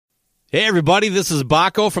Hey everybody, this is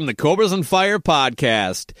Baco from the Cobras and Fire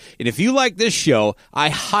podcast. And if you like this show, I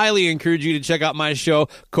highly encourage you to check out my show,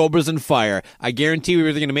 Cobras and Fire. I guarantee we're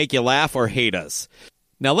either going to make you laugh or hate us.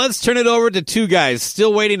 Now let's turn it over to two guys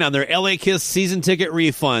still waiting on their LA Kiss season ticket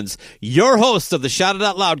refunds. Your hosts of the Shout It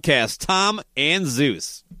Out Loudcast, Tom and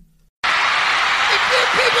Zeus. If you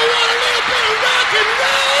people want a little bit of rock and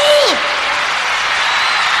roll,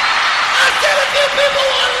 I said if you people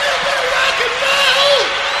want a little bit of rock and roll,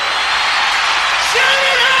 shout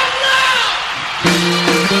it out loud!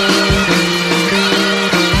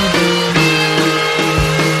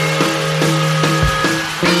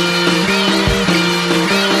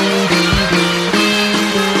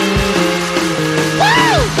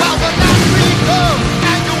 Woo! Well, when that tree comes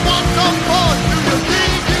and you want some fun, do you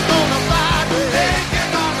think you're gonna find it? Think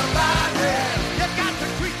you're gonna find it? You got to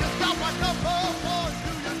treat yourself like a boy.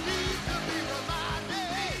 Do you need to be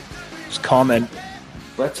reminded? Just comment.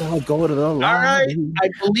 Let's all go to the line. All right, I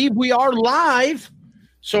believe we are live.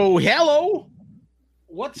 So, hello.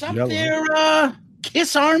 What's up there,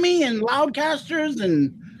 Kiss Army and Loudcasters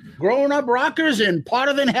and Growing Up Rockers and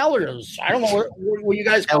Potter Than Hellers? I don't know what you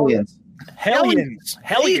guys call it. Hellions.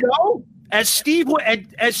 There you go. As Steve would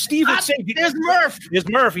say, There's Murph. There's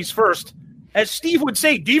Murph. He's first. As Steve would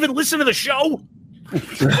say, do you even listen to the show?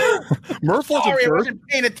 Murph Sorry, I wasn't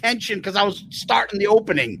paying attention because I was starting the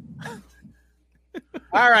opening.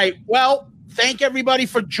 All right. Well, thank everybody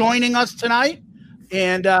for joining us tonight.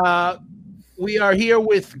 And we are here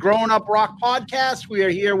with Growing Up Rock Podcast. We are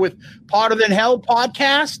here with Potter Than Hell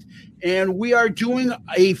Podcast. And we are doing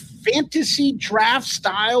a fantasy draft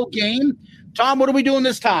style game. Tom, what are we doing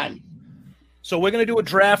this time? So we're going to do a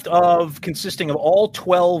draft consisting of all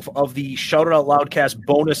 12 of the Shout It Out Loudcast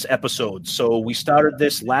bonus episodes. So we started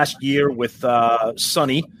this last year with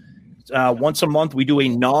Sonny. Once a month, we do a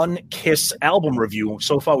non-Kiss album review.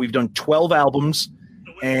 So far, we've done 12 albums,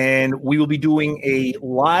 and we will be doing a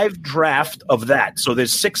live draft of that. So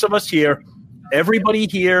there's 6 of us here. Everybody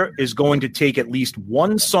here is going to take at least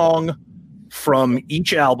one song from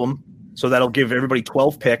each album. So that'll give everybody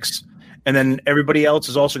 12 picks. And then everybody else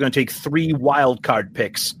is also going to take 3 wild card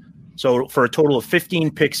picks. So for a total of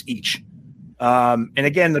 15 picks each. And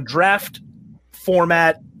again, the draft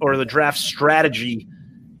format or the draft strategy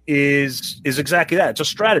is exactly that. It's a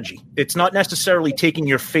strategy. It's not necessarily taking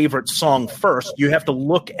your favorite song first. You have to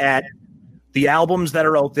look at the albums that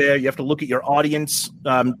are out there. You have to look at your audience.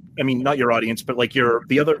 I mean, not your audience, but like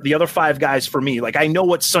the other 5 guys for me. Like I know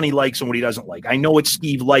what Sonny likes and what he doesn't like. I know what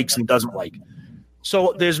Steve likes and doesn't like.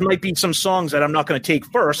 So there's might be some songs that I'm not going to take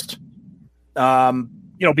first,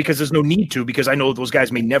 because there's no need to, because I know those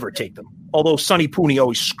guys may never take them. Although Sonny Pooney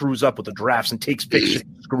always screws up with the drafts and takes picks to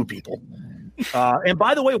screw people. And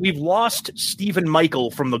by the way, we've lost Stephen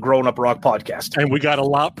Michael from the Grown Up Rock podcast. And we got a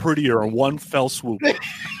lot prettier in one fell swoop.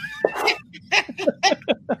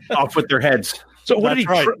 Off with their heads. So what did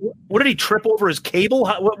he trip over his cable?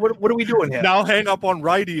 What are we doing here? Now hang up on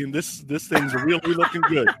righty, and this thing's really looking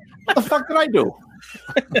good. What the fuck did I do?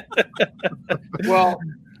 Well,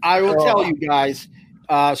 I will tell you guys,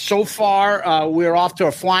 so far we're off to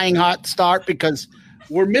a flying hot start because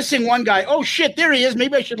we're missing one guy. Oh, shit, there he is.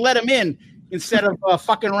 Maybe I should let him in instead of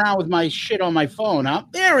fucking around with my shit on my phone, huh?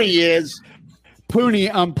 There he is.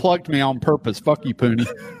 Pooney unplugged me on purpose. Fuck you, Pooney.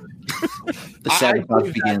 The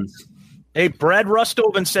sabotage begins. Hey, Brad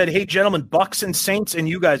Rustoven said, hey, gentlemen, Bucks and Saints and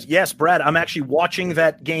you guys. Yes, Brad, I'm actually watching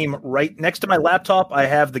that game right next to my laptop. I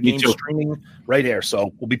have the game streaming right here,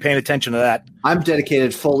 so we'll be paying attention to that. I'm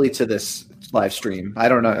dedicated fully to this live stream. I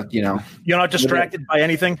don't know, You're not distracted by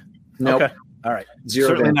anything? Nope. Okay. All right.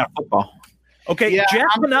 Certainly not football. Okay, Yeah, Jack,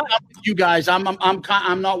 I'm not you guys. I'm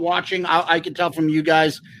not watching. I can tell from you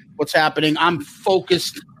guys what's happening. I'm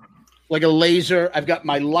focused like a laser. I've got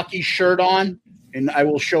my Lucky shirt on, and I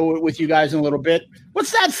will show it with you guys in a little bit.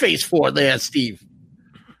 What's that face for there, Steve?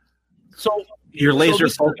 So your laser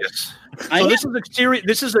focus. So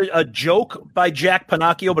this is a joke by Jack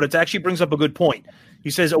Pinocchio, but it actually brings up a good point.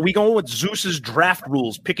 He says, are we going with Zeus's draft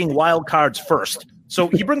rules, picking wild cards first? So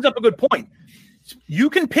he brings up a good point. You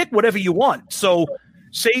can pick whatever you want. So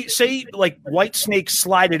say like Whitesnake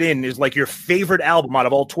Slide It In is like your favorite album out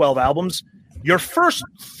of all 12 albums. Your first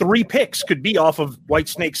 3 picks could be off of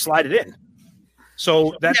Whitesnake Slide It In.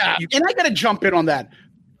 So that's and I got to jump in on that.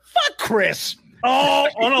 Fuck Chris. Oh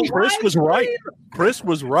no, Chris was right. Chris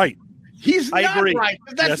was right. He's I not agree. right.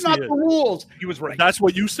 That's Yes, not he the is. rules. He was right. That's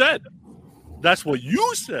what you said. That's what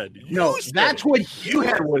you said. That's what you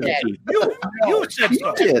had said. You said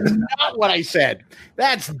so. That's not what I said.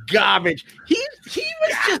 That's garbage. He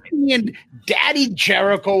was just being Daddy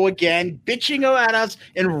Jericho again, bitching at us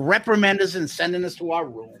and reprimand us and sending us to our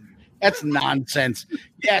room. That's nonsense.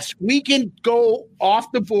 Yes, we can go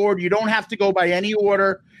off the board. You don't have to go by any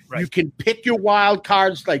order. Right. You can pick your wild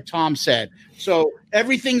cards, like Tom said. So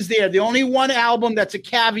everything's there. The only one album that's a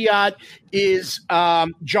caveat is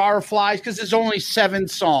Jar of Flies, because there's only 7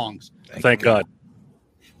 songs. Thank God.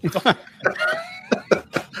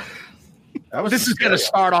 This is going to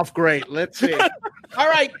start off great. Let's see. All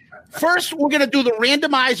right. First, we're going to do the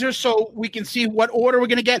randomizer so we can see what order we're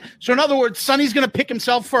going to get. So, in other words, Sonny's going to pick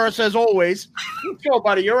himself first, as always. Let's go,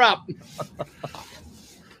 buddy. You're up.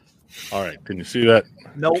 All right. Can you see that?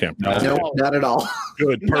 Nope. Can't. No, not at all.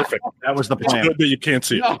 Good. Perfect. That was the It's plan. good that you can't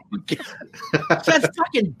see it. No. That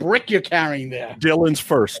fucking brick you're carrying there. Dylan's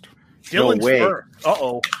first. Dylan's way. first.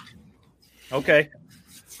 Uh-oh. Okay.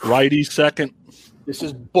 Righty second. This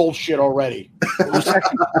is bullshit already.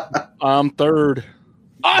 I'm third.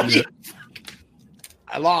 Oh, yeah.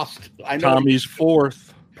 I lost. I know. Tommy's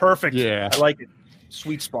fourth. Perfect. Yeah. I like it.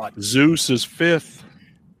 Sweet spot. Zeus is fifth.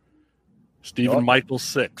 Stephen Yup. Michael's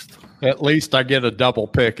sixth. At least I get a double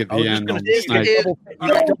pick at I was the just end. gonna On say, the you got snake. double- you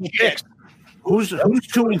got double picks. Who's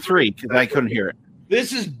 2 and 3? Because I couldn't hear it.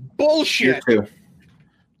 This is You bullshit. too.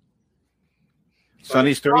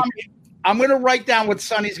 Sonny's 3. I'm going to write down what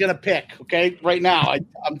Sonny's going to pick, okay? Right now,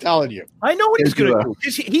 I'm telling you. I know what he's Here's going to you,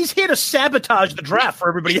 do. He's here to sabotage the draft for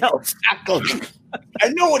everybody else. Exactly. I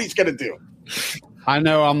know what he's going to do. I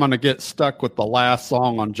know I'm going to get stuck with the last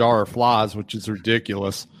song on Jar of Flies, which is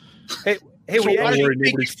ridiculous. Hey, So we why do actually, you Worry, think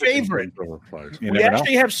nobody's his favorite? You we never know.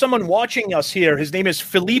 actually have someone watching us here. His name is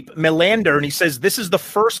Philippe Melander, and he says, "This is the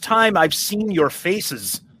first time I've seen your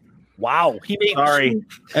faces." Wow. He made Sorry.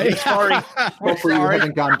 Hey, Sorry. Hopefully you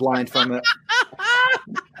haven't gone blind from it. I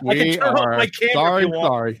can we turn off are my camera if sorry, you want.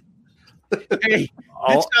 sorry. Hey,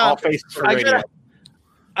 All faces for I radio.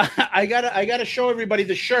 gotta show everybody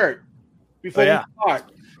the shirt before Oh, yeah. we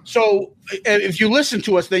start. So if you listen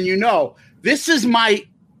to us, then you know this is my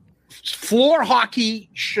floor hockey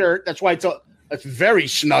shirt. That's why it's very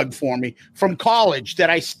snug for me from college that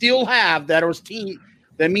I still have. That was team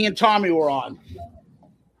that me and Tommy were on.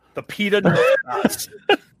 The PETA Nuts.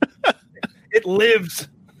 It lives.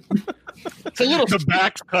 It's a little The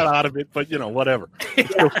back's cut out of it, but whatever.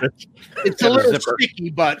 it's a little zipper. sticky,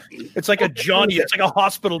 but It's like a Johnny. It's like a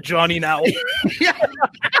hospital Johnny now.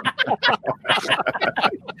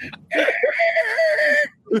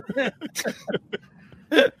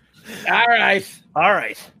 all right. All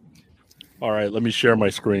right. All right, let me share my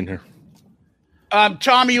screen here.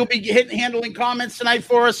 Tommy, you'll be handling comments tonight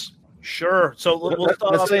for us. Sure. So we'll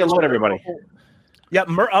start Let's off say hello with- to everybody. Yeah,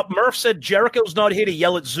 Murph said Jericho's not here to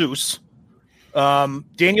yell at Zeus.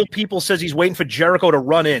 Daniel People says he's waiting for Jericho to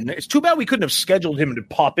run in. It's too bad we couldn't have scheduled him to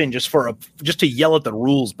pop in just to yell at the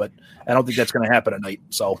rules, but I don't think that's going to happen tonight.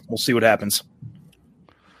 So we'll see what happens.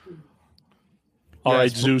 All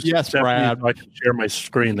right, Yes, Zeus. yes, Stephanie, Brad. I can share my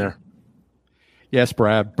screen there. Yes,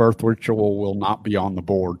 Brad, birth ritual will not be on the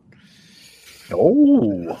board.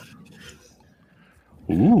 Oh.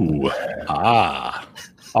 Ooh. Ah.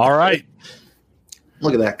 All right.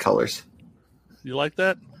 Look at that colors. You like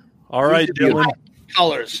that? All right, Dylan.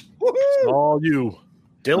 Colors. All you.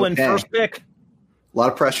 Dylan, Okay. first pick. A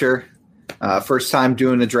lot of pressure. First time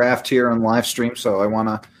doing the draft here on live stream, so I want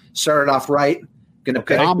to start it off right. Going to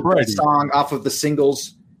pick I'm a ready. song off of the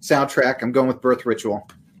singles soundtrack. I'm going with Birth Ritual.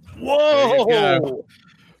 Whoa!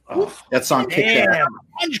 That song kicked ass. Damn,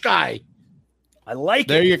 Punch guy. I like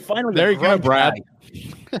There it. you, Finally, there a you go, grunge Brad.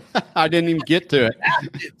 guy. I didn't even get to it.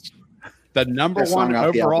 The number Best song one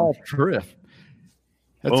off the overall drift.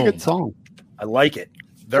 That's Boom. a good song. I like it.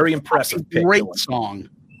 Very impressive. Pick, Great Dylan. song.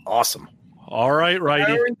 Awesome. All right, I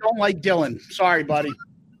righty. already don't like Dylan. Sorry, buddy.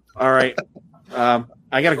 All right.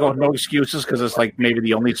 I got to go with No Excuses because it's like maybe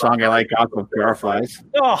the only song I like off of Purifies.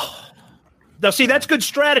 Oh, now see, that's good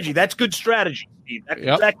strategy. That's good strategy, Steve. That's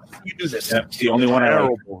Yep. exactly how you do this. It's the only one I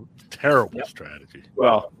like. Terrible strategy.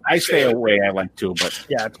 Well, I stay away. I like to, but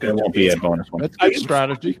Yeah, it's it good. won't be a bonus one. That's good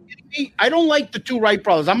strategy. I don't like the two Wright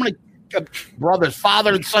brothers. I'm going to brothers,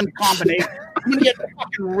 father and son combination. I'm going to get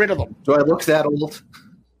fucking rid of them. Do I look that old?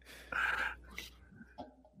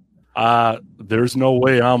 There's no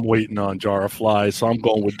way I'm waiting on Jar of Flies, so I'm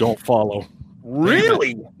going with Don't Follow.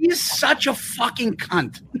 Really? He's such a fucking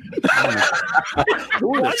cunt.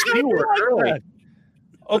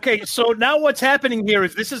 Okay, so now what's happening here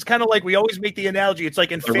is this is kind of like we always make the analogy. It's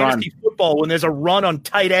like in The fantasy football when there's a run on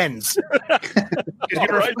tight ends. 'Cause you're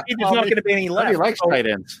afraid there's not going to be any Nobody left. likes tight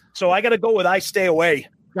ends. So I got to go with I Stay Away.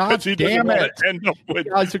 God Because he doesn't damn want it. to end up with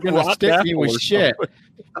You guys are going to Rod stick me with Apple or shit.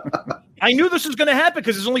 I knew this was going to happen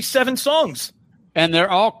because there's only 7 songs. And they're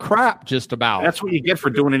all crap just about. That's what you get for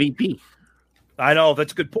doing an EP. I know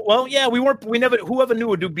that's good. Well, yeah, we never. Whoever knew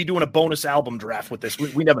would be doing a bonus album draft with this.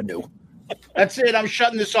 We never knew. That's it. I'm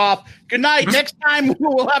shutting this off. Good night. Next time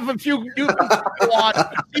we'll have a few new people on.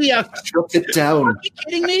 See ya. Shut it down. Are you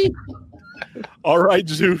kidding me? All right,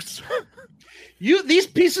 Zeus. These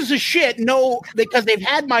pieces of shit know because they've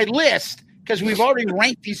had my list because we've already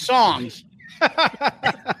ranked these songs.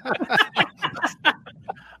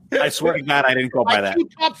 I swear to God, I didn't go by My that. 2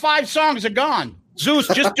 top 5 songs are gone. Zeus,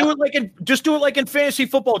 just do it like in fantasy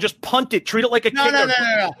football. Just punt it. Treat it like a No.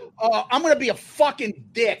 I'm gonna be a fucking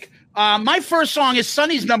dick. My first song is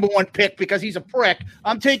Sonny's number 1 pick because he's a prick.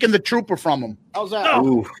 I'm taking the Trooper from him. How's that?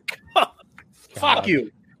 Ooh. Fuck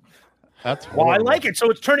you. That's Well, I horrible. like it. So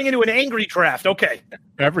it's turning into an angry draft. Okay,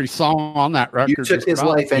 Every song on that record. You took is his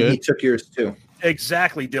about life and good. he took yours too.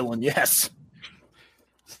 exactly, Dylan. Yes.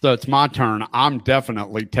 So it's my turn. I'm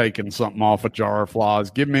definitely taking something off of Jar of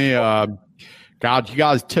Flies. Give me, God, you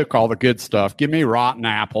guys took all the good stuff. Give me Rotten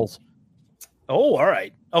Apples. Oh, all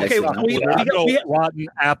right. Okay, Excellent. well, we There's no got- rotten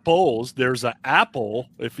apples. There's an apple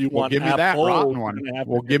if you Well, want. give me that apple, rotten one. an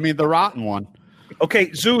apple. Well, give me the rotten one.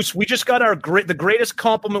 okay, Zeus. We just got the greatest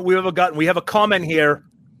compliment we've ever gotten. We have a comment here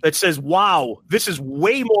that says, "Wow, this is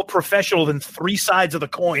way more professional than 3 sides of the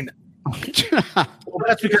coin." Well,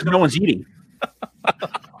 that's because no one's eating.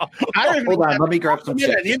 I don't even Hold on, know let me grab some if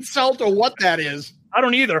it's chips. an insult or what that is. I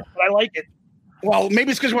don't either, but I like it. Well,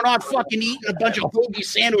 maybe it's because we're not fucking eating a bunch of hoagie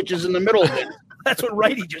sandwiches in the middle of it. That's what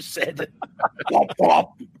Righty just said. Womp,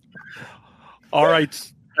 womp. All right,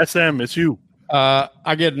 SM, it's you.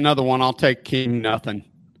 I get another one. I'll take King Nothing.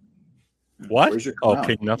 What? Where's your Oh, crown?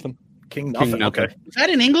 King nothing. King Nothing. Nothing. Okay, Is that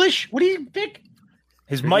in English? What do you pick?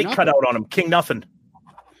 his King mic Nothing. cut out on him. King Nothing.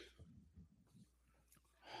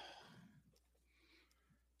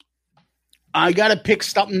 I got to pick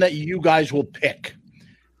something that you guys will pick.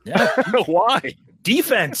 Yeah. Why?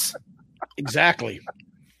 Defense. Exactly.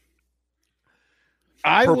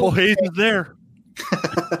 I Purple will, Haze is there.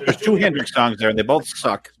 There's 2 Hendrix songs there, and they both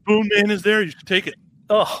suck. Spoon Man is there. You should take it.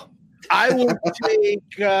 Oh, I will take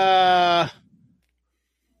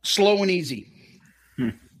Slow and Easy.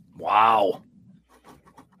 wow.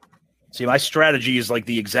 See, my strategy is like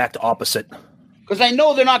the exact opposite. Because I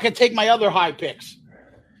know they're not going to take my other high picks.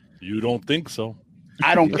 You don't think so?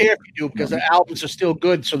 I don't care if you do because the albums are still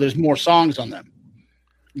good, so there's more songs on them.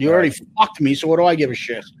 You already fucked me, so what do I give a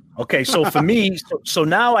shit? Okay, so for me, so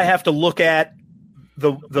now I have to look at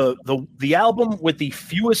the album with the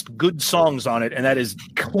fewest good songs on it, and that is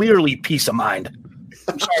clearly Peace of Mind.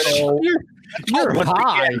 I'm sorry. You're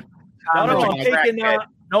high.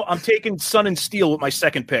 I'm taking Sun and Steel with my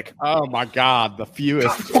second pick. Oh my God, the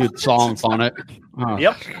fewest good songs on it. Oh,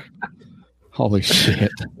 Yep. Holy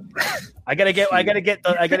shit. I gotta get.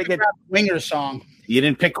 Winger song. You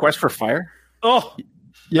didn't pick Quest for Fire? Oh,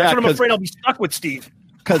 Yeah, that's what I'm afraid I'll be stuck with, Steve.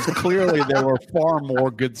 because clearly there were far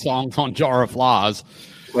more good songs on Jar of Flies.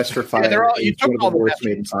 Quest for Fire. Yeah, they're all, you is one took of the all the worst best.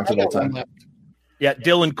 maiden songs I of all got one time. left. Yeah,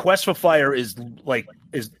 Dylan, Quest for Fire is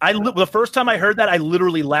the first time I heard that I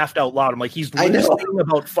literally laughed out loud. I'm like, he's I know. listening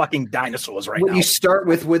about fucking dinosaurs right When now. you start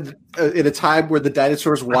with in a time where the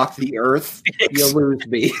dinosaurs walked the earth, you lose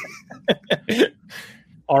me.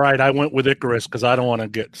 All right, I went with Icarus because I don't want to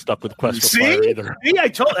get stuck with Quest for Fire either. See, I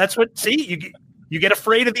told that's what. See, you get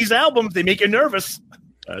afraid of these albums; they make you nervous.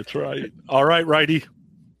 That's right. All right, Righty.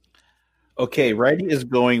 Okay, Righty is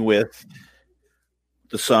going with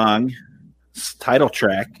the song title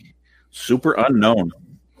track, Super Unknown.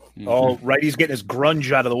 Oh, right, he's getting his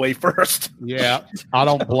grunge out of the way first. Yeah, I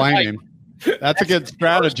don't blame him. That's a good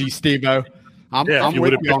strategy, Steve-O. I'm Yeah, if I'm you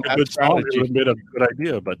with would have you on picked a that good song, it would strategy. have been a good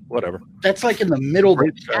idea, but whatever. That's like in the middle of the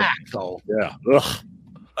Great pack, though. Yeah. Ugh.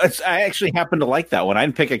 I actually happen to like that one. I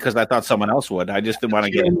didn't pick it because I thought someone else would. I just didn't want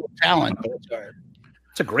to get it. Talent. But it's all right.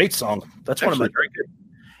 It's a great song. That's one of my. Actually, very good.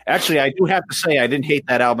 Actually, I do have to say I didn't hate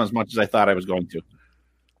that album as much as I thought I was going to.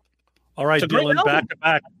 All right, It's a great Dylan, album. back to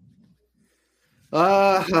back.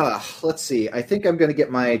 Let's see. I think I'm going to get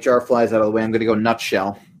my Jar Flies out of the way. I'm going to go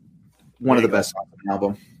Nutshell. One of the best songs on the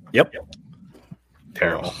album. Yep.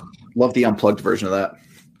 Terrible. Love the unplugged version of that.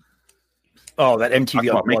 Oh, that Talk MTV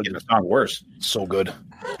about Unplugged making the song worse. is so good.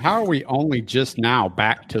 How are we only just now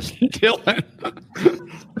back to Dylan?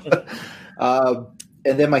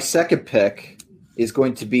 And then my second pick is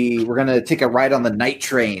going to be we're going to take a ride on the night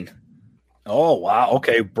train. Oh wow.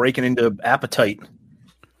 Okay, breaking into Appetite.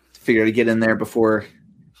 Figure to get in there before.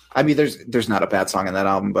 I mean, there's not a bad song in that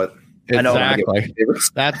album, but I know. Exactly.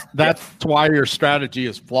 That's why your strategy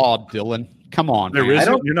is flawed, Dylan. Come on. There man.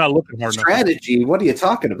 isn't. don't- You're not looking hard enough. strategy. What are you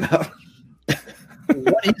talking about?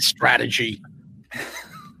 What is strategy?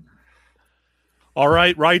 All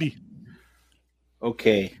right, Righty.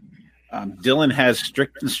 Okay. Dylan has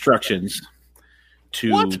strict instructions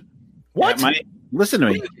to. What? Listen to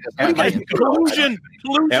me. At my Collusion.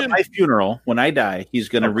 funeral, when I die, he's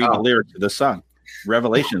going to read the lyrics of the song,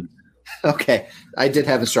 Revelation. Okay, I did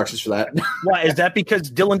have instructions for that. Why is that?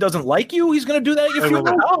 Because Dylan doesn't like you? He's going to do that at your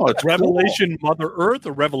funeral? No, it's Revelation, Mother Earth,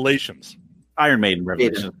 or Revelations. Iron Maiden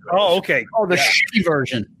Revelation. Oh, okay. Oh, the shitty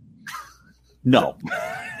version. No.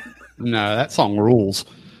 No, that song rules.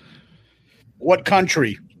 What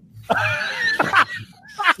country?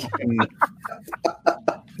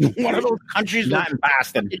 One of those countries Not in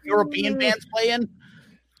Boston. with European bands playing.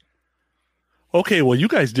 Okay, well, you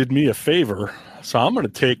guys did me a favor, so I'm going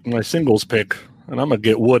to take my singles pick, and I'm going to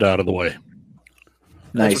get Wood out of the way.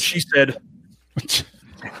 That's what she said.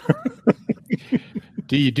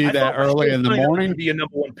 Do you do I that thought early in the Sonny was morning? gonna be a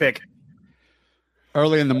number one pick.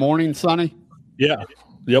 Early in the morning, Sonny? Yeah.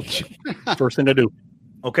 Yep. First thing I do.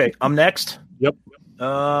 Okay, I'm next. Yep.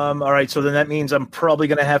 All right, so then that means I'm probably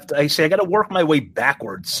going to have to. I got to work my way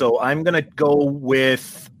backwards. So I'm going to go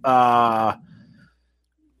with. I'm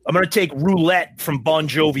going to take Roulette from Bon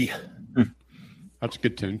Jovi. That's a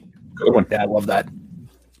good tune. Good one. Yeah, I love that.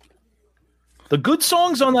 The good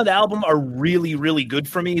songs on that album are really, really good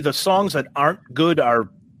for me. The songs that aren't good are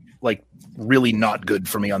like really not good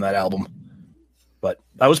for me on that album. But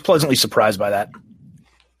I was pleasantly surprised by that.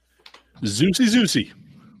 Zeusy.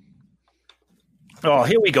 Oh,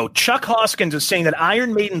 here we go. Chuck Hoskins is saying that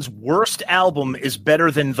Iron Maiden's worst album is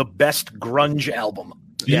better than the best grunge album.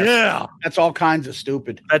 Yeah. That's all kinds of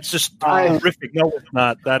stupid. That's just horrific. No,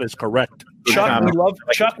 Not. That is correct. Chuck,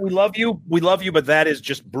 we love you. We love you, but that is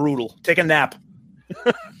just brutal. Take a nap.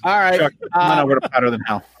 All right. Chuck, come on over to Powder Than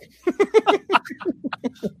Hell.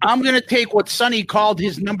 I'm going to take what Sonny called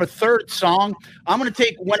his number 3rd song. I'm going to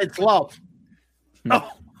take When It's Love.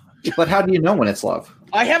 Oh, But how do you know when it's love?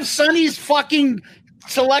 I have Sonny's fucking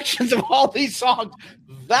selections of all these songs.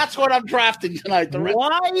 That's what I'm drafting tonight.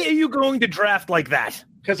 why are you going to draft like that?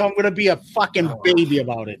 Because I'm going to be a fucking baby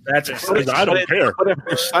about it. That's Because I don't care. But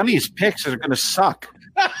if Sonny's picks are going to suck.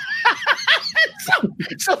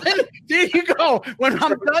 So then there you go. When I'm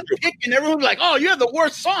done picking, everyone's like, "Oh, you have the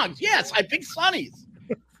worst songs." Yes, I picked Sonny's.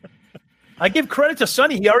 I give credit to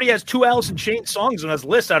Sonny. He already has 2 Alice in Chains songs on his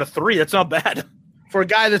list out of 3. That's not bad. For a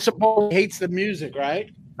guy that supposedly hates the music, right?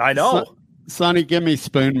 I know. Sonny, give me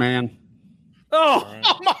Spoon Man. Oh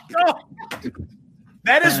my God.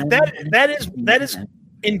 That is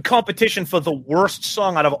in competition for the worst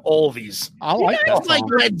song out of all of these. I You like guys that like song.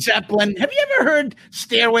 Led Zeppelin. Have you ever heard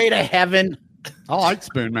Stairway to Heaven? I like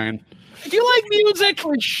Spoon Man. Do you like music?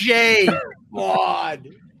 Cliche. God.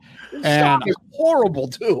 This And- song is horrible,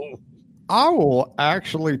 too. I will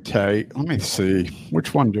actually take. Let me see.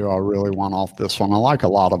 Which one do I really want off this one? I like a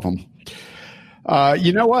lot of them.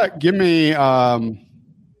 You know what? Give me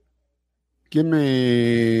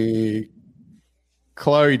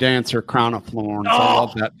Chloe Dancer, Crown of Thorns. I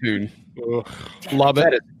love that tune. Love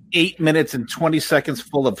That it. is 8 minutes and 20 seconds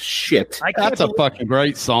full of shit. I can't That's a believe- fucking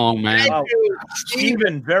great song, man. Wow.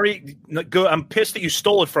 Steven, very good. I'm pissed that you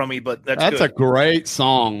stole it from me, but that's That's a good. great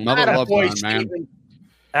song. Mother Love Attaboy, Bone, man. Steven.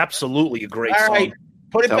 Absolutely a great All song. right.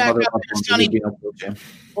 Put it Tell back Mother up Love there, Bone Sonny. to be no Pearl Jam.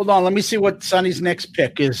 Hold on. Let me see what Sonny's next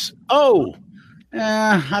pick is. Oh.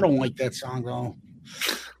 I don't like that song, though.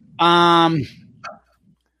 Like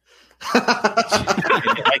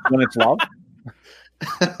When It's Love.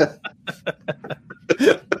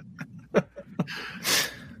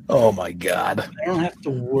 Oh my God. I don't have to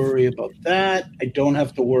worry about that. I don't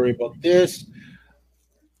have to worry about this.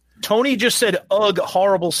 Tony just said, ugh,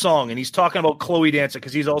 horrible song. And he's talking about Chloe Dancer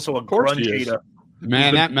because he's also a course grunge he is. hater.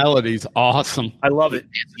 Man, that melody's awesome. I love it.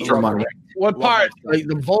 For money. What part? Like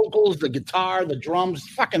the vocals, the guitar, the drums.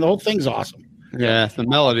 Fucking the whole thing's awesome. Yeah, the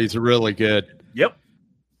melodies are really good. Yep.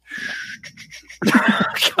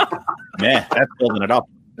 Man, that's building it up.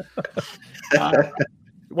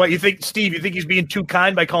 What, you think, Steve, you think he's being too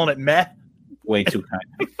kind by calling it meh? Way too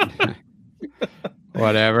kind.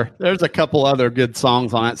 Whatever. There's a couple other good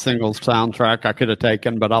songs on that singles soundtrack I could have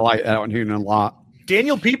taken, but I like that one a lot.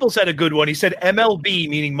 Daniel Peoples had a good one. He said MLB,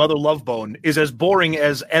 meaning Mother Love Bone, is as boring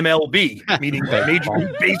as MLB, meaning Major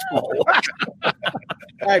League Baseball. All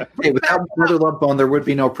right. Hey, without Mother Love Bone, there would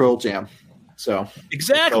be no Pearl Jam. So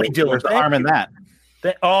Exactly, So, Dylan. where's the arm in that?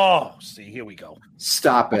 See, here we go.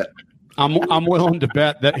 stop it. I'm willing to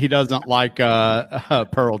bet that he doesn't like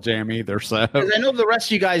Pearl Jam either. So 'Cause I know the rest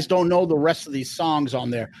of you guys don't know the rest of these songs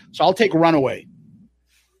on there. So I'll take Runaway.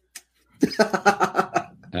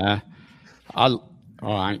 I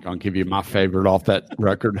ain't gonna give you my favorite off that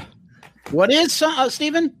record. What is,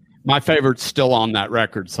 Steven? My favorite's still on that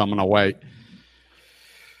record, so I'm gonna wait.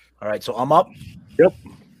 All right, so I'm up. Yep.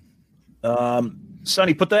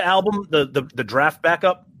 Sonny, put the album, the draft back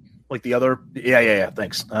up, like the other. Yeah.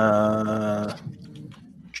 Thanks.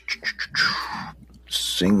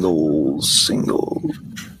 Singles.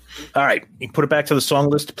 All right, you can put it back to the song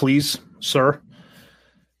list, please, sir.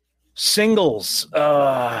 Singles.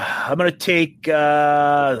 I'm gonna take.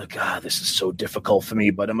 God, this is so difficult for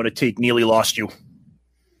me, but I'm gonna take "Nearly Lost You."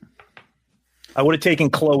 I would have taken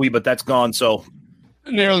Chloe, but that's gone. So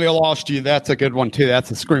Nearly Lost You. That's a good one, too. That's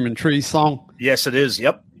a Screaming Trees song. yes, it is.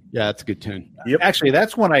 Yep. Yeah, that's a good tune. Actually,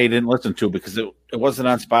 that's one I didn't listen to because it wasn't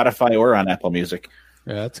on Spotify or on Apple Music.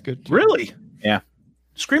 Yeah, that's a good tune. Really? Yeah.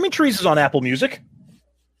 Screaming Trees is on Apple Music.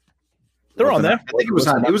 They're on there. I think it was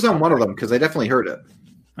on. It was on one of them because I definitely heard it.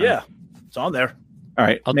 Yeah, it's on there. All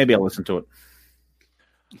right, maybe I'll listen to it.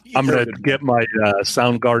 I'm going to get my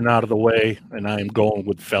Soundgarden out of the way, and I'm going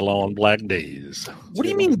with Fell on Black Days. What do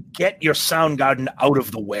you mean, get your Soundgarden out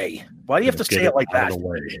of the way? Why do you have to say it like out that? of the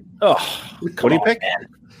way. Oh, What do you pick?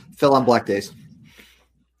 Phil on Black Days.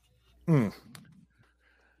 God.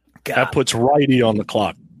 That puts Righty on the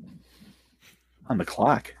clock. On the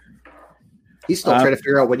clock. He's still trying to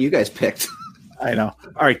figure out what you guys picked. I know.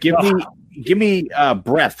 All right, give me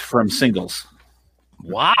Breath from Singles.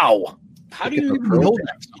 Wow. How do you even know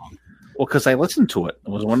that song? Well, because I listened to it. It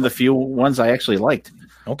was one of the few ones I actually liked.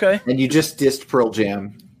 Okay. And you just dissed Pearl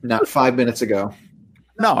Jam not 5 minutes ago.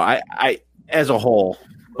 No, I as a whole,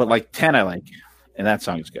 but like 10 I like, and that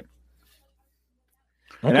song is good.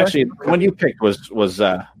 And actually, the one you picked was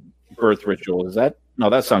Birth Ritual. Is that no?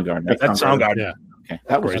 That's Soundgarden. That's Soundgarden. Yeah. Okay,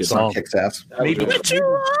 that was Great good. song. Kicks ass. Maybe,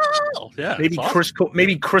 Yeah, maybe it's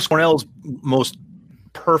awesome. Chris Cornell's most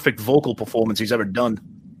perfect vocal performance he's ever done.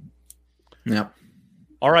 Yeah.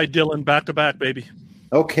 All right, Dylan, back to back, baby.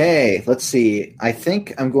 Okay, let's see. I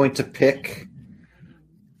think I'm going to pick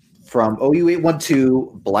from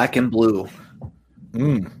OU812, Black and Blue.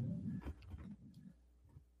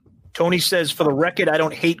 Tony says, for the record, I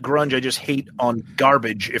don't hate grunge. I just hate on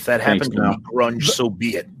garbage. If that happens to be grunge, so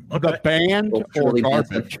be it. The band or Shirley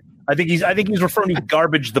garbage? I think he's referring to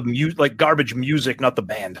garbage, like garbage music, not the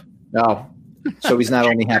band. No. So he's not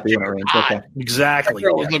only happy in range. Okay. Exactly.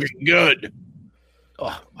 Girl was looking good.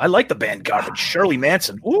 Oh, I like the band Garbage. Shirley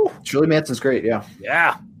Manson. Ooh, Shirley Manson's great, yeah.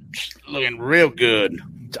 yeah. Looking real good.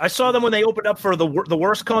 I saw them when they opened up for the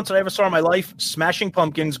worst concert I ever saw in my life. Smashing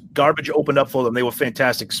Pumpkins. Garbage opened up for them. They were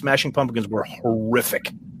fantastic. Smashing Pumpkins were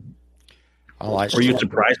horrific. I like Were you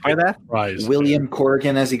surprised by that? Rise. William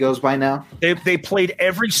Corrigan, as he goes by now. They played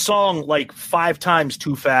every song like 5 times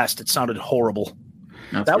too fast. It sounded horrible.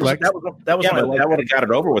 That was Yeah, when I but liked that would have got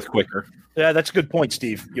it over with quicker. Yeah, that's a good point,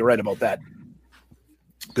 Steve. You're right about that.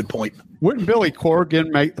 Good point. Wouldn't Billy Corgan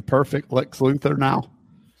make the perfect Lex Luthor now?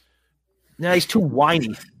 Yeah, he's too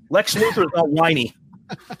whiny. Lex Luthor is not whiny.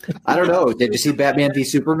 I don't know. Did you see Batman v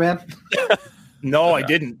Superman? No, I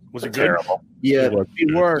didn't. Was it good? Terrible. Yeah,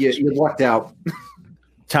 Words. you lucked out.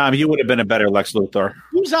 Tom, you would have been a better Lex Luthor.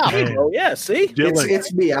 Who's up? Oh, yeah, see? Dylan,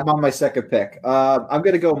 It's me. I'm on my second pick. I'm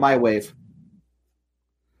going to go My Wave.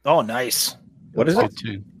 Oh, nice. What is it? Good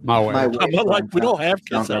tune. My way. My Wave. I'm not like we don't have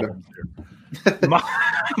Kiss Soundgarden. albums here.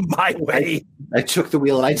 My way. I took the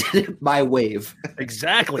wheel and I did it My Wave.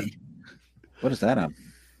 Exactly. What is that on?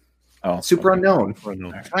 Oh, Super Unknown.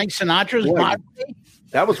 Frank Sinatra's Boy. My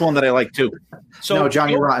that was one that I liked too. So, No,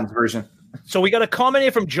 Johnny Rotten's version. So we got a comment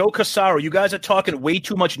here from Joe Casaro. You guys are talking way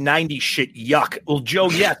too much 90s shit. Yuck. Well, Joe,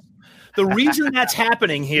 yes. The reason that's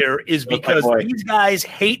happening here is because boy. these guys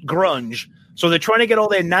hate grunge. So they're trying to get all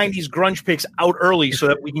their 90s grunge picks out early so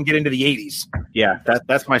that we can get into the 80s. Yeah,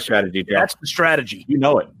 that's my strategy, Joe. That's the strategy. You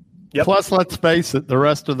know it. Yep. Plus, let's face it, the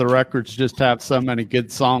rest of the records just have so many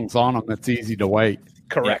good songs on them, it's easy to wait.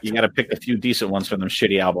 Correct. Yeah, you got to pick a few decent ones from them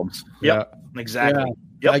shitty albums. Yep. Exactly.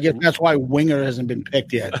 Yep. I guess that's why Winger hasn't been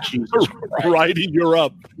picked yet. Jesus Christ. Righty, you're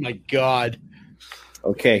up. My God.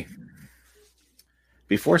 Okay.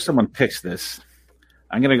 Before someone picks this,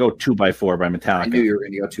 I'm going to go 2x4 by Metallica. I knew you were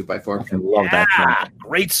going to go 2x4. I love that Yeah. song.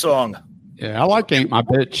 Great song. Yeah, I like Ain't My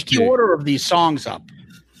Bitch, The too. order of these songs up.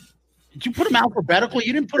 Did you put them alphabetically?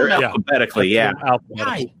 You didn't put them Yeah. Alphabetically, yeah.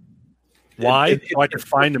 Why? Why? So I can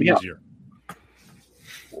find them Yeah. easier.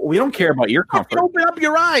 We don't care about your comfort. Open up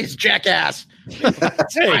your eyes, jackass.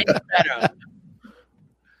 Hey, Better.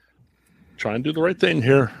 try and do the right thing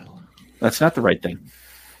here. That's not the right thing.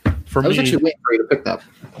 For I was me, actually waiting for you to pick that.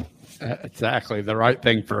 Exactly, the right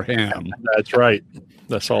thing for him. that's right.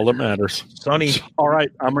 That's all that matters. Sonny. All right,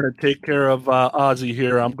 I'm going to take care of Ozzy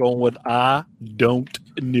here. I'm going with I Don't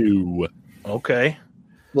Know. Okay.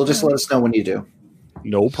 Well, just let us know when you do.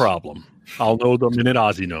 No problem. I'll know the minute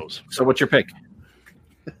Ozzy knows. So what's your pick?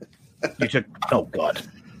 You took. Oh, God.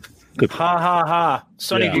 Ha ha ha.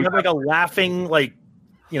 Sonny, Yeah. do you have like a laughing, like,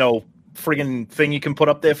 friggin' thing you can put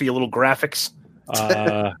up there for your little graphics?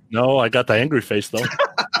 No, I got the angry face though.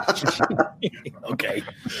 Okay.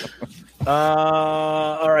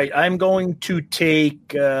 All right. I'm going to take.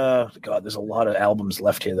 God, there's a lot of albums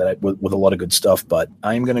left here with a lot of good stuff, but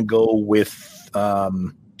I'm going to go with. Are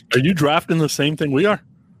you drafting the same thing we are?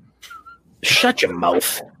 Shut your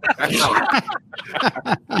mouth.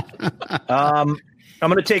 I'm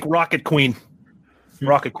going to take Rocket Queen.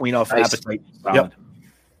 Rocket Queen off Nice. Appetite. Solid. Yep.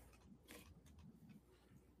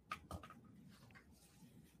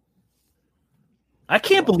 I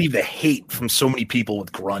can't believe the hate from so many people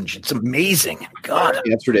with grunge. It's amazing. God,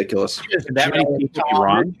 Yeah, it's ridiculous. That many people be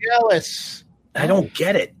wrong. Jealous. I don't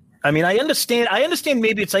get it. I mean, I understand.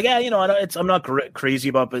 Maybe it's like, I'm not crazy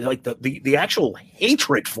about, but like the actual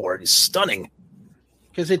hatred for it is stunning.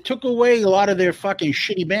 Because it took away a lot of their fucking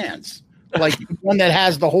shitty bands. Like one that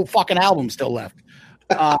has the whole fucking album still left.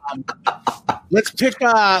 Let's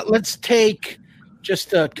take,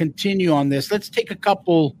 just to continue on this, let's take a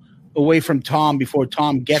couple away from Tom before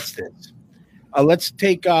Tom gets this. Let's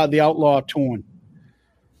take the Outlaw Torn.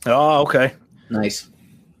 Oh, okay. Nice.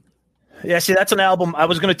 Yeah, see, that's an album. I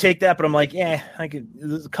was going to take that, but I'm like, I could.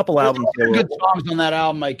 There's a couple albums. There's There good songs on that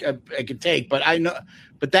album I could take, but I know,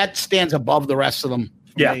 but that stands above the rest of them.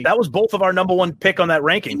 Yeah, that was both of our number one pick on that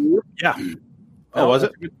ranking. Yeah. Oh, was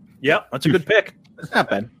it? Yeah, that's a good pick. It's not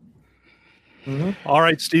bad. All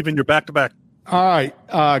right, Steven, you're back to back. All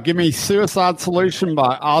right. Give me Suicide Solution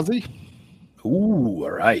by Ozzy. Ooh,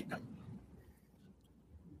 all right.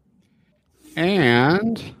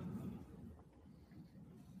 And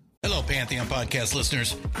Hello, Pantheon Podcast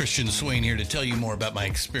listeners. Christian Swain here to tell you more about my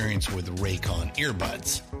experience with Raycon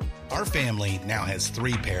earbuds. Our family now has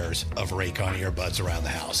 3 pairs of Raycon earbuds around the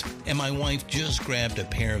house, and my wife just grabbed a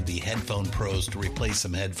pair of the Headphone Pros to replace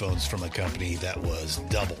some headphones from a company that was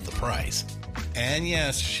double the price. And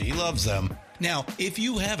yes, she loves them. Now, if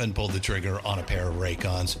you haven't pulled the trigger on a pair of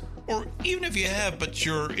Raycons, or even if you have, but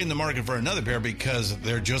you're in the market for another pair because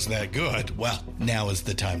they're just that good, well, now is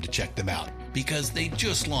the time to check them out, because they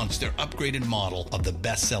just launched their upgraded model of the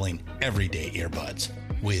best-selling everyday earbuds.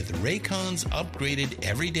 With Raycon's upgraded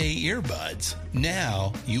everyday earbuds,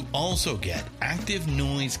 now you also get active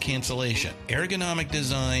noise cancellation, ergonomic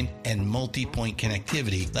design, and multi-point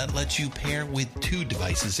connectivity that lets you pair with 2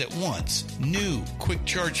 devices at once. New quick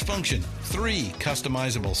charge function, 3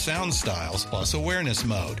 customizable sound styles, plus awareness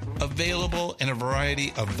mode. Available in a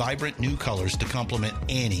variety of vibrant new colors to complement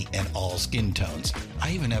any and all skin tones.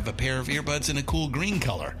 I even have a pair of earbuds in a cool green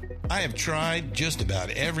color. I have tried just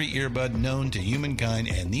about every earbud known to humankind,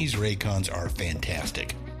 and these Raycons are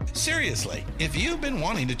fantastic. Seriously, if you've been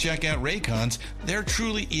wanting to check out Raycons, there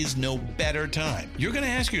truly is no better time. You're going to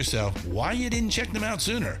ask yourself why you didn't check them out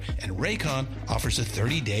sooner, and Raycon offers a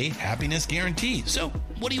 30-day happiness guarantee. So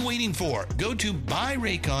what are you waiting for? Go to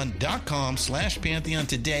buyraycon.com/Pantheon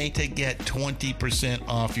today to get 20%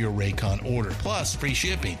 off your Raycon order, plus free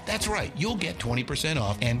shipping. That's right, you'll get 20%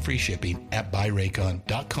 off and free shipping at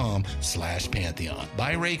buyraycon.com/Pantheon.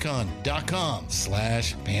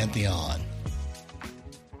 buyraycon.com/Pantheon.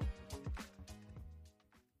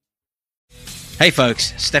 Hey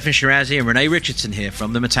folks, Stefan Shirazi and Renee Richardson here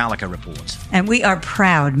from the Metallica Report. And we are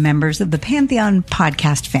proud members of the Pantheon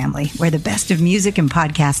podcast family, where the best of music and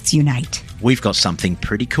podcasts unite. We've got something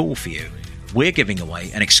pretty cool for you. We're giving away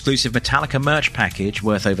an exclusive Metallica merch package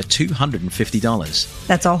worth over $250.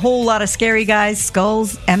 That's a whole lot of Scary Guys,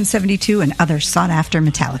 Skulls, M72, and other sought-after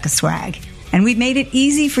Metallica swag. And we've made it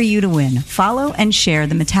easy for you to win. Follow and share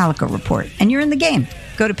the Metallica Report, and you're in the game.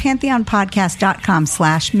 Go to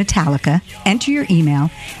pantheonpodcast.com/Metallica, enter your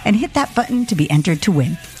email, and hit that button to be entered to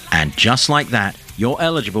win. And just like that, you're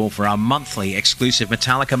eligible for our monthly exclusive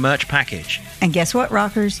Metallica merch package. And guess what,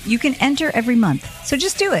 rockers? You can enter every month, so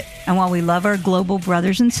just do it. And while we love our global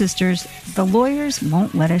brothers and sisters, the lawyers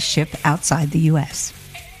won't let us ship outside the U.S.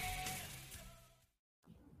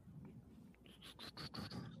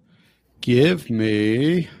 give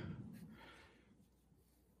me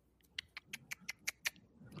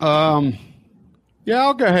I'll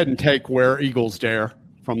go ahead and take Where Eagles Dare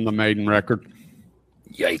from the Maiden record.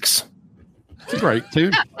 Yikes. It's a great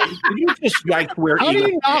tune. Did you just like Where How do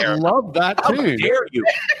Eagles you not Dare? love that How tune? dare you?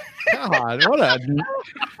 God,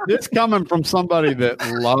 this coming from somebody that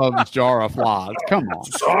loves Jar of Flies. Come on.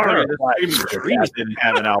 Sorry, Dreams didn't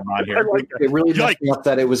have an album on here. It really messed me up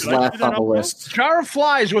that it was last on the list. Jar of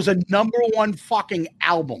Flies was a #1 fucking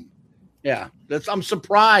album. Yeah, I'm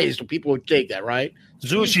surprised people would take that, right?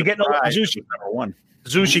 Zeus, you're getting Zeus, number 1.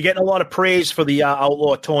 Zeus, you're getting a lot of praise for the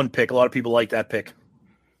Outlaw Tone pick. A lot of people like that pick.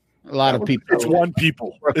 A lot of people. It's one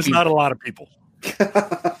people. It's not a lot of people.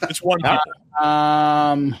 It's one people.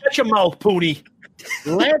 Shut your mouth, Poonie.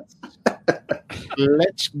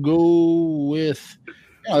 Let's go with.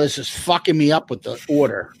 Oh, this is fucking me up with the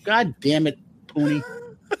order. God damn it, Poonie.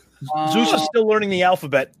 Zeus is still learning the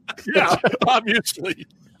alphabet. Yeah, obviously.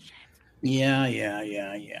 Yeah.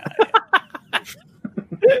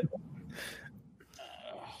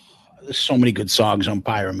 There's so many good songs on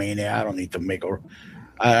Pyromania. I don't need to make a.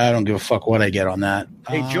 I don't give a fuck what I get on that.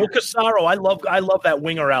 Hey, Joe Casaro, I love that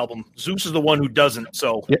Winger album. Zeus is the one who doesn't.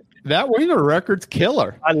 So that Winger record's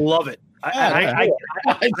killer. I love it.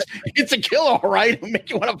 It's a kill, all right. It'll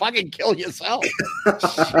make you want to fucking kill yourself.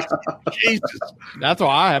 Jesus. That's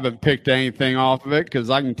why I haven't picked anything off of it,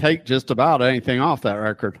 because I can take just about anything off that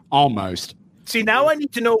record. Almost. See, now I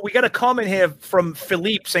need to know. We got a comment here from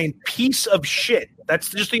Philippe saying "piece of shit." That's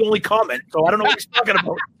just the only comment. So I don't know what he's talking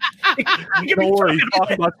about. Don't worry, he's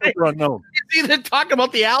talking about Super Unknown. He's either talking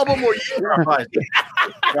about the album or you.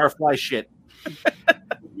 Firefly shit.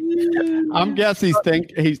 I'm guessing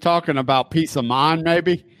he's talking about Peace of Mind,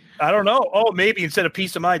 maybe. I don't know. Oh, maybe instead of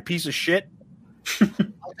piece of mind, piece of shit.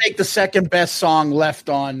 I'll take the second best song left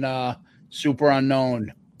on Super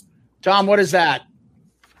Unknown. Tom, what is that?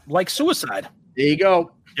 Like Suicide. There you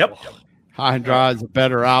go. Yep. High and Dry is a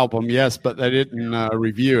better album, yes, but they didn't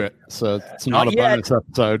review it, so it's not a bonus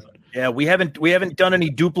episode. Yeah, we haven't done any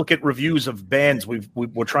duplicate reviews of bands. We're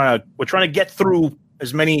trying to get through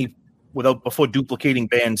as many before duplicating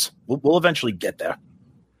bands. We'll eventually get there.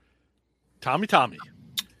 Tommy.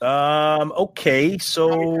 Okay, so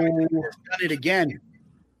done it again.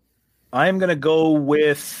 I'm gonna go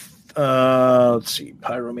with let's see,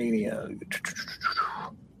 Pyromania.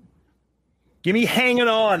 Give me "Hanging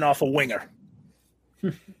On" off of Winger.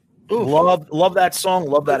 Love that song.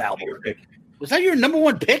 Love that album. Was that your number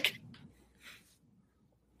one pick?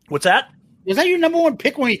 What's that? Was that your number one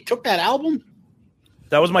pick when he took that album?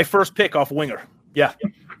 That was my first pick off Winger. Yeah.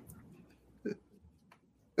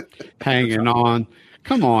 Hanging On.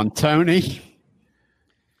 Come on, Tony.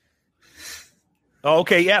 Oh,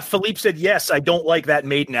 okay, yeah. Philippe said yes. I don't like that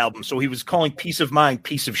Maiden album, so he was calling "Piece of Mind"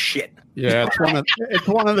 piece of shit. Yeah, it's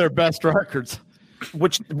one of their best records.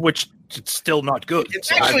 Which it's still not good.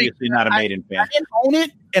 It's actually obviously not a Maiden fan. I didn't own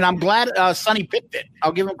it, and I'm glad Sonny picked it.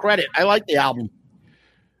 I'll give him credit. I like the album.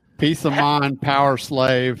 Peace of Mind, Power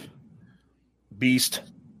Slave, Beast,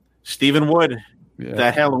 Stephen Wood. Yeah.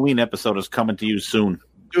 That Halloween episode is coming to you soon.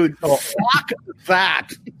 Dude, fuck that.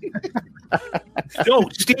 No,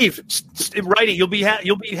 Steve, righty, you'll be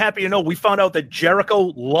happy to know we found out that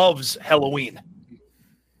Jericho loves Halloween.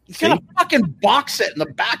 He's got a fucking box set in the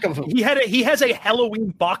back of him. He has a Halloween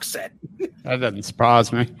box set. That doesn't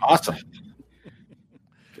surprise me. Awesome.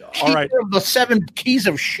 All right. The 7 keys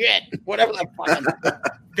of shit. Whatever that fucking.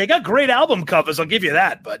 They got great album covers, I'll give you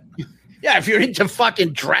that, but yeah, if you're into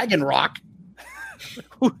fucking Dragon Rock.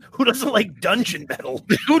 Who doesn't like dungeon metal?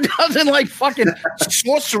 Who doesn't like fucking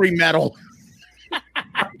sorcery metal?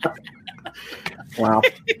 Wow.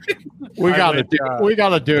 We gotta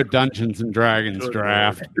do a Dungeons and Dragons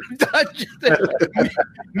draft.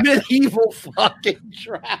 Medieval fucking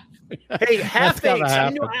draft. Hey, Half Ace.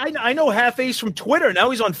 I know Half Ace from Twitter.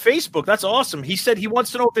 Now he's on Facebook. That's awesome. He said he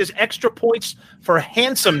wants to know if there's extra points for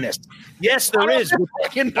handsomeness. Yes, there is.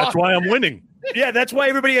 That's why I'm winning. Yeah, that's why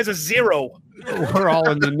everybody has a 0. We're all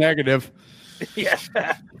in the negative. Yeah.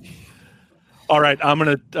 All right, I'm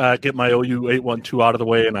going to get my OU 812 out of the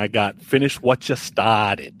way, and I got Finish What You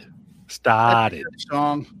Started.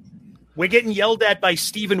 Song. We're getting yelled at by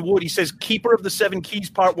Stephen Wood. He says, "Keeper of the 7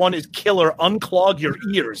 Keys Part 1 is killer. Unclog your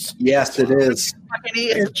ears." Yes, it is.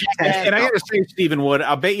 And I got to say, Stephen Wood,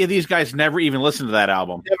 I'll bet you these guys never even listened to that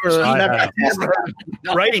album.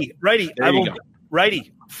 Righty.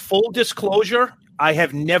 Righty. Full disclosure, I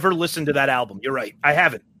have never listened to that album. You're right. I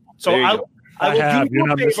haven't. So I will do you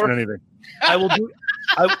a favor.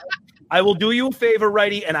 I will do you a favor,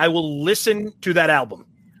 Righty, and I will listen to that album.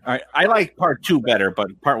 All right. I like part 2 better, but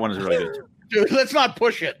part 1 is really good. Dude, let's not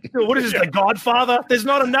push it. Dude, what is this, The Godfather? There's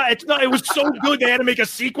not enough. It's not. It was so good they had to make a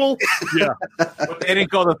sequel. Yeah. But they didn't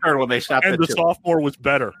go the third one. They stopped And at the 2. sophomore was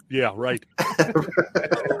better. Yeah, right.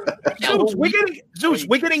 Zeus,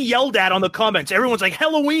 we're getting yelled at on the comments. Everyone's like,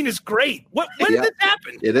 "Halloween is great." When did this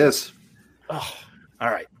happen? It is. Oh, all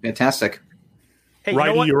right. Fantastic. Hey, Righty,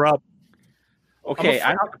 you know what? you're up. Okay.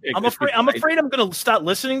 I'm afraid I'm going to start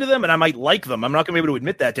listening to them, and I might like them. I'm not going to be able to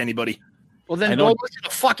admit that to anybody. Well, then go listen to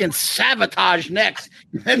fucking Sabotage next,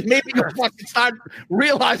 and maybe you'll fucking start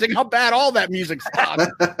realizing how bad all that music sounds.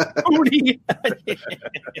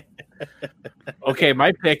 Okay,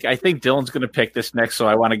 my pick. I think Dylan's going to pick this next, so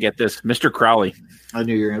I want to get this. Mr. Crowley. I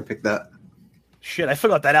knew you were going to pick that. Shit, I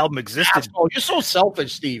forgot that album existed. Oh, you're so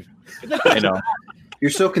selfish, Steve. I know.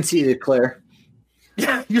 You're so conceited, Claire.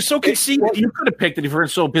 Yeah, you're so conceited. Well, you could have picked it if you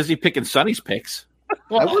weren't so busy picking Sonny's picks.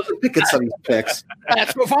 I wasn't picking some of these picks.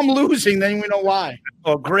 If I'm losing, then we know why.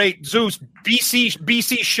 Oh, great. Zeus,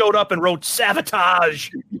 BC showed up and wrote Sabotage.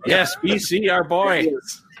 Yes, BC, our boy.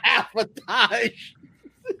 Sabotage.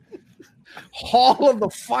 All of the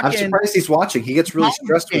fucking. I'm surprised he's watching. He gets really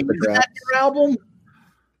stressed with the Is draft. that your album?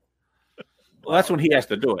 Well, that's when he has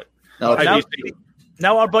to do it. No,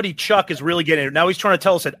 Now our buddy Chuck is really getting it. Now he's trying to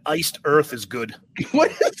tell us that Iced Earth is good.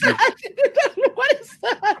 What is that? What is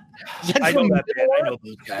that? I know that. I know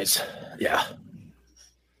those guys. Yeah.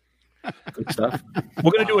 Good stuff.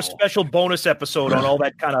 We're going to do a special bonus episode on all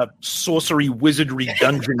that kind of sorcery, wizardry,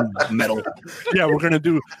 dungeon metal. Yeah, we're going to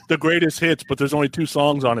do the greatest hits, but there's only 2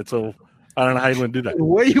 songs on it, so I don't know how you're going to do that.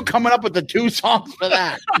 Where are you coming up with the 2 songs for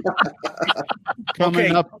that?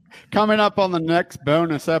 Coming up on the next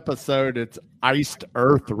bonus episode, it's Iced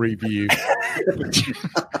Earth review.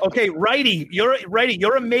 Okay, Righty, you're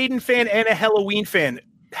a Maiden fan and a Halloween fan.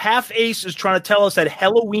 Half Ace is trying to tell us that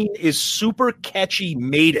Halloween is super catchy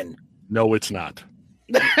Maiden. No, it's not.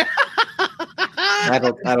 I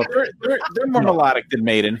don't. They're more melodic than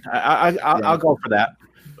Maiden. I'll go for that.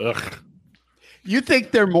 Ugh. You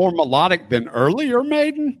think they're more melodic than earlier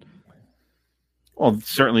Maiden? Well,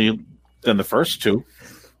 certainly than the first 2.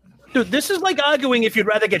 Dude, this is like arguing if you'd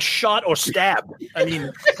rather get shot or stabbed. I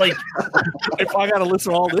mean, like, If I got to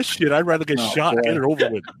listen to all this shit, I'd rather get shot and get it over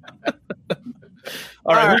with.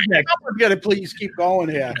 all right, who's next? Someone's got to please keep going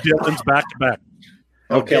here. Dylan's back to back.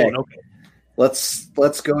 Okay. Okay. Let's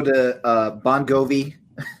go to Bon Jovi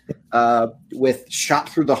with "Shot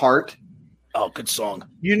Through the Heart." Oh, good song.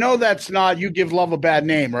 You know that's not "You Give Love a Bad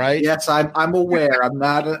Name," right? Yes, I'm aware. I'm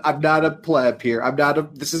not a pleb here.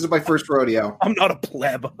 This isn't my first rodeo. I'm not a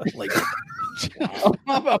pleb. Like,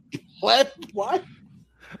 I'm a pleb. What?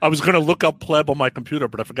 I was going to look up pleb on my computer,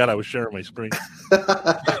 but I forgot I was sharing my screen.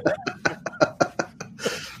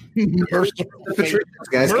 Merciful fate.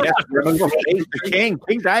 Guys, The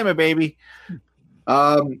King Diamond, baby.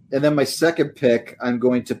 and then my second pick, I'm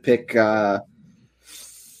going to pick.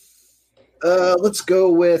 Let's go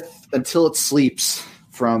with "Until It Sleeps"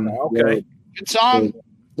 from. Okay. Good song.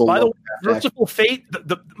 By the way, Merciful Fate,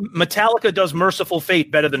 the Metallica does Merciful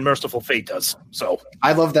Fate better than Merciful Fate does. So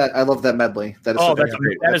I love that. I love that medley. That is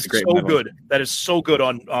that is so good. That is so good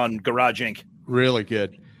on Garage Inc. Really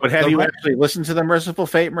good. But have you actually listened to the Merciful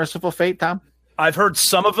Fate, Tom? I've heard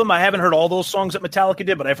some of them. I haven't heard all those songs that Metallica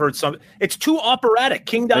did, but I've heard some. It's too operatic.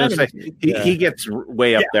 King Diamond. He gets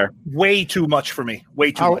way up there. Way too much for me.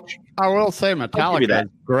 Way too much. I will say Metallica is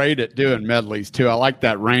great at doing medleys too. I like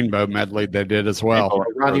that Rainbow medley they did as well.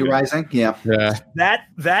 Rodney Rising. Yeah.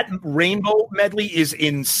 That Rainbow medley is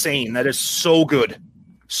insane. That is so good.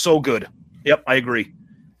 So good. Yep, I agree.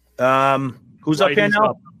 Who's up here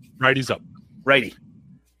now? Righty's up. Righty.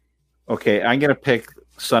 Okay, I'm going to pick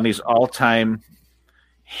Sonny's all-time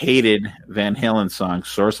hated Van Halen song,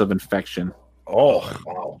 "Source of Infection." Oh,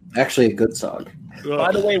 wow! Actually, a good song.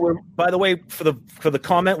 By the way, for the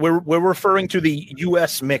comment, we're referring to the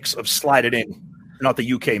U.S. mix of "Slide It In," not the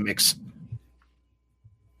U.K. mix.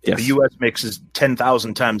 Yes. The U.S. mix is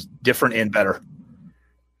 10,000 times different and better.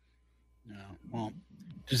 No, well,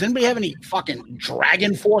 does anybody have any fucking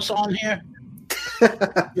Dragon Force on here?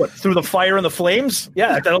 What, Through the Fire and the Flames?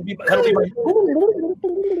 Yeah, that'll be my.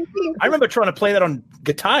 I remember trying to play that on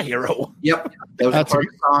Guitar Hero. Yep, that was a part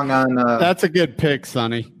of the song on. That's a good pick,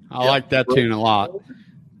 Sonny. I like that tune a lot.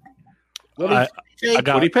 What do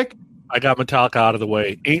you pick? I got Metallica out of the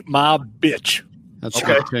way. "Ain't My Bitch." That's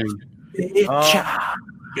Okay. a good tune.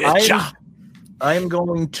 I'm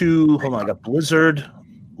going to hold on. I got Blizzard,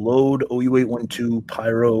 Load, OU812,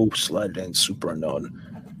 Pyro, Slide In, Super Unknown.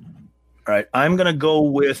 All right, I'm gonna go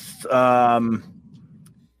with the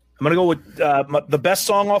best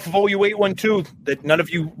song off of OU812 that none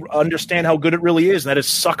of you understand how good it really is, and that is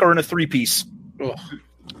 "Sucker in a Three-Piece."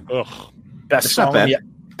 Ugh. Best song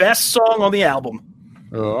on the album.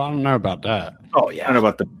 Oh, I don't know about that. Oh yeah, I don't know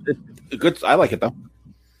about the good. I like it though.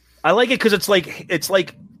 I like it because it's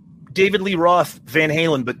like David Lee Roth, Van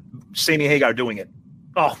Halen, but Sammy Hagar doing it.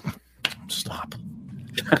 Oh, stop.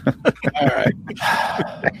 All right.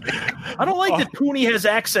 I don't like that Pooney has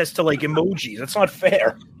access to like emojis. That's not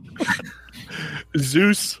fair.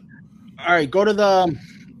 Zeus. All right, go to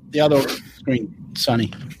the other screen,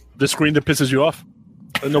 Sonny. The screen that pisses you off?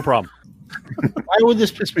 No problem. Why would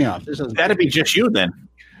this piss me off? This doesn't. That'd be just you then.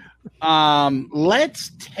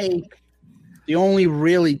 Let's take the only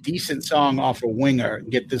really decent song off of Winger.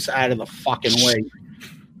 Get this out of the fucking way.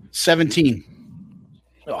 17.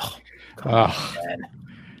 Oh,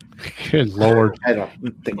 good Lord. I don't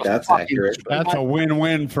think that's accurate. That's a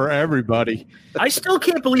win-win for everybody. I still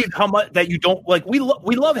can't believe how much that you don't like. We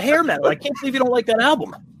love hair metal. I can't believe you don't like that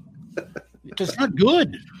album. It's not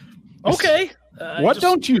good. Okay. What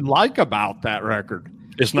don't you like about that record?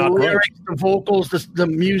 It's The not good. lyrics, the vocals, the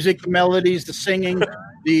music, the melodies, the singing,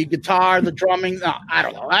 the guitar, the drumming. No, I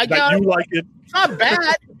don't know. I That got you like it. It's not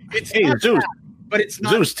bad. It's Hey, not Zeus. bad, but it's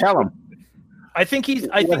not. Zeus, tell him. I think he's.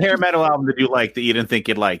 I What think hair metal album did you like that you didn't think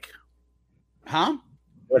you'd like? Huh?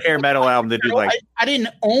 What hair metal album did you like? I didn't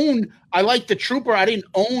own. I like the Trooper. I didn't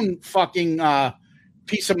own fucking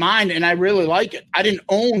Peace of Mind, and I really like it. I didn't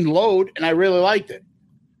own Load, and I really liked it.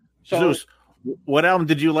 So Zeus, what album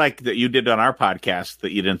did you like that you did on our podcast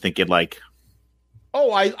that you didn't think you'd like?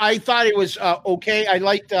 Oh, I thought it was okay. I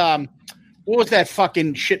liked what was that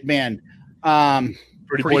fucking shit band?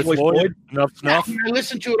 Pretty Boy Floyd. Enough. I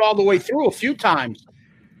listened to it all the way through a few times.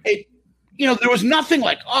 It, there was nothing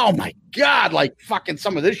like, oh my god, like fucking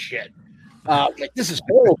some of this shit. Like this is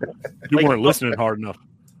horrible. You weren't listening hard enough.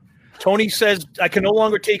 Tony says I can no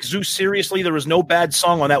longer take Zeus seriously. There was no bad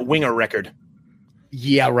song on that Winger record.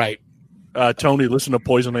 Yeah, right. Tony, listen to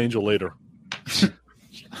Poison Angel later.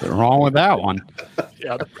 What's wrong with that one?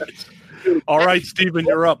 Yeah. All right, Steven,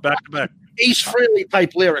 you're up. Back to back. Ace Frehley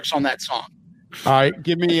type lyrics on that song. All right,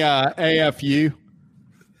 give me AFU.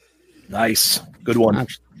 Nice, good one.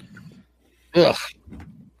 Ugh.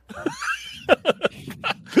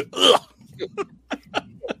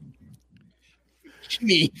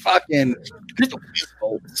 Gee, fucking.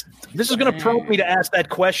 This is going to prompt me to ask that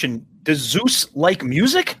question. Does Zeus like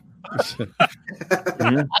music? Not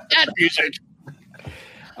that music.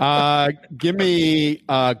 Give me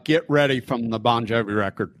Get Ready from the Bon Jovi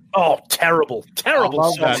record. Oh, terrible. Terrible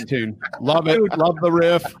Love song. that tune. Love it. Love the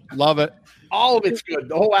riff. Love it. All of it's good.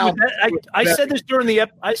 The whole album. I said this during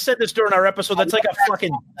our episode. That's like a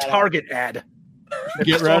fucking Target ad.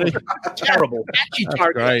 Get Ready. Terrible. Catchy That's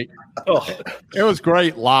Target. great. Oh, It was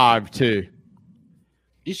great live too.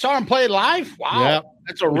 You saw him play live? Wow. Yep.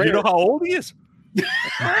 That's a rare. You know how old he is?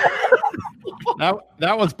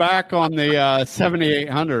 That was back on the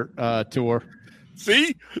 7800 tour.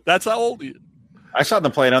 See? That's how old he is. I saw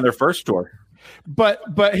them playing on their first tour. But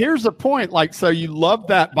here's the point. Like, so you love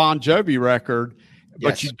that Bon Jovi record, but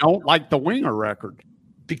Yes. you don't like the Winger record.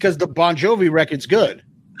 Because the Bon Jovi record's good.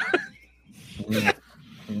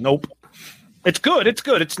 nope. It's good. It's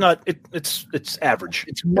good. It's not. It's average.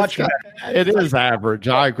 It's much better. It is average.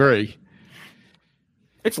 I agree.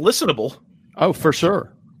 It's listenable. Oh, for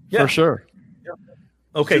sure. Yeah. For sure.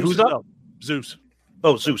 Okay, Zeus who's is up? Zeus.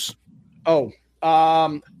 Oh, Zeus. Oh,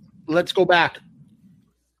 let's go back.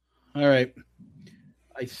 All right.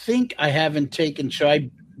 I think I haven't taken. Should I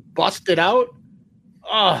bust it out?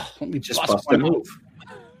 Oh, let me Just bust bust a one move.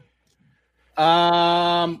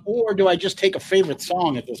 out. Or do I just take a favorite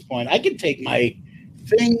song at this point? I can take my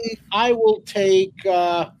thing. I will take.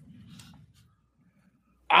 I'm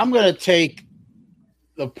going to take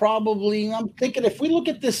I'm thinking if we look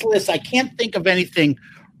at this list, I can't think of anything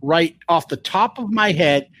right off the top of my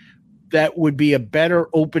head that would be a better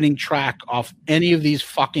opening track off any of these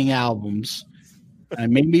fucking albums. I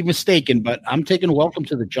may be mistaken, but I'm taking Welcome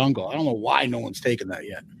to the Jungle. I don't know why no one's taken that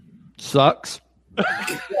yet. Sucks.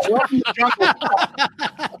 Welcome to the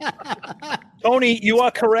Jungle. Tony, you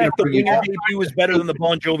are correct. The Winger debut is better than the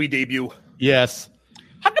Bon Jovi debut. Yes.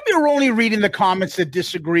 How come you're only reading the comments that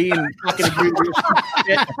disagree and fucking agree with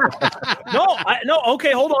your shit? No.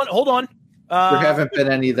 Okay, hold on. There haven't been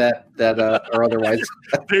any that or otherwise.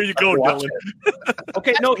 There you go, Dylan.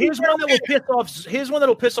 Okay, no. Here's one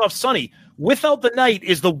that'll piss off Sonny. Without the Night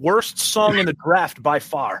is the worst song in the draft by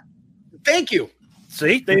far. Thank you.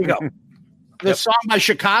 See, there you go. The song by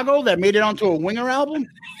Chicago that made it onto a Winger album.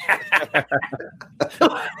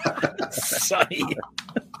 Sonny.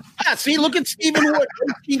 Yeah, see, look at Stephen Wood. What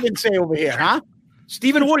did Stephen say over here, huh?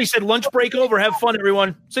 Stephen Wood, he said, lunch break over. Have fun,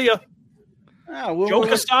 everyone. See ya. Oh, Joe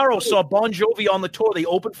Casaro saw Bon Jovi on the tour. They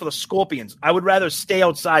opened for the Scorpions. I would rather stay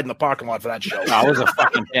outside in the parking lot for that show. That was a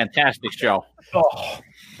fucking fantastic show. Oh,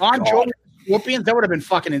 Bon God. Jovi Scorpions, that would have been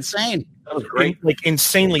fucking insane. That was great. Like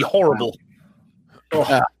insanely horrible.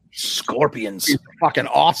 Oh, Scorpions. Fucking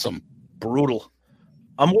awesome. Brutal.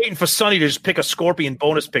 I'm waiting for Sonny to just pick a Scorpion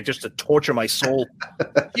bonus pick just to torture my soul.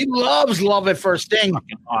 He loves Love at First Sting.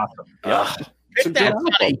 Awesome. Yeah. Pick that,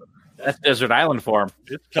 Sonny. That's Desert Island for him.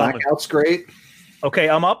 It's coming. Blackout's great. Okay,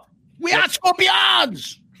 I'm up. We are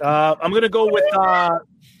Scorpions. I'm gonna go with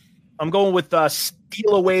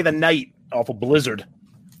Steal Away the Night off of Blizzard.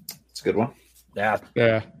 It's a good one.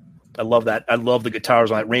 Yeah. I love that. I love the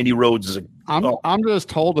guitars on that. Randy Rhoads is I'm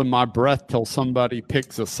just holding my breath till somebody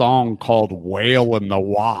picks a song called Whale and the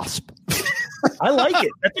Wasp. I like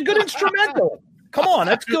it. That's a good instrumental. Come on,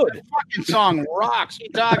 that's good. The fucking song rocks. What are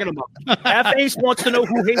you talking about? Half Ace wants to know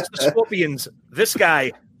who hates the Scorpions. This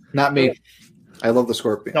guy. Not me. I love the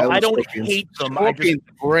Scorpions. No, I don't Scorpions. hate them. Scorpions,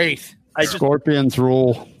 great. Scorpions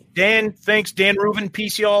rule. Dan, thanks. Dan Rubin,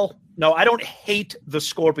 peace, y'all. No, I don't hate the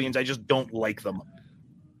Scorpions. I just don't like them.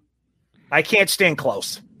 I can't stand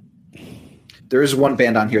Klaus. There is one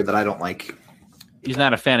band on here that I don't like. He's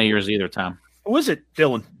not a fan of yours either, Tom. Who is it,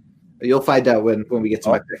 Dylan? You'll find out when we get to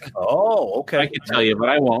my pick. Oh, okay. I can tell you, but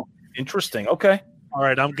I won't. Interesting. Okay. All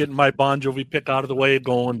right, I'm getting my Bon Jovi pick out of the way,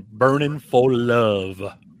 going Burning for Love.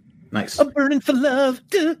 Nice. I'm burning for love.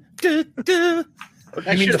 Do, do, do.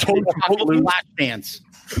 That mean shit the Footloose? Flash Dance.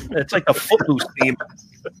 It's like the Footloose theme.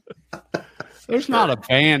 There's not a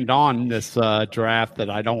band on this draft that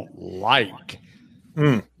I don't like.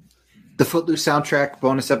 The Footloose soundtrack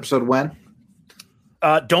bonus episode when?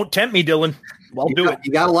 Don't tempt me, Dylan. I'll do it.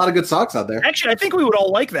 You got a lot of good songs out there. Actually, I think we would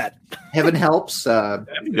all like that. Heaven Helps. That'd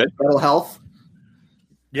be good. Mental Health.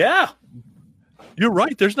 Yeah. You're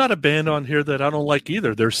right. There's not a band on here that I don't like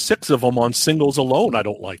either. There's 6 of them on singles alone I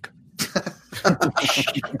don't like.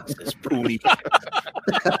 This booty.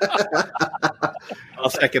 I'll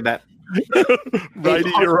second that. Righty,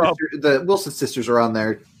 you're up. The Wilson sisters are on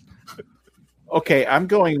there. Okay, I'm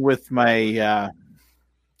going with my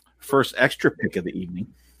first extra pick of the evening.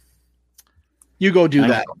 You go do I'm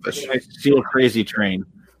that. going to Steel Crazy Train.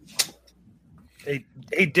 Hey,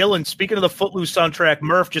 Dylan, speaking of the Footloose soundtrack,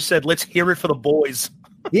 Murph just said, let's hear it for the boys.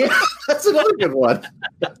 Yeah, that's another good one.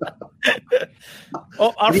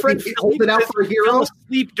 Oh, our friend Hold It Out for a Hero? fell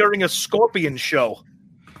asleep during a Scorpion show.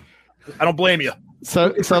 I don't blame you.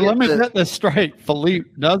 So let me get this straight. Philippe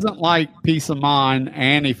doesn't like Peace of Mind,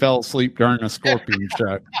 and he fell asleep during a Scorpion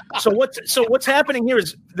show. So what's happening here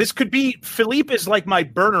is this could be Philippe is like my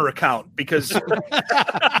burner account because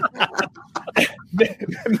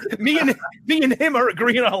me and him are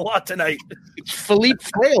agreeing on a lot tonight. It's Philippe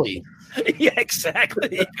Fraley. Yeah,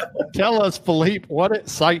 exactly. Tell us, Philippe, what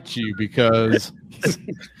excites you because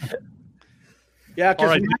Yeah, because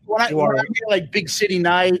All right, when I hear like Big City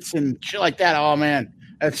Nights and shit like that, oh man,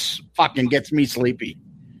 that's fucking gets me sleepy.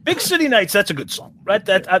 Big City Nights, that's a good song, right?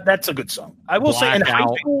 That's a good song. I will say in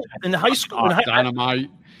high school, Dynamite.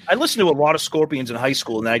 I listened to a lot of Scorpions in high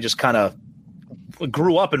school, and I just kind of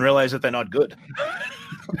grew up and realized that they're not good.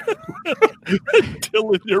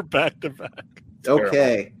 Dylan, you're back to back.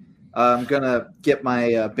 Okay. I'm going to get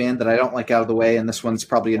my band that I don't like out of the way, and this one's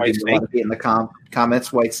probably going to be a lot of hate in the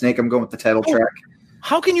comments. White Snake, I'm going with the title track.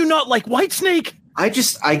 How can you not like Whitesnake? I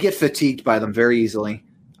get fatigued by them very easily.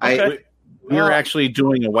 Okay. We're actually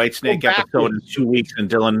doing a Whitesnake episode in 2 weeks, and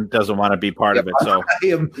Dylan doesn't want to be part of it. So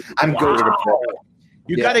I'm going to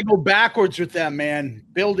You got to go backwards with them, man.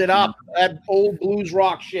 Build it up. That old blues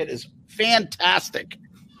rock shit is fantastic.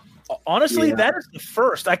 Honestly, that is the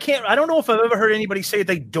first. I don't know if I've ever heard anybody say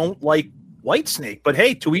they don't like Whitesnake, but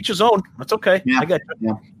hey, to each his own. That's okay. Yeah. I got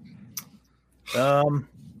you. Yeah.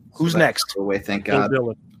 Who's next? Away, thank God.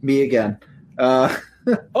 Dylan. Me again.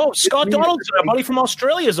 Scott Donaldson, our buddy from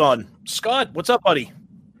Australia, is on. Scott, what's up, buddy?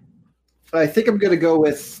 I think I'm going to go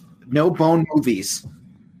with No Bone Movies.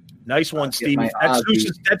 Nice one, Stevie. That's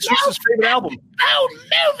Zeus's favorite album. Oh,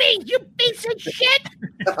 movie, you piece of shit.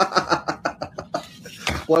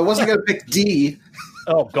 Well, I wasn't going to pick D.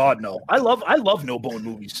 Oh God, no! I love No Bone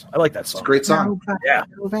Movies. I like that song. It's a great song. Yeah.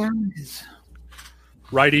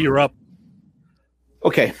 Righty, you're up.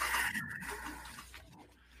 okay.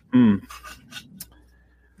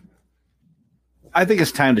 I think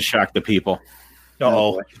it's time to shock the people.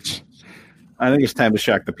 Oh, I think it's time to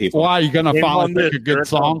shock the people. why are you going to finally pick a good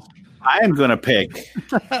song? I am going to pick.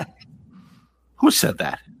 Who said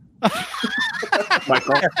that?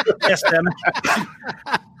 Michael. SM.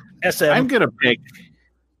 I'm going to pick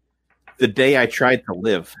The Day I Tried to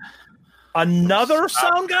Live. Another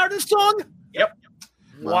Soundgarden song? Yep.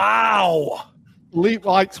 Wow. Philippe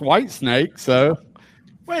likes Whitesnake, so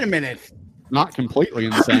Wait a minute. not completely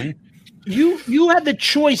insane. You had the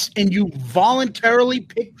choice and you voluntarily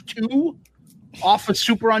picked 2 off of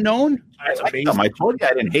Super Unknown? That's I told you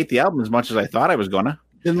I didn't hate the album as much as I thought I was going to.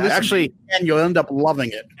 Then listen Actually, and you'll end up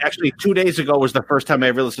loving it. Actually, 2 days ago was the first time I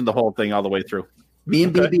ever listened to the whole thing all the way through. Me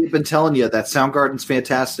and BB have been telling you that Soundgarden's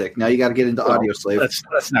fantastic. Now you got to get into Audio Slave.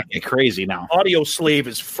 Let's not get crazy now. Audio Slave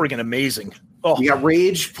is friggin' amazing. Oh, You got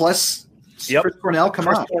Rage plus Chris Cornell. Come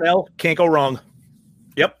Chris on. Cornell, can't go wrong.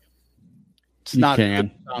 Yep. It's not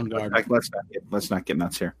can. Soundgarden. Like, let's not get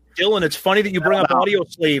nuts here. Dylan, it's funny that you bring up Audio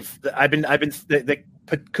Slave. That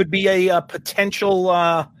could be a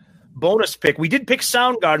potential bonus pick. We did pick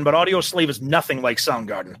Soundgarden, but Audio Slave is nothing like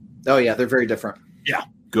Soundgarden. Oh yeah, they're very different. Yeah,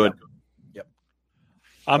 Good. Yep.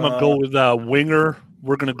 I'm gonna go with Winger.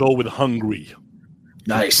 We're gonna go with Hungry.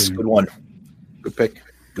 Nice, good one. Good pick.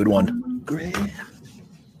 Good one. Great.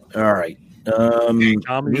 All right. Tommy,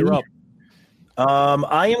 you're up.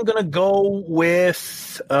 I am gonna go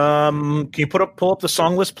with. Can you pull up the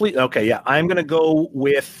song list, please? Okay, yeah. I'm gonna go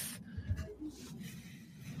with.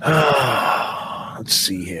 Let's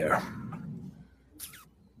see here.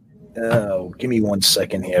 Oh, give me 1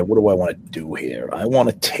 second here. What do I want to do here? I want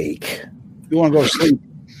to take. You want to go to sleep?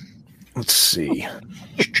 Let's see.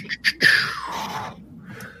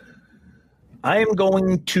 I am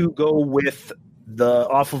going to go with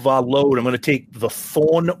off of our load. I'm going to take The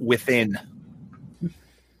Thorn Within.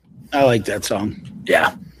 I like that song.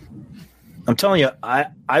 Yeah. I'm telling you,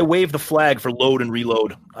 I wave the flag for Load and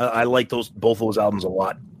Reload. I like both those albums a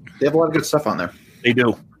lot. They have a lot of good stuff on there. They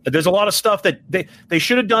do. There's a lot of stuff that they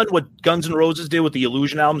should have done what Guns N' Roses did with the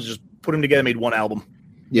Illusion albums, just put them together, made one album.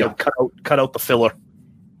 Yeah. You know, cut out the filler.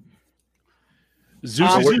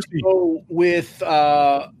 I'm going to go with,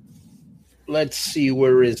 let's see,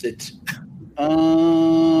 where is it?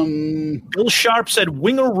 Bill Sharp said,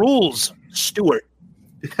 Winger rules, Stewart.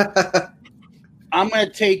 I'm going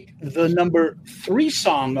to take the number 3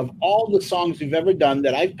 song of all the songs we've ever done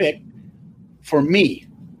that I picked for me.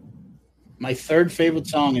 My third favorite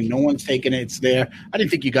song, and no one's taken it. It's there. I didn't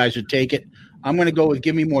think you guys would take it. I'm going to go with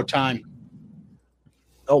Give Me More Time.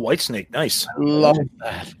 Oh, Whitesnake. Nice. I love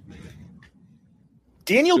that.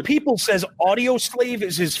 Daniel People says Audio Slave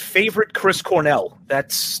is his favorite Chris Cornell.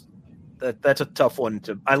 That's a tough one.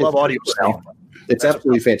 I love Audio Slave. It's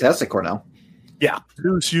absolutely fantastic, Cornell. Yeah.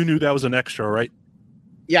 Bruce, you knew that was an extra, right?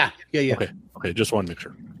 Yeah. Okay, just want to make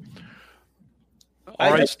sure. I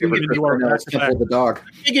All right, Steven, you are back to back. The dog.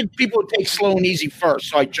 I figured people would take Slow and Easy first,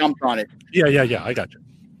 so I jumped on it. Yeah, I got you.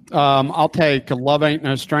 I'll take Love Ain't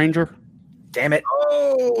No Stranger. Damn it.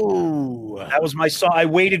 Oh. That was my song. I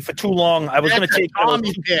waited for too long. I was going to take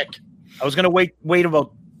Tommy pick. I was going to wait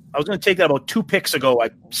about. I was going to take that about 2 picks ago. I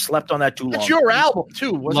slept on that too long. It's your album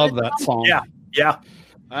too. Love that song. Yeah.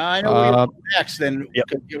 I know where you're next. Then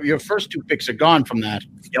your first 2 picks are gone from that.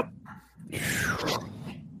 Yep.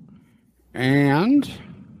 And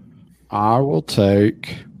I will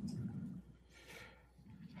take.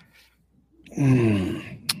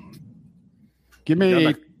 Give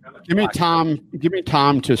me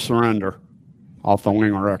time to surrender off the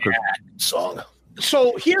Winger record. Song.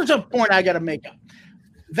 So here's a point I got to make.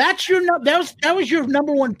 That was your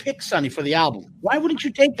number 1 pick, Sonny, for the album. Why wouldn't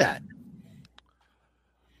you take that?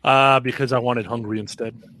 Because I wanted Hungry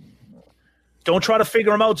instead. Don't try to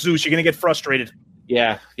figure him out, Zeus. You're going to get frustrated.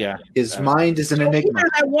 Yeah. His mind is an enigma.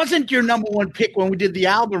 That wasn't your number 1 pick when we did the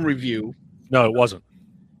album review. No, it wasn't.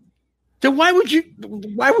 Then why would you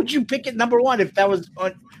pick it number 1 if that was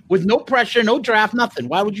with no pressure, no draft, nothing?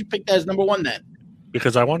 Why would you pick that as number 1 then?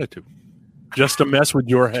 Because I wanted to. Just to mess with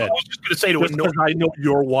your head. I was just going to say because I know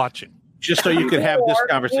you're watching. Just so you could have this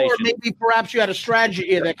conversation. Or maybe perhaps you had a strategy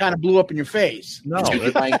here that kind of blew up in your face. No, the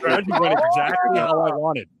strategy went exactly how I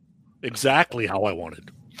wanted. Exactly how I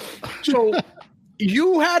wanted. So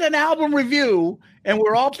you had an album review, and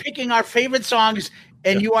we're all picking our favorite songs,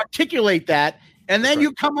 and you articulate that, and then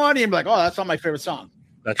you come on and be like, oh, that's not my favorite song.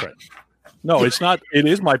 That's right. No, it's not. It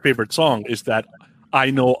is my favorite song. Is that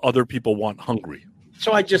I know other people want Hungry.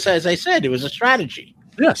 So as I said, it was a strategy.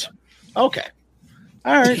 Yes. Okay.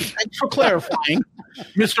 All right. Thanks for clarifying.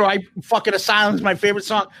 Mr. I fucking Asylum is my favorite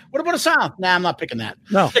song. What about Asylum? Nah, I'm not picking that.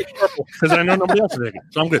 No. Because I know nobody else is taking it.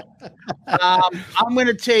 So I'm good. I'm going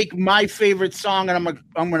to take my favorite song, and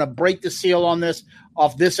I'm going to break the seal on this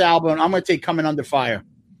off this album. I'm going to take Coming Under Fire.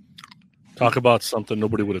 Talk about something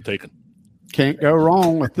nobody would have taken. Can't go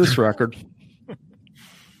wrong with this record.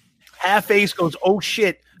 Half Ace goes, oh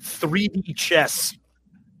shit, 3D chess.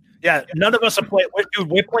 Yeah, none of us are playing.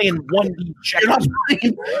 We're playing 1D chess.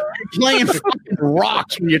 You're playing fucking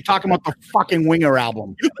rocks when you're talking about the fucking Winger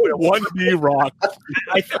album. 1D rock.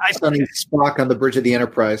 Sonny Spock on the bridge of the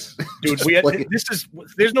Enterprise. Dude,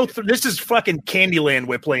 this is fucking Candyland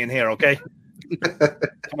we're playing here, okay?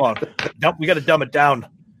 Come on. We got to dumb it down.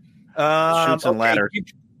 Shoots and ladder.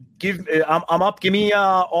 I'm up. Give me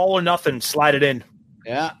all or nothing. Slide it in.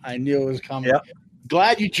 Yeah, I knew it was coming. Yep.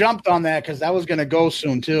 Glad you jumped on that because that was going to go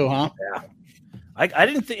soon too, huh? Yeah. I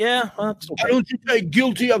didn't think. Yeah. Well, okay. I don't think I'm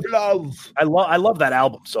guilty of love. I love that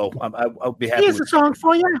album, so I'll be happy. Here's a song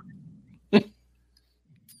for you.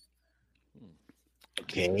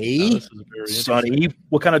 Okay. Sonny,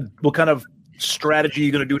 what kind of strategy are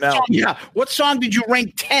you going to do now? Yeah. What song did you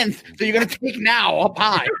rank 10th that you're going to take now up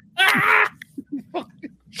high?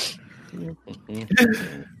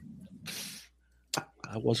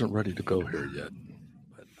 I wasn't ready to go here yet,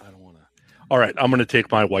 but I don't want to. All right, I'm going to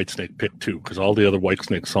take my Whitesnake pick too, because all the other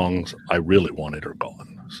Whitesnake songs I really wanted are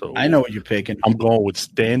gone. So I know what you're picking. I'm going with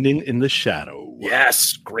 "Standing in the Shadow."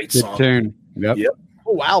 Yes, great Good song. tune. Yep. Yep.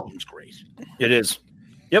 Oh, album's great. It is.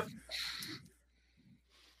 Yep.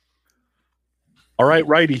 All right,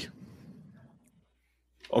 righty.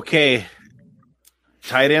 Okay.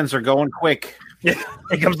 Tight ends are going quick. Yeah,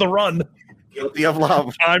 here comes the run. Guilty of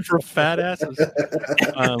love. Time for fat asses.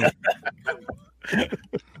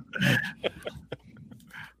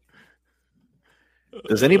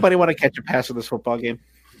 Does anybody want to catch a pass in this football game?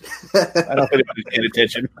 I don't know if anybody's paying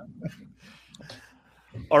attention.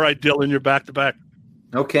 All right, Dylan, you're back to back.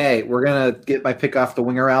 Okay, we're gonna get my pick off the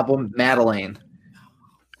Winger album, Madeline.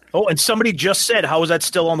 Oh, and somebody just said, how is that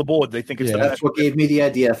still on the board? They think it's That's what gave me the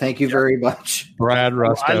idea. Thank you very much, Brad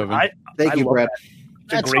Rustoven. Thank you, love Brad.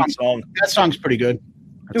 that. It's a great song. That song's pretty good.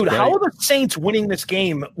 Dude, great. how are the Saints winning this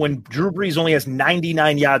game when Drew Brees only has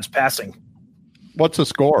 99 yards passing? What's the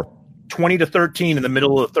score? 20-13 in the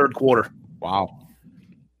middle of the third quarter. Wow.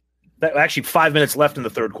 That actually 5 minutes left in the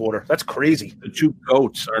third quarter. That's crazy. The two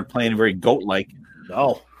goats aren't playing very goat-like.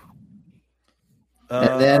 No.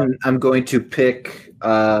 And then I'm going to pick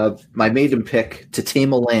my maiden pick, To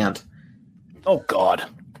Tame a Land. Oh, God.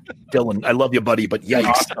 Dylan, I love you, buddy, but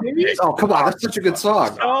yikes. Oh, come on. That's such a good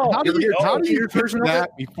song. Oh, How do you version pick of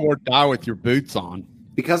that before Die With Your Boots On?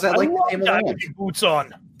 Because I like To love Tame a that Land. with your boots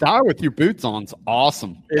on. Die With Your Boots On's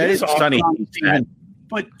awesome. It is Sunny.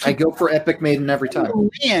 But I go for Epic Maiden every time.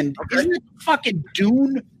 man, isn't it fucking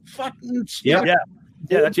Dune? Fucking Yeah. Yeah.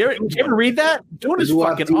 Yeah, that's Did you ever read that? Dune is Luab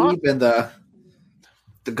fucking Deeb awesome. and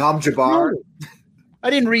the Gom Jabbar. I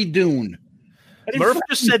didn't read Dune. Murph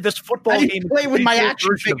just said this football I game didn't is play the with my visual action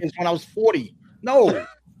version of- figures when I was 40. No.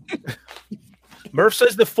 Murph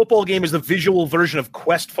says the football game is the visual version of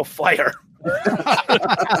Quest for Fire.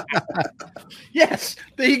 Yes,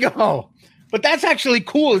 there you go. But that's actually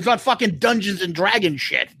cool. It's not fucking Dungeons and Dragons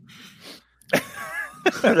shit.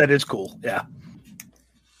 That is cool. Yeah.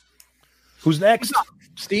 Who's next?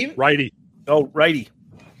 Steve? Righty. Oh, righty.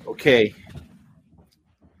 Okay.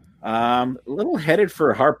 A little headed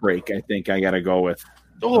for heartbreak, I think I got to go with.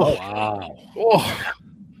 Oh, Wow. oh,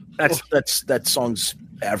 That song's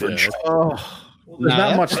average. Oh, there's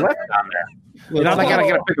not much left on there. You know, I got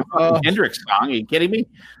to pick a fucking Hendrix song. Are you kidding me?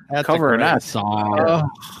 That's Cover a or great not. song.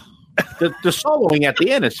 The soloing at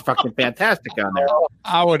the end is fucking fantastic on there.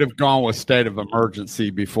 I would have gone with State of Emergency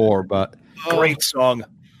before, but Great song.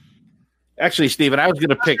 Actually, Steven, I was going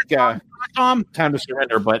to pick Tom, Time to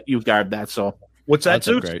Surrender, but you guard that, so. What's that, that's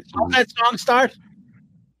a Zeus? great how's song. that song start?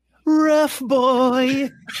 Rough boy.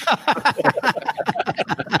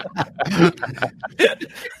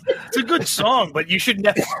 It's a good song, but you should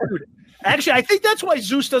never. Dude, actually, I think that's why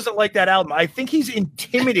Zeus doesn't like that album. I think he's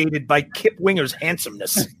intimidated by Kip Winger's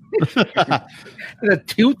handsomeness. The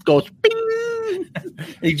tooth goes bing.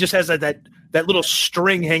 He just has that little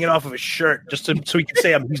string hanging off of his shirt, just so he can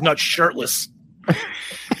say he's not shirtless.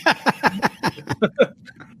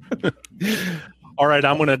 All right,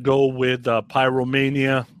 I'm going to go with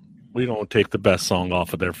Pyromania. We don't take the best song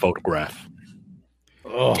off of their Photograph.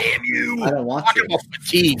 Oh, damn you! I don't want Talking to. about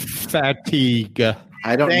fatigue. Fatigue.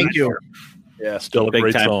 I don't Thank need you. to. Yeah, Still a Big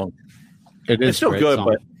great time. song. It is It's still a great good, song.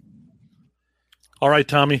 but All right,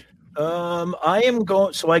 Tommy. I am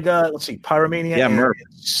going. So I got. Let's see, Pyromania. Yeah, and Murph.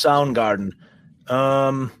 Soundgarden.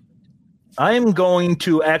 I am going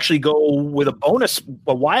to actually go with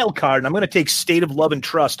a wild card, and I'm going to take "State of Love and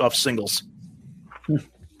Trust" off singles. You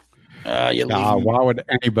Nah, leave me. why would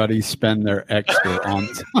anybody spend their extra on?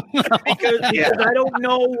 because I don't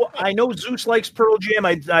know. I know Zeus likes Pearl Jam.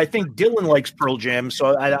 I think Dylan likes Pearl Jam,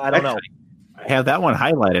 so I don't know. I have that one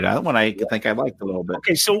highlighted. That one I think I liked a little bit.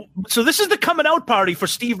 Okay, so this is the coming out party for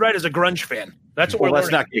Steve Wright as a grunge fan. That's what Well, we're let's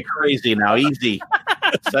learning. not get crazy now. Easy.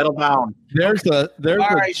 Settle down. There's All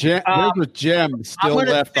right, a gem still gonna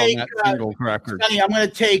left take, on that single record. Sonny, I'm going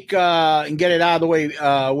to take and get it out of the way.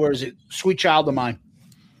 Where is it? Sweet Child of Mine.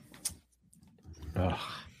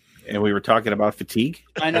 And we were talking about fatigue.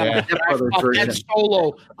 I know. Yeah. That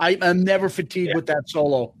solo. I'm never fatigued with that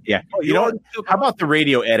solo. Yeah. You know what? How about the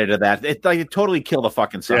radio edit of that? It totally killed the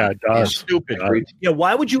fucking song. Yeah, it does. Stupid. Yeah,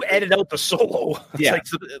 why would you edit out the solo? It's Yeah. like-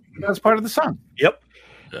 That's part of the song. yep.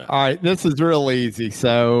 All right, this is real easy.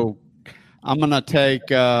 So I'm going to take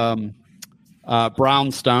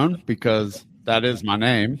Brownstone because that is my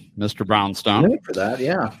name, Mr. Brownstone. Wait for that,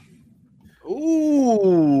 yeah.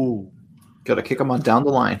 Ooh. Got to kick them on down the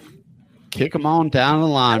line. Kick them on down the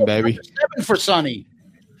line, baby. 7 for Sonny.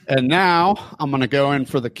 And now I'm going to go in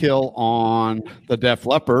for the kill on the Def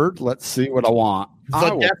Leppard. Let's see what I want.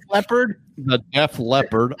 Def Leppard? The Def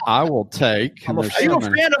Leppard. I will take. Are you a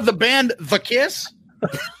fan of the band The Kiss?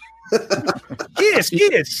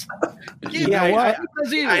 Kiss. Yeah,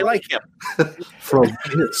 I like him. From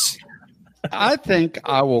Kiss. I think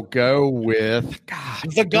I will go with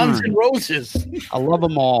The Guns N' Roses. I love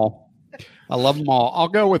them all. I'll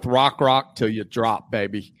go with Rock Till You Drop,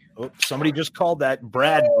 baby. Oh, somebody just called that.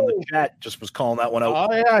 Brad on the chat just was calling that one out.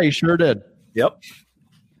 Oh, yeah, he sure did. Yep.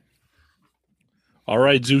 All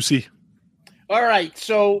right, Zeusy. All right,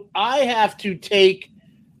 so I have to take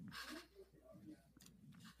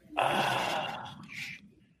that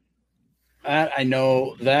I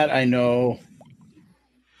know.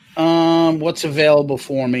 What's available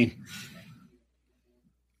for me?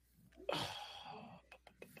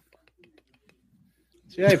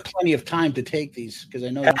 See, I have plenty of time to take these because I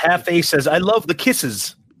know. Half A says, "I love the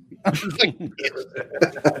Kisses." I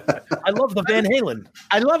love the Van Halen.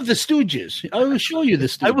 I love the Stooges. I will show you the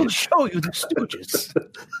Stooges. I will show you the Stooges.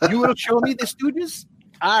 You will show me the Stooges?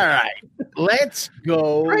 All right. Let's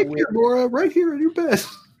go. Right here, Laura. Right here in your bed.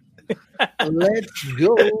 Let's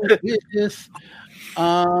go with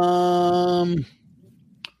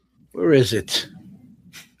where is it?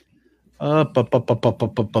 I'm going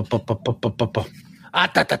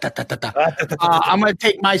to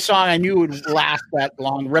take my song. I knew it would last that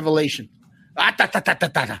long. Revelation. Wow.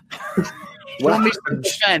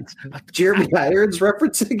 Jeremy Irons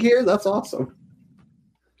referencing here. That's awesome.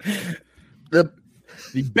 The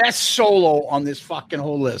best solo on this fucking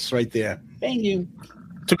whole list right there. Thank you.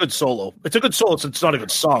 It's a good solo. It's not a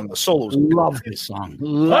good song. The solo's love this song.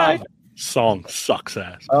 Love it. Song sucks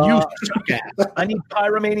ass. You suck ass. I need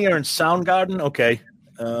Pyromania and Soundgarden. Okay.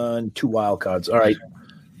 And 2 wild cards. All right.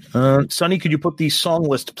 Sonny, could you put the song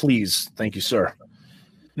list, please? Thank you, sir.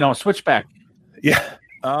 No, switch back. Yeah.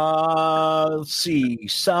 Let's see.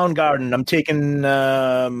 Soundgarden. I'm taking.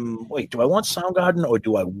 Wait, do I want Soundgarden or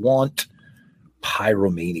do I want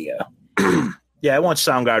Pyromania? Yeah, I want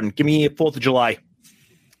Soundgarden. Give me 4th of July.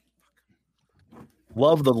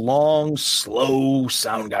 Love the long, slow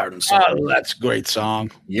Soundgarden song. Oh, that's a great song.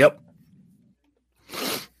 Yep.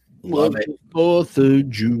 Love it. 4th of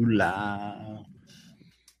July.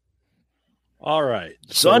 All right.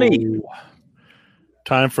 Sonny. So,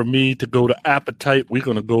 time for me to go to Appetite. We're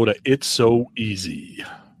going to go to It's So Easy.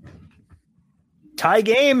 Tie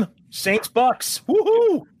game. Saints Bucks.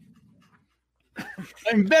 Woohoo.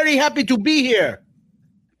 I'm very happy to be here.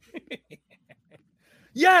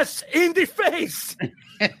 Yes, in the face.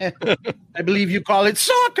 I believe you call it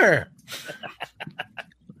soccer.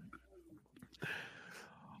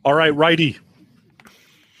 All right, righty.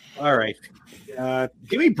 All right.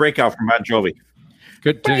 Give me Breakout from Bon Jovi.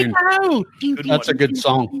 Good tune. That's a good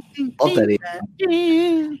song. Love that.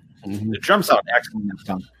 The drums sound excellent in this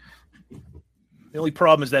song. The only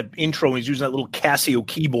problem is that intro when he's using that little Casio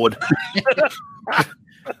keyboard.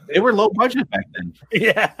 They were low budget back then.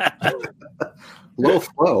 Yeah. Low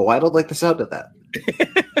flow. I don't like the sound of that.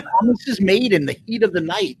 This is made in the heat of the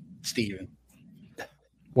night, Steven.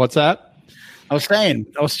 What's that? I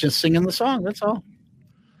was just singing the song. That's all.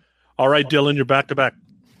 All right, Dylan, you're back to back.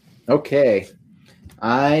 Okay.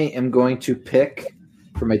 I am going to pick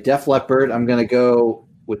for my Def Leppard. I'm going to go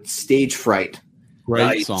with Stage Fright.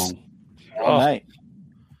 Great song. All right.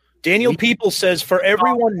 Daniel People says, for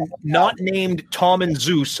everyone not named Tom and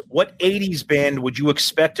Zeus, what 80s band would you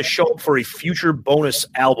expect to show up for a future bonus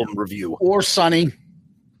album review? Or Sonny.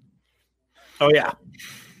 Oh, yeah.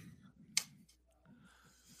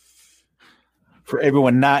 For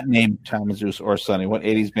everyone not named Tom and Zeus or Sonny, what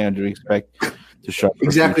 80s band do you expect to show up?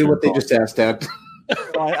 Exactly what they just asked, Dad.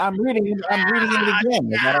 I'm reading it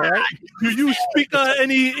again. Is that all right? Do you speak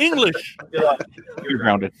any English? You're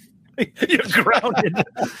grounded. You're grounded.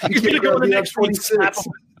 You're going to go to the next one. Stay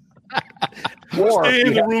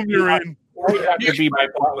in the room you're in. You have to be my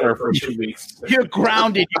butler for 2 weeks. You're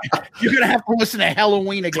grounded. You're going to have to listen to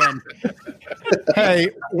Halloween again. Hey,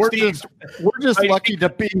 we're just lucky to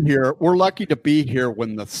be here. We're lucky to be here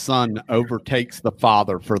when the son overtakes the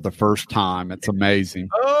father for the first time. It's amazing.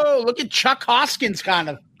 Oh, look at Chuck Hoskins, kind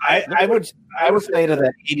of. I would say to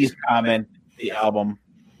that 80s comment, the album,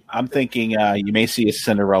 I'm thinking you may see a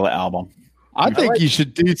Cinderella album. I think you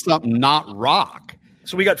should do something not rock.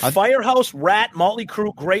 So we got Firehouse, Rat, Motley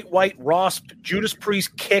Crue, Great White, Rasp, Judas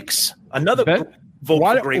Priest, Kicks. Another vote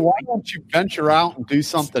Why for Great White. don't you venture out and do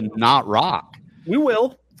something not rock? We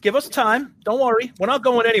will. Give us time. Don't worry. We're not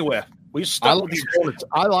going anywhere. We stuck with these bullets.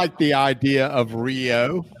 I like the idea of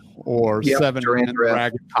Rio or Yep, 7 Duran Men Duran.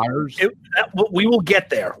 Ragged Tires. We will get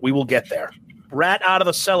there. We will get there. Rat out of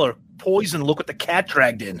the cellar. Poison. Look what the cat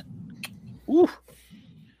dragged in. Ooh.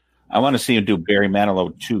 I want to see him do Barry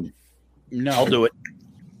Manilow too. No, I'll do it.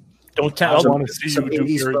 Don't tell. I want to see Some you do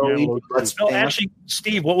 80s Barry Bowie. Manilow. Let's No, dance. actually,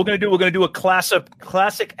 Steve, what we're going to do a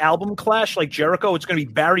classic album clash like Jericho. It's going to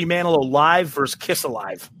be Barry Manilow live versus Kiss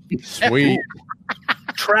Alive, Sweet.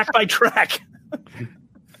 track by track.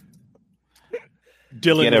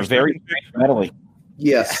 Dylan, Get a there's very medley.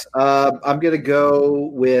 Yes. I'm going to go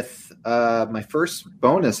with my first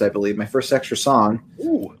bonus, I believe, my first extra song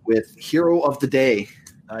with Hero of the Day.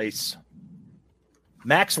 Nice.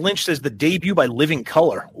 Max Lynch says the debut by Living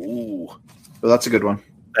Color. Ooh, Well, that's a good one.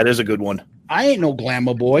 that is a good one. I ain't no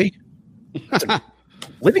glamour boy.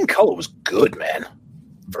 Living Color was good, man.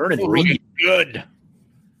 Vernon Reed. Good.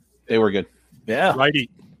 They were good. Yeah. righty.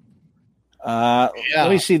 Let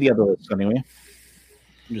me see the other list anyway.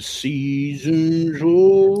 The seasons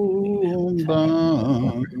roll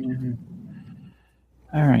by.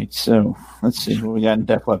 All right, so let's see what we got in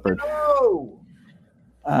Def Leppard.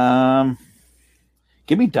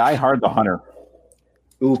 Give me Die Hard the Hunter.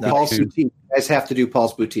 Ooh, Paul's Boutique. You guys have to do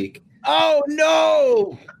Paul's Boutique. Oh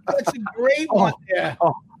no, that's a great one. Yeah.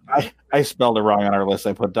 I spelled it wrong on our list.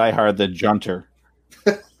 I put Die Hard the Junter,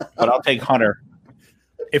 but I'll take Hunter.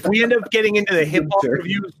 If we end up getting into the hip hop Sure.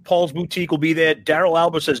 reviews, Paul's Boutique will be there. Daryl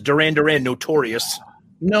Albert says Duran Duran, Notorious.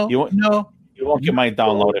 No, You won't- no. You won't get my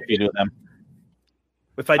download if you do them.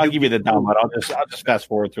 If I I'll do, give you the download. I'll just fast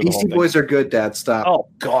forward through the whole Beastie thing. Boys are good, Dad. Stop. oh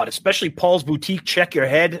God, especially Paul's Boutique. Check your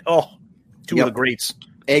head. Oh, two Yep. of the greats.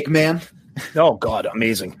 Eggman. Oh God,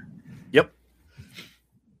 amazing. Yep.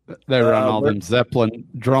 They run all what- them Zeppelin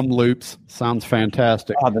drum loops. Sounds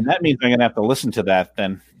fantastic. Oh, then that means I'm gonna have to listen to that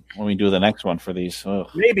then when we do the next one for these. Ugh.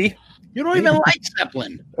 Maybe. You don't even like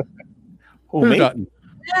Zeppelin. Who, me? doesn't?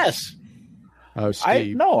 Yes. Oh,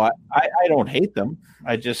 Steve. I don't hate them.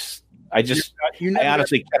 I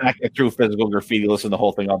honestly cannot get through Physical Graffiti. Listen to the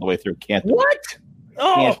whole thing all the way through. Can't do it. What?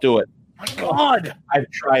 Oh Can't do it. my God. I've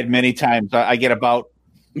tried many times. I get about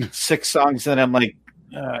 6 songs and I'm like,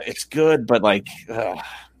 it's good, but like,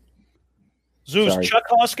 Zeus, Sorry. Chuck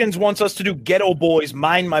Hoskins wants us to do Ghetto Boys.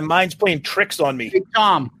 My mind's playing tricks on me. Hey,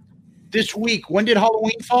 Tom, this week, when did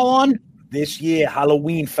Halloween fall on? This year,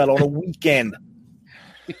 Halloween fell on a weekend.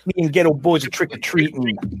 Me and Ghetto Boys are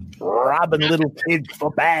trick-or-treating, robbing little kids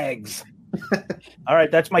for bags. All right,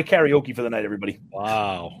 that's my karaoke for the night, everybody.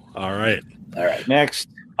 Wow. All right. All right. next.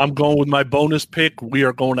 I'm going with my bonus pick. We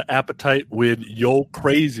are going to Appetite with Yo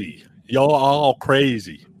Crazy. Yo all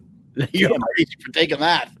crazy. You're crazy for taking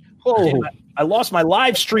that. Oh, I lost my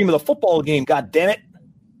live stream of the football game. God damn it.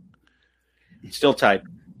 Still tied.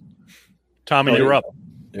 Tommy, you're up.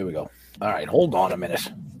 There we go. All right, hold on a minute.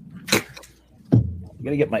 I'm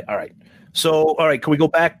going to get my – all right. So, all right, can we go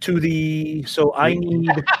back to the – so I need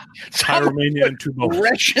 – Pyromania and two bonus.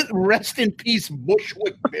 Rest in peace,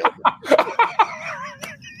 Bushwick Bill.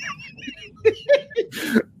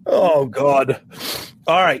 oh, God.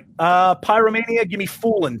 All right. Pyromania, give me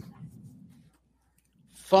Foolin'.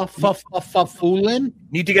 Foolin'?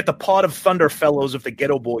 Need to get the Pot of Thunder fellows if the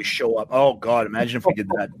Ghetto Boys show up. Oh, God, imagine if we did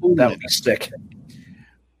that. That would be sick.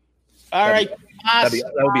 All right. That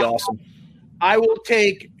would be awesome. I will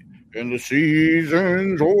take in the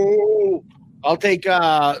seasons. Oh, I'll take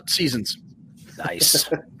Seasons. Nice.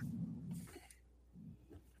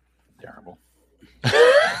 Terrible.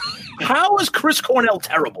 How is Chris Cornell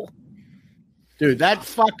terrible? Dude, that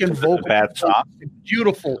fucking vocal. Bad song.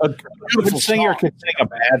 Beautiful. A good Beautiful singer song. could sing a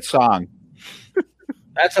bad song.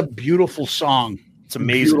 That's a beautiful song. It's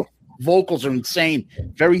amazing. Beautiful. Vocals are insane.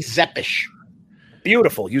 Very Zeppish.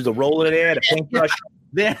 Beautiful. Use a roller there, the paintbrush.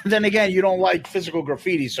 Then again, you don't like Physical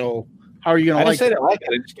Graffiti, so how are you I going didn't to like say that I like it.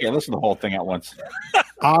 I just can't listen to the whole thing at once.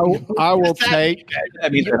 I will take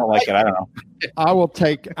That means I don't like it. I don't know. I will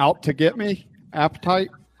take Out to Get Me, Appetite,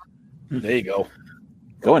 There you go.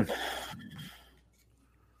 Going.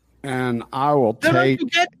 and I will take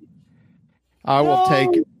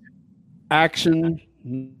Action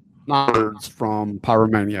Nerds from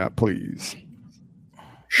Pyromania, please.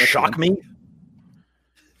 Shock me.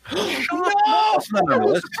 No, you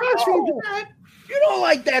don't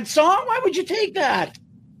like that song. Why would you take that?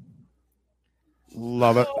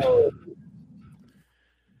 Love it.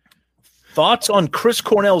 Thoughts on Chris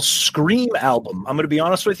Cornell's Scream album? I'm going to be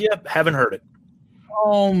honest with you. Haven't heard it.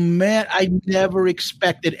 Oh man, I never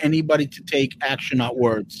expected anybody to take Action Not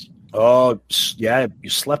Words. Oh, yeah. You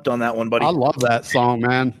slept on that one, buddy. I love that song,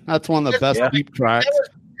 man. That's one of the best deep tracks. That was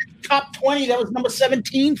top 20. That was number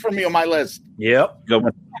 17 for me on my list. Yep. Good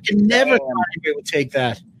one. I can never thought anybody would take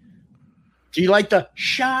that. Do you like the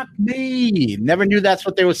shock me? Never knew that's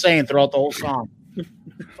what they were saying throughout the whole song.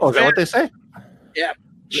 Oh, is that what they say? Yeah.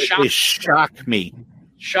 They shock me.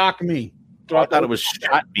 Shock me. Oh, I thought it was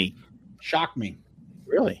shot me. Shock me.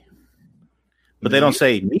 Really? But they don't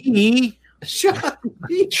say me. Shock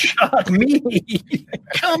me. Shock me.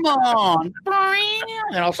 Come on.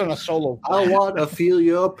 And all of a sudden a solo. I want to feel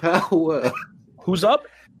your power. Who's up?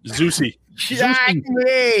 Zeusy. Shock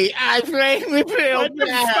me. I frankly feel What the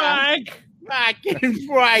bad. fuck? Fucking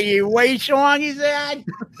Friday. What song is that?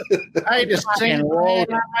 I just sing roll on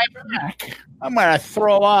my back. I'm gonna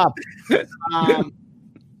throw up.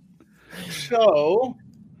 So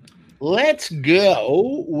let's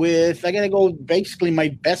go with. I gotta go. Basically, my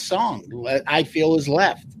best song. I feel is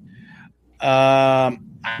left. I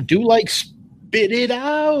do like "Spit It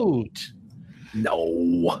Out."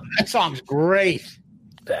 No. That song's great. Is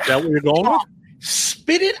that what you're going with?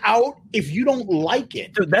 Spit it out if you don't like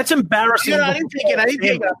it. Dude, that's embarrassing. You know, I didn't take it.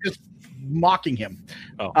 I'm just mocking him.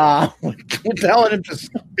 Oh. Telling him to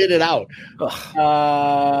spit it out.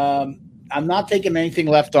 I'm not taking anything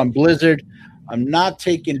left on Blizzard. I'm not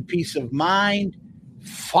taking Peace of Mind.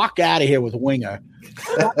 Fuck out of here with Winger.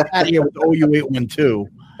 Fuck out of here with OU812.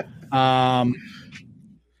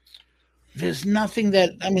 There's nothing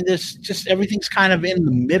that, I mean, there's just everything's kind of in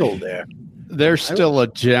the middle there. There's still a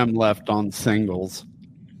gem left on singles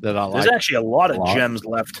that I like. There's actually a lot of gems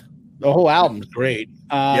left. The whole album's great.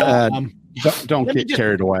 Don't let me get just-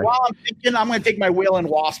 carried away. While I'm thinking, I'm going to take my Wheel and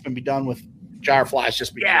Wasp and be done with Jar Flies.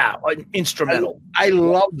 Just because. Yeah, an instrumental. I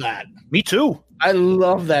love that. Me too. I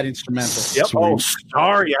love that instrumental. Yep. Oh,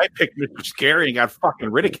 sorry. I picked Mr. Scary and got fucking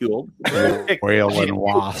ridiculed. Whale and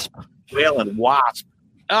Wasp. Whale and Wasp.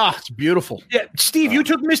 Ah, it's beautiful. Yeah, Steve, you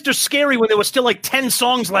took Mr. Scary when there was still like 10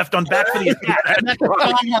 songs left on Back for the Attack. And that's the song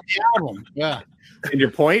on the album. Yeah. And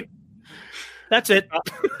your point? That's it.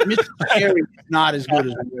 Mr. Scary is not as good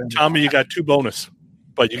as Tommy, you got 2 bonus,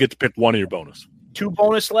 but you get to pick one of your bonus. 2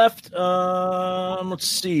 bonus left. Let's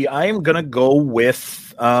see. I am gonna go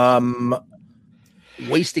with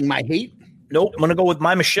Wasting My Hate. nope, I'm gonna go with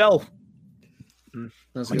My Michelle.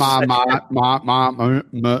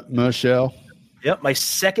 Michelle. Yep, my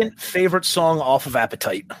second favorite song off of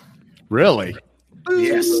Appetite. Really?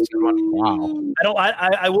 Yes. Wow.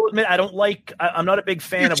 I will admit I don't like I'm not a big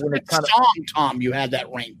fan of when it kind of song, Tom, you had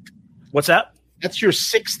that ranked. What's that? That's your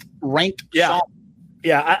 6th ranked song.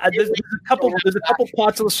 Yeah, there's a couple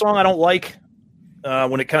parts of the song I don't like.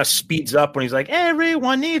 When it kind of speeds up when he's like,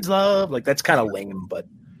 everyone needs love. Like that's kind of lame, but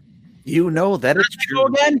You know that it's Go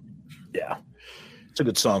true. again? yeah. It's a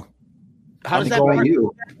good song. How does that How work? about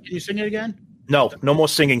you? Can you sing it again? No more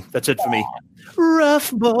singing. That's it for me.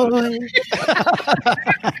 Rough boy.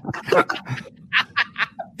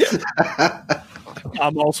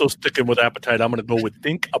 I'm also sticking with Appetite. I'm going to go with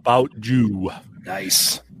Think About You.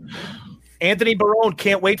 Nice. Anthony Barone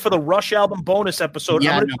can't wait for the Rush album bonus episode.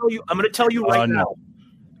 Yeah, I'm going to tell you right no. now.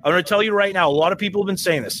 I'm going to tell you right now. A lot of people have been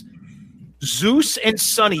saying this. Zeus and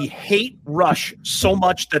Sonny hate Rush so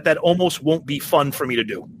much that almost won't be fun for me to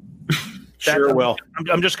do. Sure will.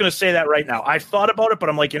 I'm just going to say that right now. I've thought about it, but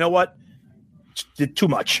I'm like, you know what? It's too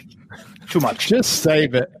much. Too much. Just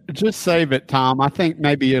save it. Just save it, Tom. I think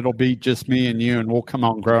maybe it'll be just me and you, and we'll come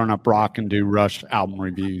on Growing Up Rock and do Rush album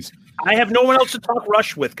reviews. I have no one else to talk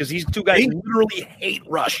Rush with because these two guys literally hate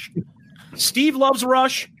Rush. Steve loves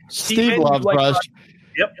Rush. Steve loves Rush.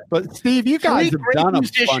 Yep. But Steve, you guys have great done a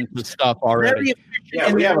musicians. bunch of stuff already.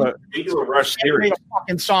 Yeah, we do a Rush series. Made a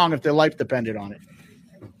fucking song if their life depended on it.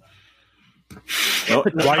 Why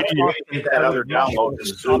do you get that other download?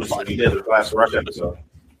 We did the last Rush episode.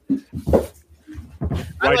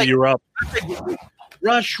 Right, you're up.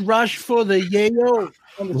 Rush for the yayo.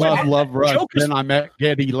 Love Rush. Joke is- Then I met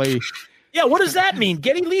Geddy Lee. Yeah, what does that mean?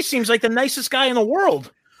 Geddy Lee seems like the nicest guy in the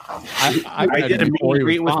world. I met did a him meet before and he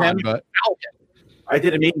greet was with fine, him. but I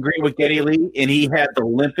did a meet and greet with Geddy Lee, and he had the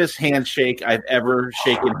limpest handshake I've ever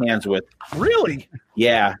shaken hands with. Really?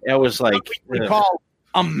 Yeah, it was like We call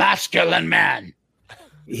a masculine man.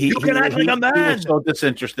 You can act like a He man. was so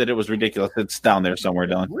disinterested, it was ridiculous. It's down there somewhere,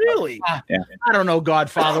 Dylan. Really? I don't know,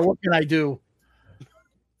 Godfather. What can I do?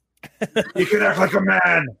 You can act like a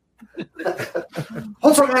man.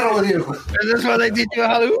 What's the matter with you? Is this what they did to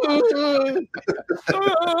Hollywood?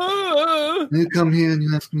 You come here and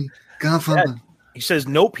you ask me, Godfather. He says,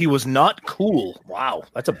 nope, he was not cool. Wow,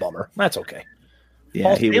 that's a bummer. That's okay. Yeah,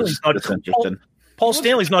 Paul he Stanley's was not disinterested. Paul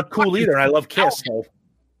Stanley's not cool either, and I love Kiss. So.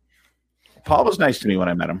 Paul was nice to me when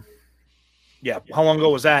I met him Yeah, how long ago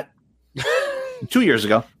was that? 2 years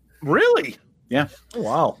ago. Really? Yeah. Oh,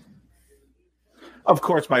 wow. Of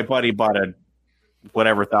course, my buddy bought a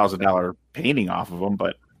whatever $1,000 painting off of him,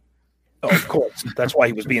 but Oh, of course. That's why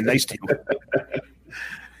he was being nice to you.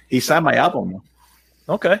 He signed my album.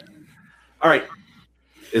 Okay. All right.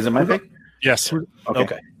 Is it my pick? Yes.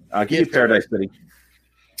 Okay. I'll give you Paradise City.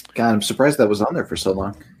 God, I'm surprised that was on there for so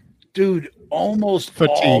long. Dude, almost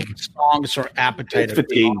all the songs are Appetite. It's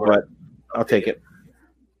fatigue, but I'll take it.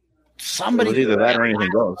 Somebody It was either that or anything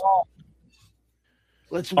goes.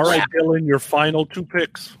 Let's All right, Dylan, your final 2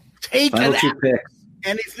 picks. take Final it. 2 picks.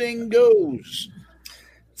 Anything goes.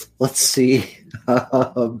 Let's see.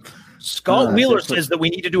 Scott Wheeler says that we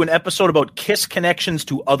need to do an episode about Kiss connections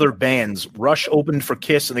to other bands. Rush opened for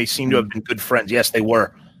Kiss, and they seem to have been good friends. Yes, they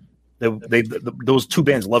were. Those 2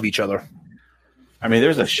 bands love each other. I mean,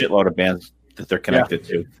 there's a shitload of bands that they're connected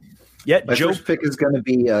to. Yeah, My Joe. first pick is going to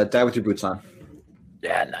be Die With Your Boots On.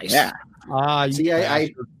 Yeah, nice. Yeah. See, I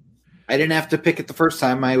didn't have to pick it the first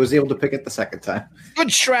time. I was able to pick it the second time.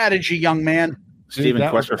 Good strategy, young man. Steven that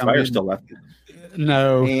Quest for was Fire coming. still left.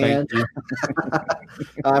 No, And thank you.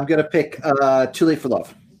 I'm going to pick Too Late for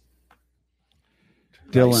Love.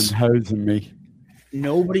 Dylan hosing me.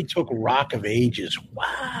 Nobody took Rock of Ages.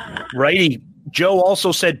 Wow. Righty. Joe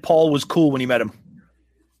also said Paul was cool when he met him.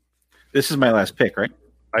 This is my last pick, right?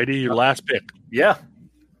 Heidi, your last pick. Yeah.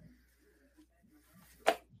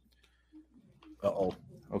 Uh-oh.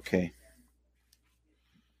 Okay.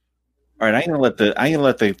 All right, I'm gonna let the our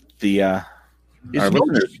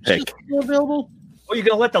listeners pick. Available? Oh, you're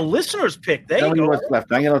going to let the listeners pick. There Tell you me go. what's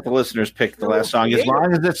left. I'm gonna let the listeners pick the last song, as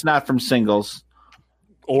long as it's not from singles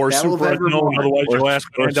Or Battle Super of Unknown. Evermore. Otherwise, or, you'll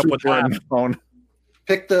ask or end up with Super half. Unknown.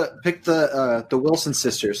 Pick the Wilson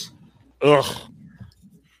sisters. Ugh.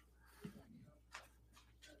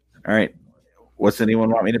 All right. What's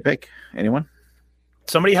anyone want me to pick? Anyone?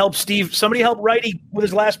 Somebody help Steve. Somebody help Righty with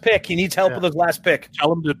his last pick. He needs help with his last pick.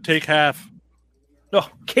 Tell him to take half. Oh,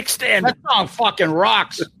 kickstand. That song fucking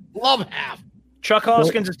rocks. Love half. Chuck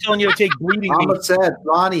Hoskins is telling you to take Bleeding Me. Ahmed said,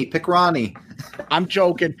 Ronnie, pick Ronnie. I'm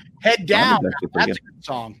joking. Head down. That's That's good. a good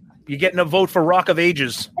song. You're getting a vote for Rock of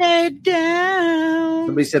Ages. Head down.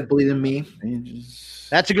 Somebody said Bleeding Me.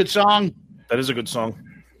 That's a good song. That is a good song.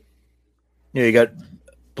 Yeah, you got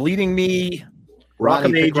Bleeding Me, Rock Ronnie,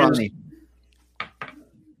 of pick Ages. Ronnie.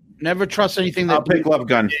 Never trust anything that I'll pick Love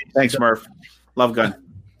Gun. Thanks, Murph. Love Gun.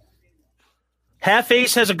 Half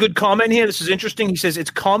Ace has a good comment here. This is interesting. He says it's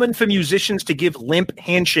common for musicians to give limp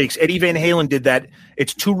handshakes. Eddie Van Halen did that.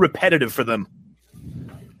 It's too repetitive for them.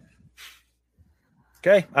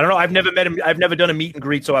 Okay, I don't know. I've never met him. I've never done a meet and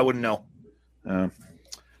greet, so I wouldn't know. All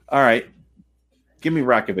right. Give me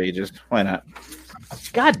Rock of Ages. Why not?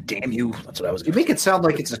 God damn you! That's what I was. You make it sound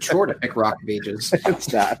like it's a chore to pick Rock of Ages.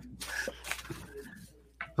 It's not.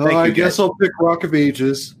 Oh, Thank I you, guess guys. I'll pick Rock of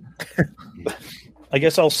Ages. I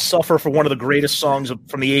guess I'll suffer for one of the greatest songs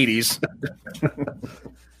from the '80s.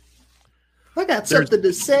 I got something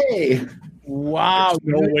to say. Wow.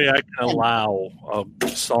 There's no way I can allow a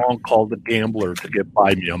song called The Gambler to get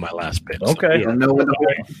by me on my last pick. So, Okay. yeah, I know when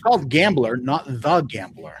It's called Gambler, not The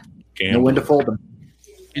Gambler. Gambler. know when to fold them.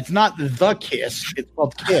 It's not The Kiss. It's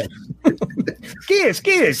called Kiss.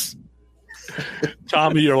 Kiss.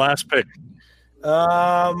 Tommy, your last pick.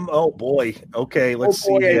 Oh boy. Okay, let's Oh,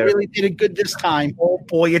 boy, see I here. really did it good this time. Oh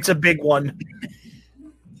boy, it's a big one.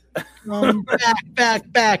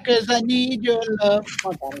 Back, because I need your love.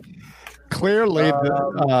 Clearly,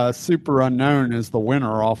 the Super Unknown is the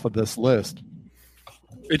winner off of this list.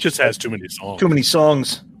 It just has too many songs. Too many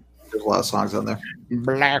songs. There's a lot of songs on there.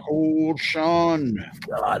 Black Old Sun.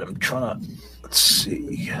 God, I'm trying to. Let's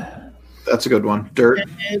see. That's a good one. Dirt.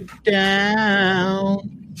 Head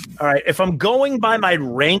down. All right, if I'm going by my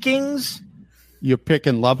rankings, You're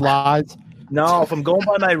picking Love Lies. no. If I'm going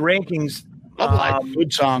by my rankings, Love Life.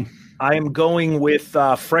 Good song. I am going with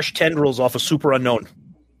Fresh Tendrils off of Super Unknown.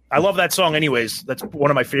 I love that song anyways. That's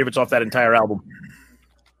one of my favorites off that entire album.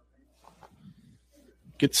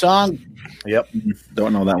 Good song. Yep.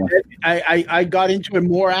 Don't know that one. I got into it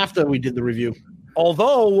more after we did the review.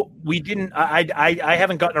 Although we didn't, I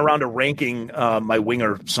haven't gotten around to ranking my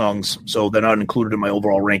Winger songs, so they're not included in my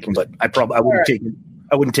overall ranking. But I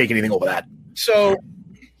wouldn't take anything over that. So,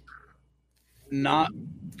 not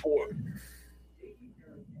for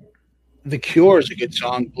The Cure is a good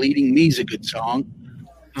song. Bleeding Me is a good song.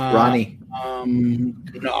 Ronnie.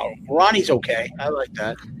 No, Ronnie's okay. I like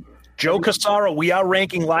that. Joe Casaro, we are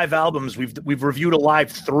ranking live albums. We've reviewed a live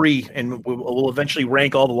 3, and we'll eventually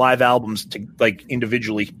rank all the live albums to like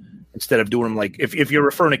individually instead of doing them like if you're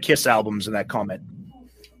referring to Kiss albums in that comment.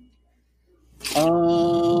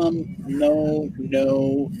 No.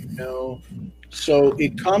 So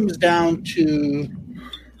it comes down to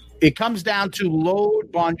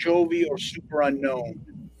Load, Bon Jovi, or Super Unknown.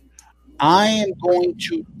 I am going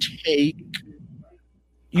to take.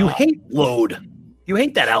 You hate Load. You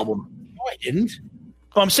hate that album. No, I didn't.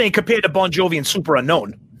 Oh, I'm saying compared to Bon Jovi and Super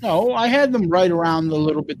Unknown. No, I had them right around a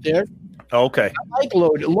little bit there. Oh, okay. I like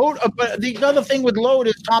Load. But the other thing with Load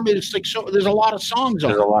is, Tommy, it's like there's a lot of songs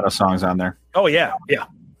on. There's a lot of songs on there. Oh yeah, yeah.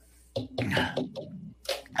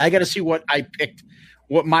 I got to see what I picked.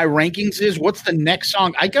 What my rankings is. What's the next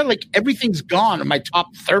song? I got like everything's gone in my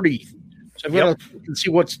top 30. So I've got to see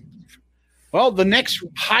what's. Well, the next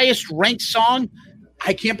highest ranked song,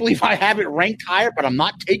 I can't believe I have it ranked higher, but I'm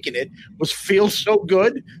not taking it. Was Feel So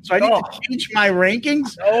Good. So I need to change my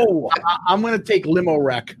rankings. Oh, I'm going to take Limo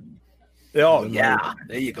Wreck. Oh yeah,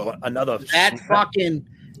 there you go. Another that fucking.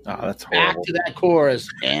 Oh, that's back horrible. to that chorus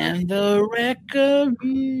and the wreck of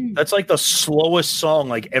you. That's like the slowest song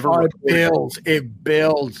like ever. Oh, it builds. It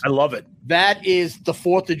builds. I love it. That is the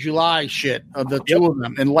 4th of July shit of the two of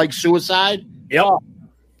them. And Like Suicide. Yep. Oh,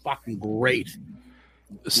 fucking great.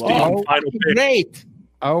 Steve, Well, final pick. Great.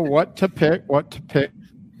 Oh, what to pick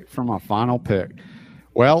for my final pick?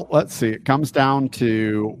 Well, let's see. It comes down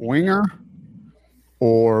to Winger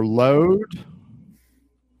or Load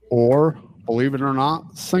or, believe it or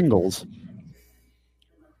not, Singles.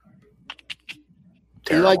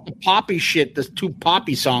 You like the poppy shit. There's 2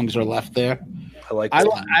 poppy songs are left there. I like. I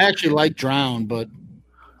actually like Drown, but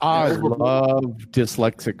I love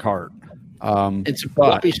Dyslexic Heart. it's a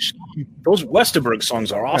but- poppy song. Those Westerberg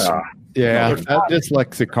songs are awesome. Yeah, that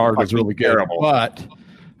Dyslexic Heart is really good. terrible. But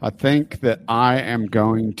I think that I am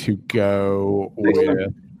going to go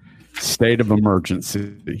with State of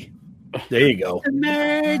Emergency. There you go.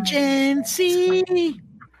 Emergency.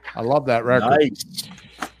 I love that record. Nice.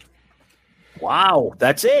 Wow,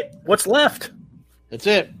 that's it. What's left? That's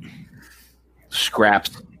it.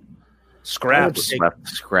 Scraps. Scraps.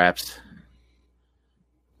 Scraps.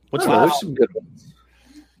 What's Oh, left? there's some good ones.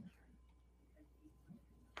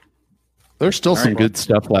 There's still some good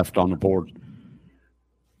stuff left on the board.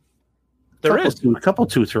 There is. A couple,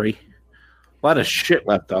 2, 3. A lot of shit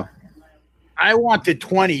left though. I wanted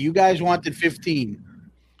 20. You guys wanted 15.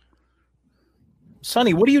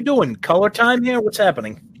 Sonny, what are you doing? Color time here? What's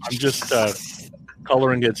happening? I'm just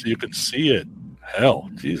coloring it so you can see it. Hell,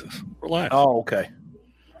 Jesus. Relax. Oh, okay.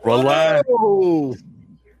 Relax. Oh,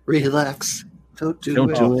 Relax. Don't do Don't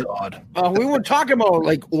it. do it. God. we were talking about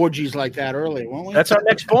like orgies like that earlier, weren't we? That's our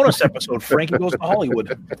next bonus episode. Frankie Goes to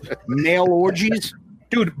Hollywood. male orgies.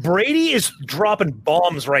 Dude, Brady is dropping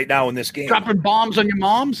bombs right now in this game. Dropping bombs on your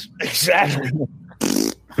moms. Exactly.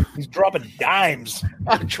 He's dropping dimes.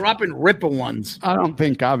 Dropping ripper ones. I don't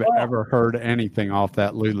think I've ever heard anything off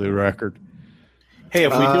that Lulu record. Hey,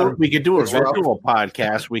 if we could do a it's rough. virtual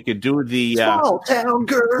podcast, we could do the Small town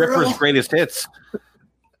girl. Ripper's greatest hits.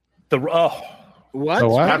 What? So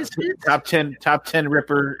what? Top 10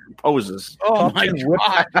 Ripper poses. Oh Top my 10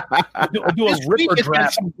 god! Do a This week Ripper has got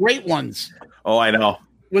draft. some great ones Oh, I know.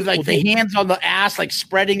 with like the hands on the ass, like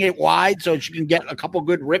spreading it wide so she can get a couple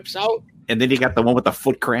good rips out. And then you got the one with the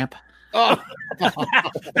foot cramp. Oh,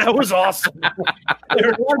 That was awesome.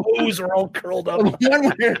 Their toes are all curled up.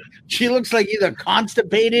 one where she looks like either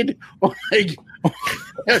constipated or like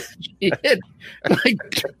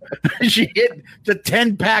she hit the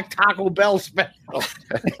 10-pack Taco Bell special.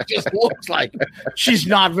 It just looks like she's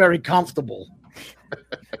not very comfortable.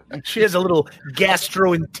 She has a little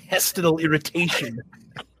gastrointestinal irritation.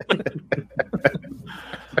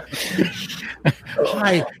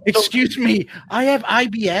 Hi, excuse me. I have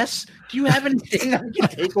IBS. Do you have anything I can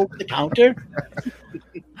take over the counter?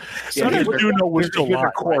 Sonny, you do know we're still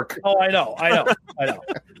live. Cork. Oh, I know.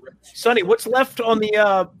 Sonny, what's left on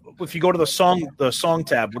the if you go to the song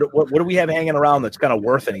tab, what do we have hanging around that's kind of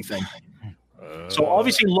worth anything? So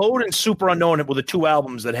obviously, Load and Super Unknown were the 2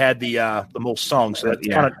 albums that had the most songs. So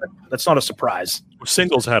that's not a surprise.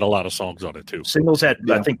 Singles had a lot of songs on it too. Singles had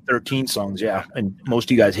I think 13 songs, yeah, and most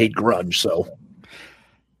of you guys hate grunge, so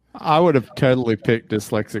I would have totally picked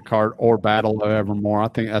Dyslexic Heart or Battle of Evermore. I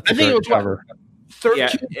think that's a think it great was what? cover. 13,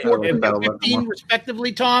 Yeah, 14, yeah. and 15,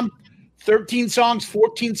 respectively, Tom. 13 songs,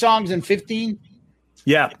 14 songs, and 15.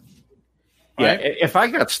 yeah. Yeah, Right. if I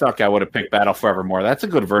got stuck, I would have picked Battle Forevermore. That's a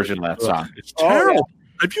good version of that song. It's terrible.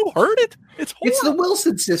 Have you heard it? It's horrible. It's the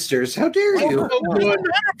Wilson sisters. How dare you? So good.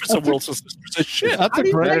 It's a Wilson sisters. It's shit. That's How a do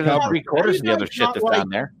you great like cover. 3/4 of the other guys shit not that's like- down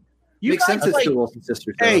there. You Makes guys sense it's like, the Wilson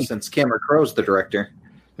sisters, though, Hey. since Cameron Crowe's the director.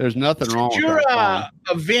 There's nothing wrong with you're that song.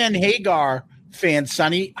 a Van Hagar fan,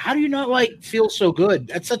 Sonny. How do you not like Feel So Good?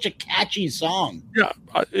 That's such a catchy song. Yeah,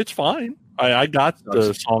 it's fine. I got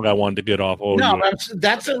the song I wanted to get off. Oh, No, yeah.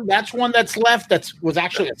 that's one that's left. Was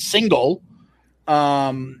actually a single.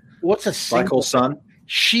 What's a Black single? Hole Sun.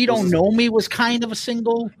 She Don't Know Me was kind of a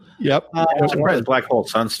single. Yep. I'm surprised Black Hole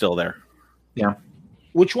Sun's still there. Yeah.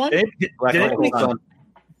 Which one? Black Hole anybody, Sun.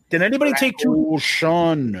 did anybody take two? Oh,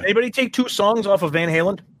 son. Anybody take two songs off of Van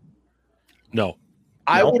Halen? No.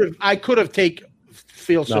 I could have taken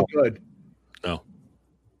Feel So No. Good. No.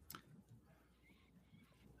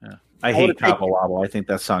 I hate Cabo Wabo. I think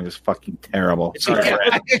that song is fucking terrible.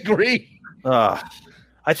 I agree.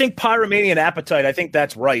 I think Pyromania and Appetite, I think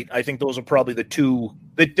that's right. I think those are probably the two.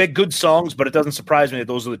 They're good songs, but it doesn't surprise me that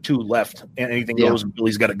those are the two left. And anything goes and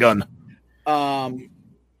Billy's Got a Gun.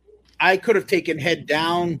 I could have taken Head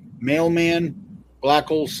Down, Mailman, Black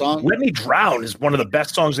Hole Sun. Let Me Drown is one of the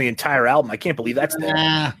best songs in the entire album. I can't believe that's there.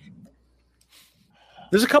 Nah.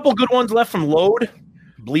 There's a couple good ones left from Load,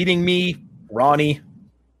 Bleeding Me, Ronnie,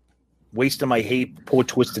 Wasting My Hate, Poor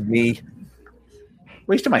Twisted Me.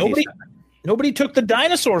 Wasting My Hate. Nobody took the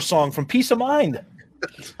Dinosaur song from Peace of Mind.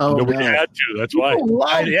 Oh, Nobody no. had to. That's why.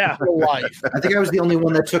 Yeah. I think I was the only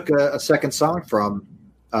one that took a second song from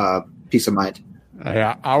Peace of Mind.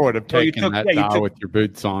 Yeah, I would have taken that you Die took- with Your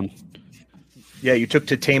Boots On. Yeah, you took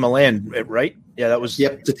To Tame a Land, right? Yeah, that was.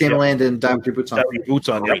 Yep, To Tame a Land and Down with Your Boots On. That was Boots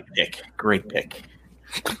on. Great pick. Great pick.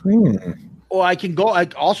 Or I can go.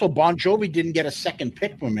 Also, Bon Jovi didn't get a second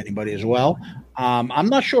pick from anybody as well. I'm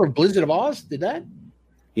not sure if Blizzard of Oz did that.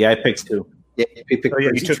 Yeah, I picked two. Yeah, you picked You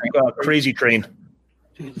Crazy took Train. Crazy Train.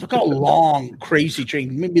 Look how long Crazy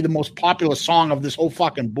Train, maybe the most popular song of this whole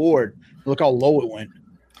fucking board. Look how low it went.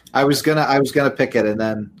 I was gonna pick it, and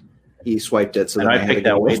then he swiped it. So And then I had to picked go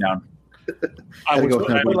that way with- down. had to go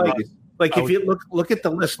with I would Nobody. like if you look at the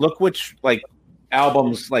list, look which like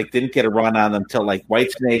albums like didn't get a run on until like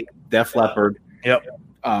Whitesnake, Def Leppard,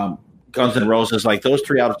 Guns N' Roses. Like those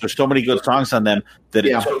three albums, there's so many good songs on them that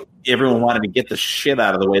it took, everyone wanted to get the shit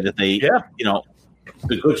out of the way that they, you know,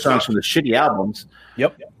 the good songs from the shitty albums.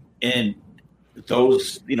 And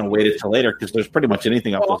those, you know, waited till later because there's pretty much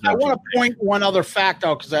anything off Well, those I albums. want to point one other fact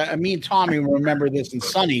out because I mean Tommy will remember this and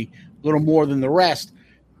Sonny a little more than the rest.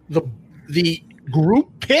 The group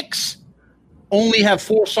picks only have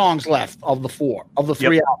 4 songs left of the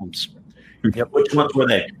 3 albums. Which ones were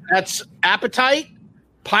they? That's Appetite,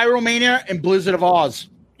 Pyromania, and Blizzard of Oz.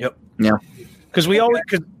 Yeah. Because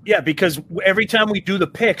because every time we do the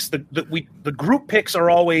picks, the group picks are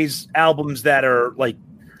always albums that are like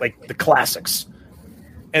the classics,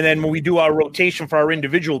 and then when we do our rotation for our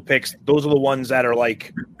individual picks, those are the ones that are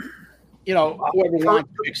like, you know, whoever wants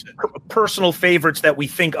to fix it. Personal favorites that we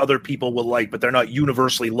think other people will like, but they're not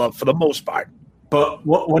universally loved for the most part. But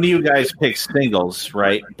one of you guys picked singles,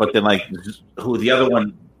 right? But then like who the other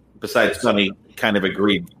one besides Sonny kind of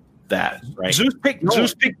agreed that, right? Zeus picked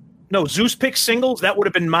singles. That would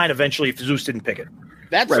have been mine eventually if Zeus didn't pick it.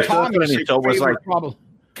 That's Right, so Tommy's that's what I mean. So it was favorite like problem.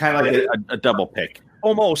 kind of like a double pick.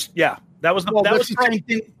 Almost, yeah. That was Well, that's the same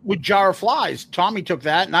thing with Jar of Flies. Tommy took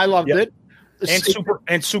that, and I loved it.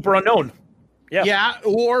 And super unknown. Yeah,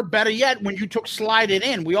 or better yet, when you took Slide It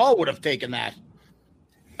In, we all would have taken that.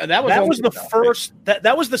 And that was the first.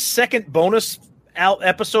 That was the second bonus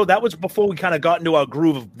episode. That was before we kind of got into our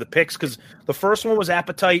groove of the picks because the first one was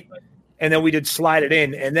Appetite, and then we did Slide It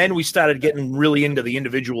In, and then we started getting really into the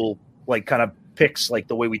individual like kind of picks, like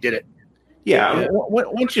the way we did it. Yeah,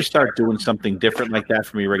 once you start doing something different like that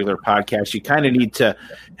from your regular podcast, you kind of need to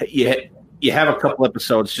you have a couple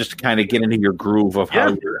episodes just to kind of get into your groove of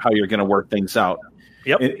how you're going to work things out.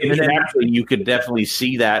 Yep, and then actually you could definitely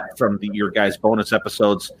see that from your guys' bonus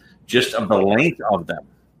episodes, just of the length of them.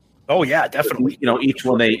 Oh yeah, definitely. You know, each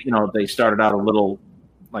one they started out a little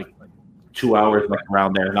like 2 hours, like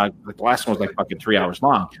around there. Like the last one was like fucking 3 hours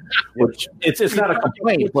long, which it's not a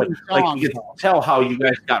complaint, but like you can tell how you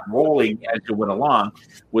guys got rolling as you went along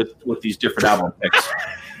with these different album picks.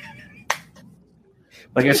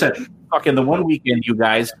 Like I said, fucking the one weekend, you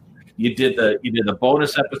guys, you did the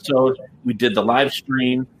bonus episode, we did the live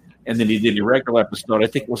stream, and then you did your regular episode. I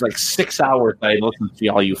think it was like 6 hours that I listened to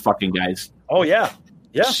all you fucking guys. Oh yeah,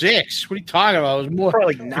 6. What are you talking about? It was more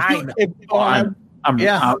probably like 9.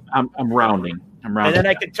 I'm rounding. And then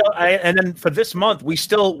I could tell. And then for this month, we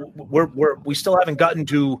still haven't gotten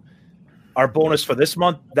to our bonus for this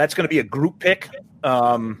month. That's going to be a group pick.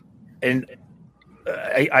 And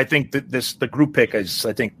I think that the group pick is.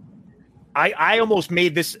 I think I almost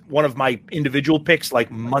made this one of my individual picks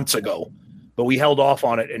like months ago, but we held off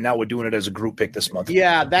on it, and now we're doing it as a group pick this month.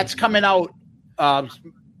 Yeah, that's coming out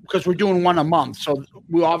because we're doing one a month. So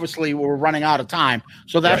we're running out of time.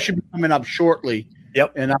 So that should be coming up shortly.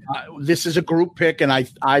 Yep. And this is a group pick, and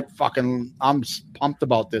I'm pumped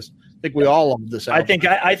about this. I think we all love this album.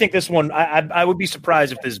 I think this one. I would be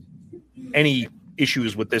surprised if there's any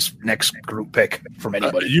issues with this next group pick from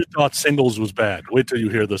anybody. You thought singles was bad. Wait till you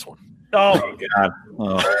hear this one. Oh, God.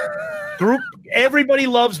 Oh. group. Everybody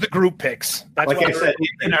loves the group picks. That's Like why I said,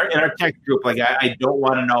 in our text group, like I don't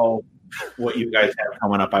want to know what you guys have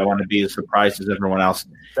coming up. I want to be as surprised as everyone else.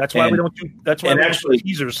 That's why we don't do. That's why we don't do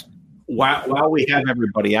teasers. While we have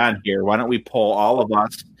everybody on here, why don't we poll all of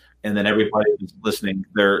us and then everybody who's listening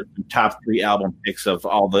their top 3 album picks of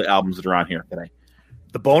all the albums that are on here today?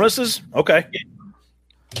 The bonuses, okay.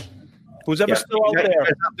 Who's ever still out there?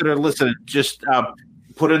 That are listening, just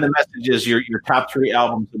put in the messages your top 3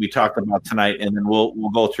 albums that we talked about tonight, and then we'll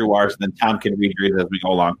go through ours, and then Tom can read yours as we go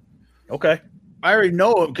along. Okay. I already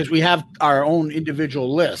know it because we have our own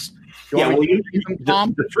individual list.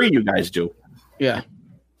 The 3 you guys do. Yeah.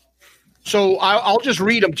 So I'll just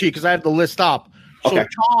read them to you because I have the list up. So Okay.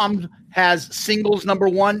 Tom has Singles number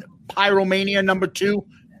 1, Pyromania number 2,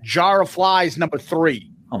 Jar of Flies number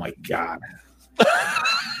 3. Oh my God.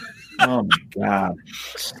 Oh my God.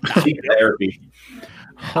 Speak therapy.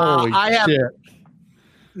 Holy I have shit.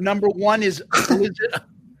 number 1 is Blizzard.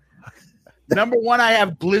 Number 1, I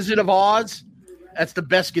have Blizzard of Oz. That's the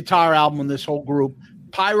best guitar album in this whole group.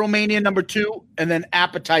 Pyromania number 2, and then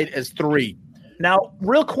Appetite as 3. Now,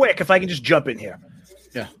 real quick, if I can just jump in here.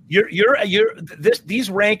 Yeah. These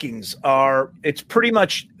rankings are, it's pretty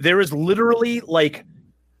much, there is literally like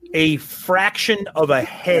a fraction of a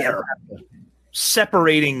hair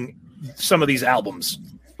separating some of these albums.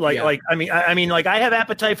 I have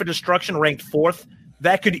Appetite for Destruction ranked 4th.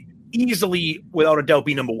 That could easily, without a doubt,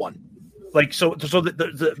 be number 1. Like, so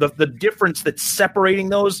the difference that's separating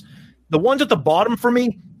those, the ones at the bottom for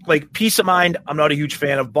me, like Peace of Mind, I'm not a huge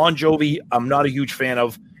fan of. Bon Jovi, I'm not a huge fan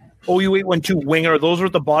of. OU812, Winger, those are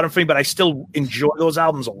at the bottom for me, but I still enjoy those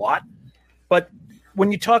albums a lot. But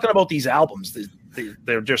when you're talking about these albums,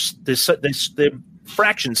 they're just they're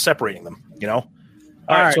fractions separating them. You know.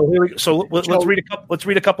 All right. So let's read a couple. Let's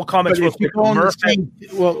read a couple comments real quick.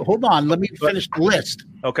 Well, hold on. Let me finish the list.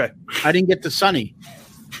 Okay. I didn't get to Sonny.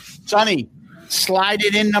 Sonny, slide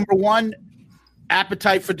it in number 1.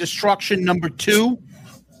 Appetite for Destruction number 2.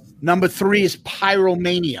 Number 3 is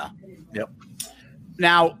Pyromania. Yep.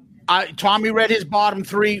 Now, Tommy read his bottom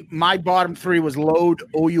 3. My bottom 3 was Load,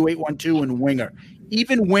 OU812, and Winger.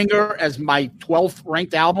 Even Winger as my 12th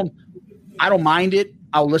ranked album, I don't mind it.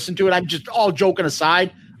 I'll listen to it. I'm just all joking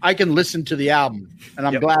aside. I can listen to the album, and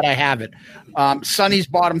I'm glad I have it. Sonny's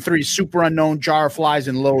bottom 3 is Super Unknown, Jar of Flies,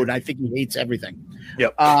 and Load. I think he hates everything.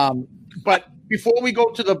 Yep. But before we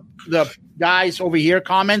go to the guys over here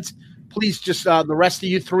comments, please just the rest of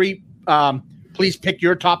you 3, please pick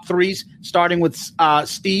your top 3s, starting with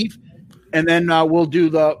Steve, and then we'll do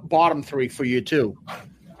the bottom 3 for you too.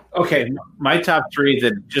 Okay, my top 3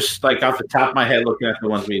 that just like off the top of my head, looking at the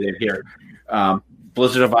ones we did here,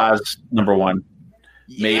 Blizzard of Oz number 1,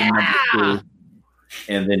 Maiden number 2,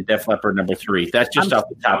 and then Def Leppard number 3. That's just off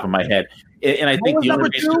the top of my head. And I think what was the number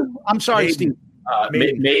only 2? I'm sorry, Maiden, Steve.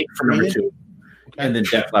 Maiden for number 2, and then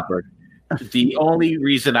Def Leppard. The only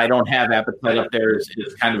reason I don't have Appetite up there is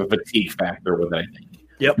kind of a fatigue factor with it, I think.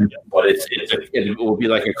 Yep. But it will be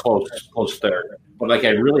like a close third. But like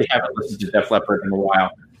I really haven't listened to Def Leppard in a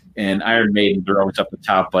while, and Iron Maiden, they're always up the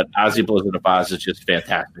top. But Ozzy Blizzard of Oz is just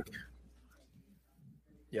fantastic.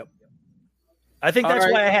 Yep. I think that's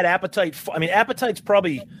why I had Appetite. I mean, Appetite's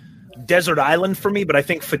probably Desert Island for me, but I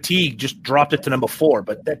think Fatigue just dropped it to number 4.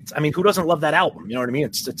 But that's, I mean, who doesn't love that album? You know what I mean?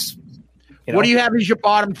 It's. You know? What do you have as your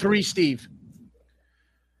bottom 3, Steve?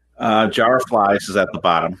 Jar of Flies is at the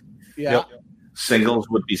bottom. Yeah. Yep. Singles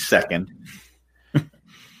would be 2nd.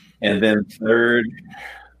 And then 3rd.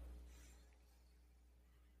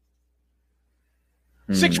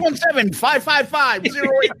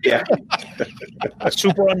 617-555-08. Yeah.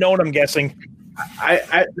 Super Unknown, I'm guessing.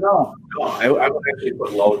 I would actually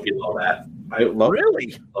put Load below that.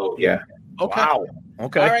 Really? Load, yeah. Okay. Wow.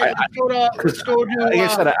 Okay. All right, let's go to like I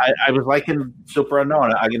said, I was liking Super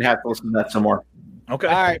Unknown. I'm gonna have to listen to that some more. Okay.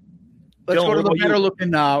 All right. Let's Dylan, go to what the about better you? looking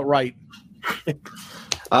right.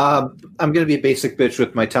 I'm going to be a basic bitch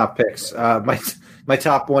with my top picks. My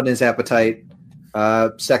top 1 is Appetite.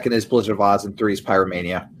 2nd is Blizzard of Oz, and 3 is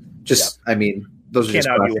Pyromania. I mean, those are Can't just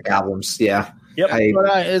argue classic with albums. Yeah. Yep.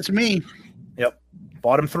 But it's me. Yep.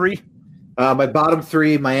 Bottom 3. My bottom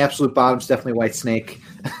 3, my absolute bottom is definitely Whitesnake.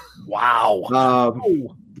 Wow.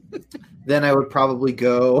 Then I would probably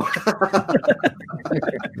go.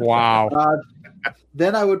 Wow.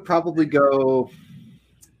 Then I would probably go.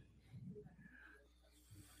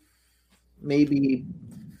 Maybe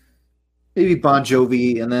Bon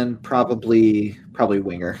Jovi, and then probably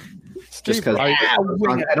Winger. Just because Wright, I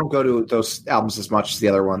don't go to those albums as much as the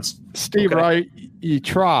other ones. Steve Okay. Wright, you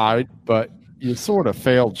tried, but you sort of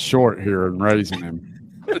failed short here in raising him.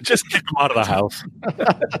 Just kick him out of the house.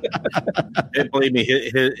 And believe me,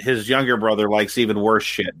 his younger brother likes even worse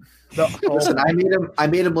shit. Listen, I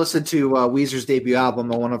made him listen to Weezer's debut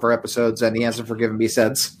album on one of our episodes, and he hasn't forgiven me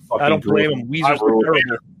since. I don't blame him. Weezer's terrible.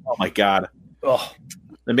 Oh my god! Oh,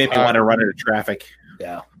 they made me want to run into traffic.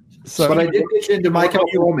 Yeah. So, but I did get into My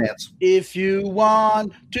Chemical Romance. If you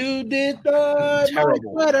want to destroy my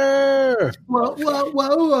sweater. Whoa, whoa,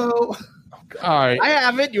 whoa, whoa. all right. I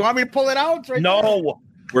have it. You want me to pull it out? It's right there. No.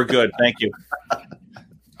 We're good, thank you. All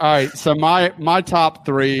right. So my top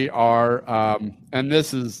three are, and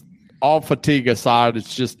this is all fatigue aside,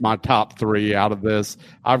 it's just my top three out of this.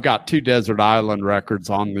 I've got 2 Desert Island records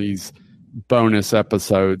on these bonus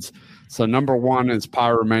episodes. So number 1 is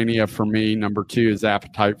Pyromania for me. Number 2 is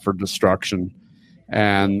Appetite for Destruction.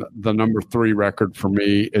 And the number 3 record for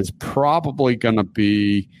me is probably going to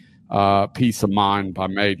be Peace of Mind by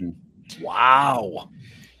Maiden. Wow.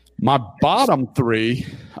 My bottom 3,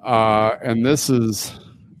 and this is,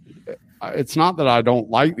 it's not that I don't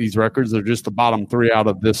like these records. They're just the bottom 3 out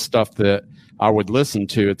of this stuff that I would listen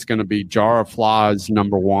to. It's going to be Jar of Flies,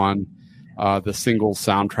 number 1, the single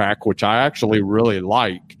soundtrack, which I actually really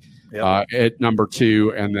like. Yep. At number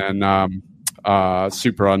 2, and then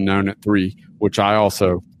Super Unknown at 3, which I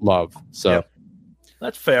also love. So yep.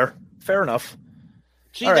 That's fair. Fair enough.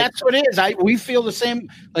 See, that's what it is. We feel the same.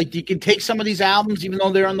 Like you can take some of these albums, even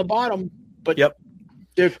though they're on the bottom, but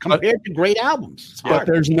they're compared to great albums. But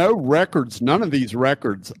there's no records. None of these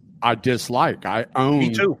records I dislike. I own.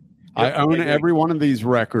 Me too. I own every one of these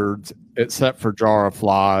records except for Jar of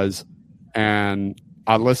Flies, and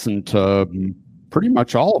I listen to pretty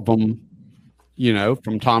much all of them,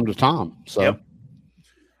 from time to time. So,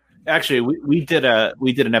 actually, we did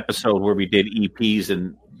an episode where we did EPs,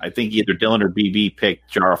 and I think either Dylan or BB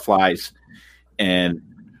picked Jar of Flies, and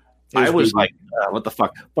I was like, "What the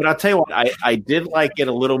fuck?" But I'll tell you what, I did like it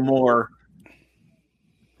a little more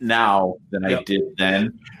now than I did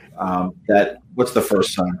then. What's the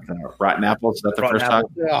first song? Rotten Apples. Is that the first song?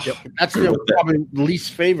 Yeah, that's probably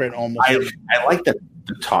least favorite almost. I like the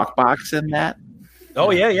talk box in that. Oh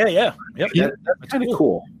yeah. Yep. That's kind of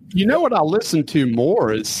cool. You know what I listen to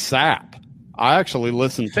more is Sap. I actually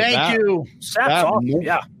listen to that. Thank you. Sap's awesome.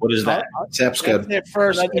 Yeah. What is that? Sap's good. Their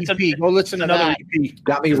first EP. Go listen to that. EP.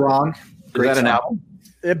 Got Me Wrong. Is that an album?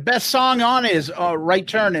 The best song on is Right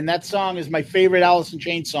Turn, and that song is my favorite Alice in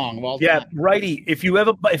Chains song of all time. Yeah, Righty. If you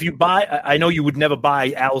buy, I know you would never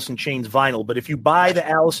buy Alice in Chains vinyl, but if you buy the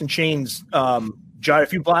Alice in Chains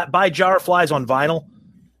if you buy Jar of Flies on vinyl,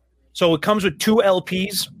 so it comes with 2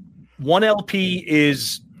 LPs. One LP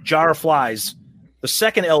is Jar of Flies. The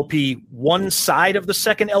second LP, one side of the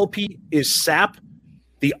second LP is Sap.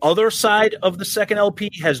 The other side of the second LP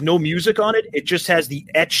has no music on it. It just has the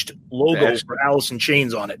etched logo for Alice in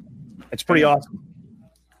Chains on it. It's pretty awesome.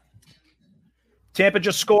 Tampa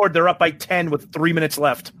just scored. They're up by 10 with 3 minutes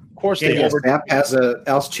left. Of course they did. Sap has a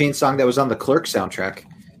Alice in Chains song that was on the Clerk soundtrack.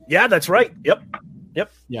 Yeah, that's right. Yep.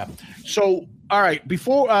 Yeah. So, all right,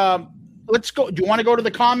 before let's go. Do you want to go to the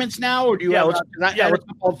comments now, or do you? Let's a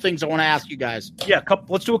couple of things I want to ask you guys. Yeah,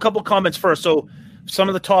 let's do a couple comments first. So, some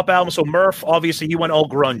of the top albums. So, Murph, obviously, he went all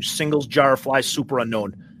grunge. Singles, Jar of Flies, Super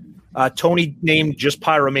Unknown. Tony named just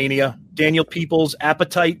Pyromania. Daniel Peoples,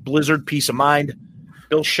 Appetite, Blizzard, Peace of Mind.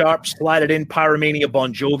 Bill Sharp, Slide It In, Pyromania,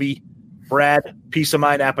 Bon Jovi. Brad, Peace of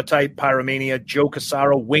Mind, Appetite, Pyromania. Joe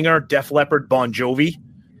Casaro, Winger, Def Leppard, Bon Jovi.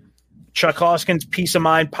 Chuck Hoskins, Peace of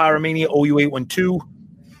Mind, Pyromania, OU812.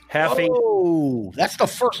 That's the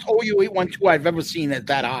first OU812 I've ever seen at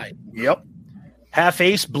that high. Yep. Half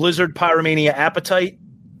Ace, Blizzard, Pyromania, Appetite.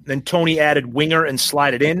 Then Tony added Winger and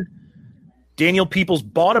Slide It In. Daniel Peoples'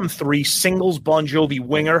 bottom 3, Singles, Bon Jovi,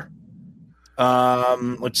 Winger.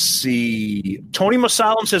 Let's see. Tony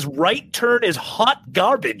Masalam says Right Turn is hot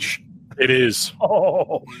garbage. It is.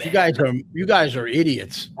 Oh man, you guys are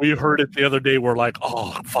idiots. We heard it the other day. We're like,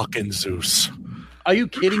 oh, fucking Zeus. Are you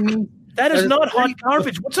kidding me? That is not hot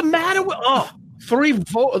garbage. What's the matter with?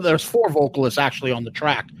 There's 4 vocalists actually on the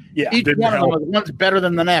track. Yeah, each one of them, one's better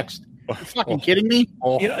than the next. Are you fucking kidding me?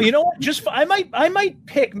 You know what? I might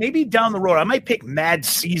pick maybe down the road. I might pick Mad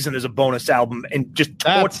Season as a bonus album and just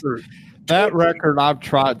torture. That record I've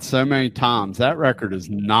tried so many times. That record is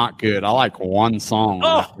not good. I like one song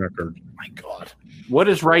on that record. My God. What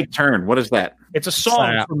is Right Turn? What is that? It's a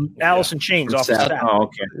song from Alice in Chains off of Sap. Oh,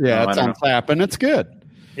 okay. Yeah, it's on Sap, and it's good.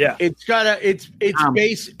 Yeah. It's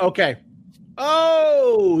base. Okay.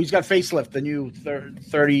 Oh, he's got Facelift, the new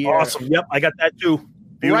 30 year. Awesome. Yep, I got that too.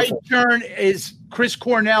 Beautiful. Right Turn is Chris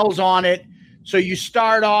Cornell's on it. So you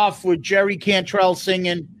start off with Jerry Cantrell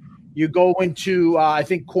singing, You go into, I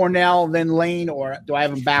think, Cornell, then Lane, or do I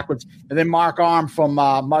have them backwards? And then Mark Arm from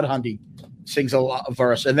Mudhoney sings a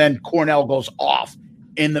verse, and then Cornell goes off,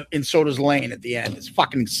 and so does Lane at the end. It's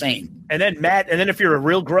fucking insane. And then if you're a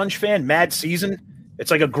real grunge fan, Mad Season, it's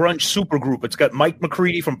like a grunge supergroup. It's got Mike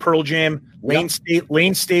McCready from Pearl Jam, Lane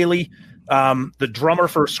Staley, the drummer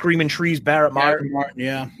for Screaming Trees, Barrett Martin.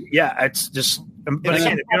 Yeah. It's just. But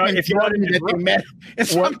again, if you want to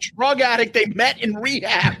some drug addict they met in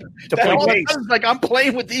rehab to play bass, it's like I'm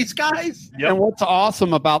playing with these guys. Yep. And what's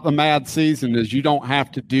awesome about the Mad Season is you don't have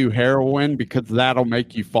to do heroin because that'll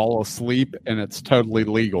make you fall asleep, and it's totally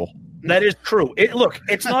legal. That is true.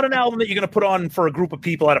 It's not an album that you're going to put on for a group of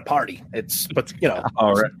people at a party.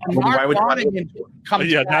 All right. Why would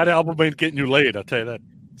that album ain't getting you laid. I'll tell you that.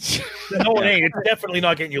 No, it ain't. It's definitely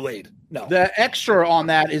not getting you laid. No. The extra on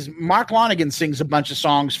that is Mark Lonigan sings a bunch of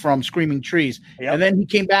songs from Screaming Trees, and then he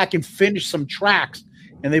came back and finished some tracks,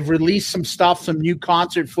 and they've released some stuff, some new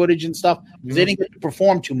concert footage and stuff. They didn't get to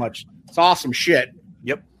perform too much. It's awesome shit.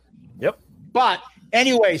 Yep. But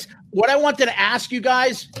anyways, what I wanted to ask you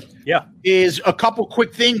guys is a couple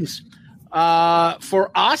quick things.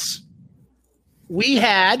 For us,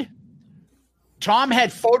 Tom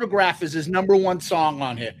had Photograph as his number one song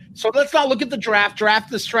on here. So let's not look at the draft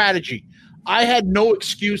the strategy. I had no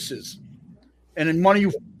excuses. And then one of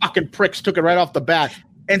you fucking pricks took it right off the bat.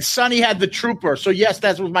 And Sonny had The Trooper. So yes,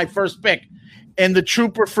 that was my first pick. And The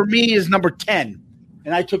Trooper for me is number 10.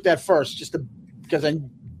 And I took that first because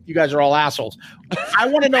you guys are all assholes. I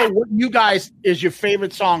want to know what you guys is your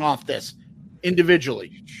favorite song off this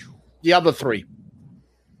individually. The other three.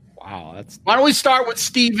 Wow, why don't we start with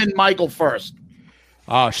Steve and Michael first?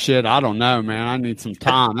 Oh, shit. I don't know, man. I need some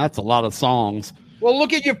time. That's a lot of songs. Well,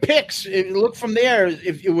 look at your picks. Look from there.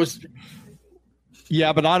 If it was.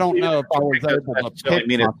 Yeah, but I don't know if I was able to pick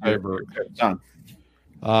my favorite song.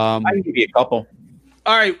 I can give you a couple.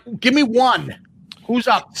 All right. Give me one. Who's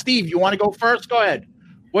up? Steve, you want to go first? Go ahead.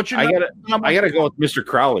 What's your number? I got to go with Mr.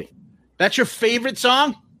 Crowley. That's your favorite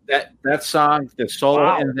song? That song, the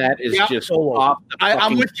solo in that is just off the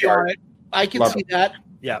I'm with you on it. I can see that.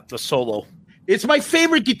 Yeah, the solo. It's my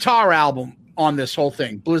favorite guitar album on this whole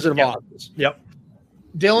thing, Blizzard of Oz. Yep.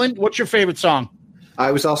 Dylan, what's your favorite song?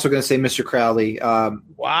 I was also going to say Mr. Crowley. Wow.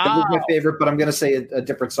 That was my favorite, but I'm going to say a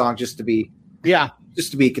different song just to be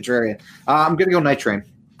contrarian. I'm going to go Night Train.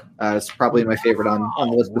 It's probably my favorite on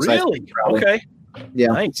the list. Really? Okay. Yeah.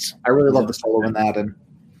 Nice. I really love the solo in that, and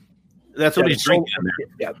that's what he's drinking in there.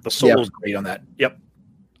 Yeah, the solo's great on that. Yep.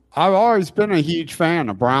 I've always been a huge fan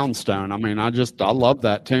of Brownstone. I mean, I love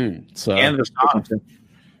that tune. So and the song.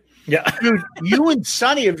 Yeah. Dude, you and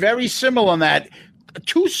Sonny are very similar on that.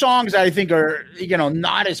 Two songs I think are,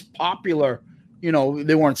 not as popular. They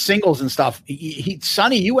weren't singles and stuff.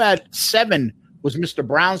 Sonny, you had 7 was Mr.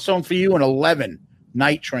 Brownstone for you, and 11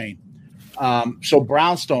 Night Train. So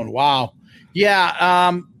Brownstone, wow.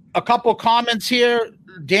 Yeah, a couple of comments here.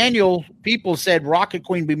 Daniel, people said Rocket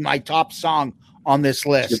Queen be my top song on this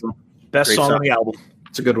list. Best song on the album.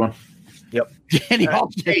 It's a good one. Yep.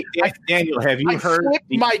 Daniel, have you heard? I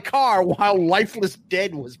flipped my car while Lifeless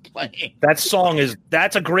Dead was playing. That's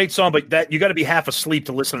a great song, but that you got to be half asleep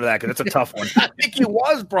to listen to that because it's a tough one. I think he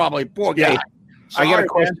was probably. Poor guy. I got a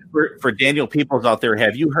question for Daniel Peoples out there.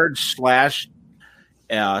 Have you heard Slash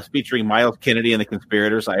featuring Miles Kennedy and the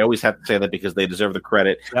Conspirators? I always have to say that because they deserve the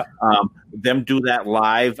credit. Yep. Them do that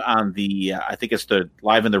live on the I think it's the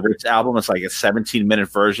Live in the Ritz album. It's like a 17-minute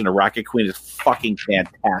version of Rocket Queen. Is fucking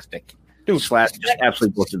fantastic. Dude, Slash just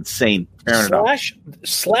absolutely looks insane.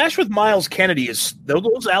 Slash with Miles Kennedy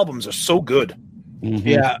those albums are so good. Mm-hmm.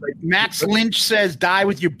 Yeah. Max Lynch says "Die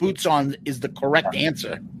with Your Boots On" is the correct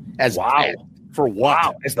answer. For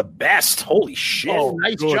what? As the best. Holy shit. Oh,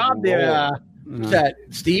 nice job there. That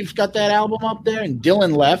Steve's got that album up there, and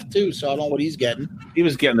Dylan left too, so I don't know what he's getting. He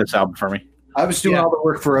was getting this album for me. I was doing all the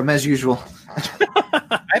work for him as usual.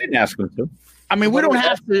 I didn't ask him to. I mean, we don't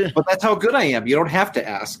have to. But that's how good I am. You don't have to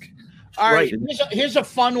ask. All right. Here's a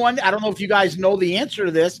fun one. I don't know if you guys know the answer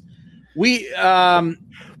to this. We,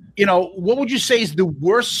 what would you say is the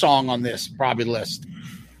worst song on this probably list?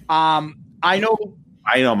 I know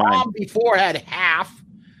mine. Tom before had Half.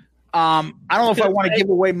 I don't know if I want to give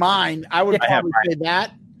away mine. I would probably say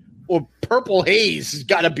that, or Purple Haze has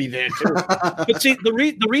got to be there too. But see,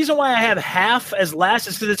 the reason why I have Half as last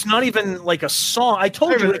is because it's not even like a song. I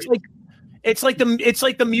told you it's like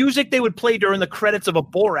the music they would play during the credits of a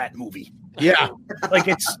Borat movie. Yeah. Like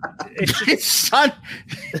it's His son,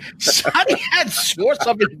 Sonny had source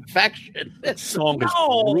of infection. That song is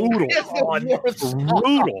No, brutal. It's the worst song.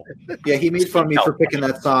 Brutal. Yeah, he made fun of me for picking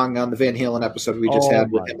that song on the Van Halen episode we just had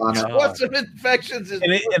with my him on it. God. Source of infections is.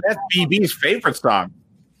 And that's BB's favorite song.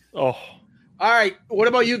 Oh, All right. What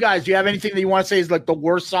about you guys? Do you have anything that you want to say is like the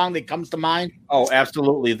worst song that comes to mind? Oh,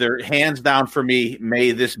 absolutely. They're hands down for me.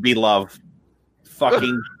 May This Be Love.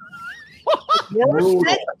 Fucking Worst,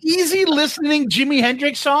 that easy listening Jimi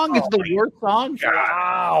Hendrix song is the worst song.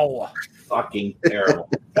 wow. fucking terrible.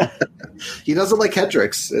 He doesn't like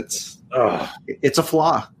Hendrix. It's a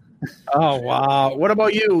flaw. Oh wow! What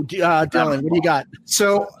about you, Dylan? What do you got?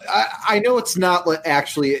 So I know it's not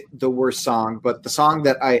actually the worst song, but the song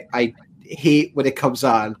that I hate when it comes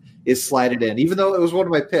on is Slide It In, even though it was one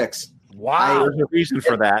of my picks. Wow. There's a reason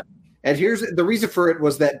for that. And here's the reason for it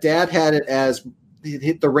was that Dad had it as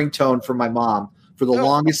hit the ringtone for my mom for the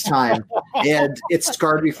longest time, and it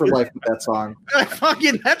scarred me for life with that song.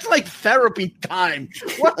 That's like therapy time.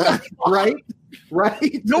 What the Right?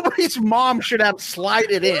 Right? Nobody's mom should have Slide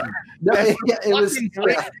It In. No, it was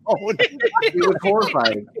Fucking it was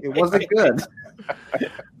horrifying. It wasn't good.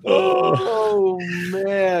 Oh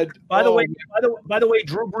man! By the way,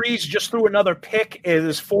 Drew Brees just threw another pick.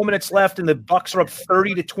 There's 4 minutes left, and the Bucks are up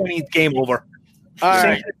 30-20. Game over. All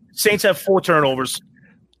right. Saints have 4 turnovers.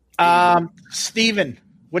 Steven,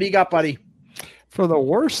 what do you got, buddy? For the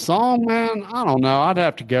worst song, man, I don't know. I'd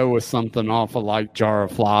have to go with something off of like Jar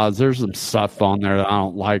of Flies. There's some stuff on there that I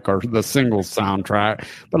don't like, or the single soundtrack.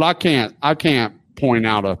 But I can't point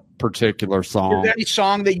out a particular Is song. there any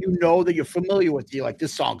song that you know that you're familiar with? You're like,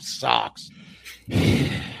 this song sucks.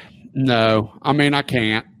 No, I mean I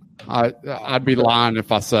can't. I'd be lying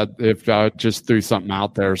if I just threw something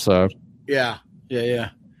out there. So Yeah.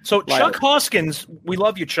 So Chuck Hoskins, we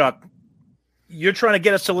love you, Chuck. You're trying to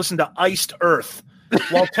get us to listen to Iced Earth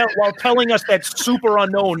while telling us that Super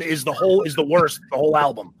Unknown is the worst, the whole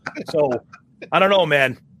album. So I don't know,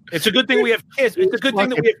 man. It's a good thing we have kids. It's a good thing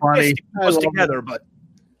that we have kids to keep us together. But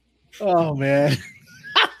Oh man.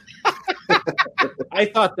 I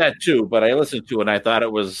thought that too, but I listened to it and I thought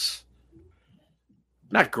it was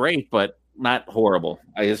not great, but not horrible.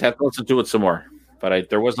 I just have to listen to it some more. But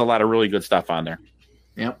there was a lot of really good stuff on there.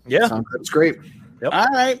 Yep. Yeah. It's great. Yep. All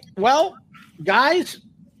right. Well, guys,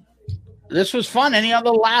 this was fun. Any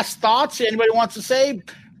other last thoughts anybody wants to say?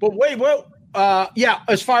 But wait,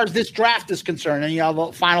 as far as this draft is concerned, any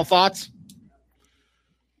other final thoughts?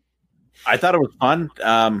 I thought it was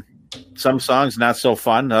fun. Some songs not so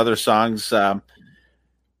fun. Other songs, some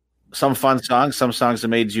fun songs. Some songs that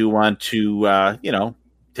made you want to,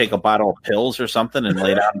 take a bottle of pills or something and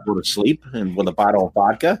lay down and go to sleep, and with a bottle of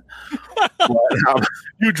vodka. But,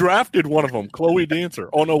 you drafted one of them, Chloe Dancer.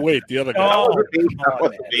 Oh no, wait, the other guy.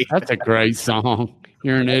 that's a great song.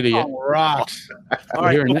 You're an idiot. Oh, rocks.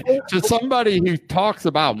 To somebody who talks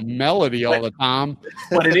about melody all the time.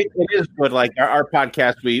 But it is good. Like our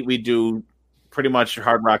podcast, we do pretty much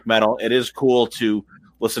hard rock metal. It is cool to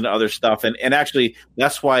listen to other stuff. And actually,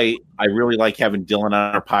 that's why I really like having Dylan on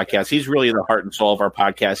our podcast. He's really the heart and soul of our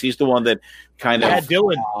podcast. He's the one that kind of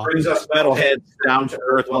brings us metalheads down to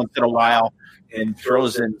earth once in a while and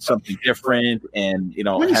throws in something different and,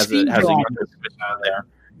 has a younger on there.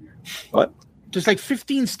 What? There's like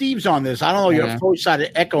 15 Steves on this. I don't know. Your voice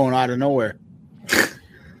started echoing out of nowhere.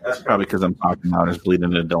 That's probably because I'm talking loud. It's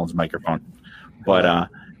bleeding into Dylan's microphone. But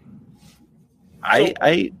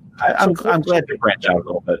I'm glad to branch out a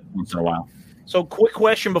little bit once in a while. So, quick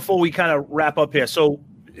question before we kind of wrap up here. So,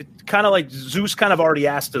 it's kind of like Zeus kind of already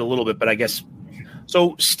asked it a little bit, but I guess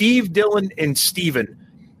so. Steve, Dylan, and Steven,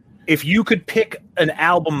 if you could pick an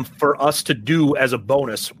album for us to do as a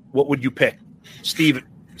bonus, what would you pick? Steve.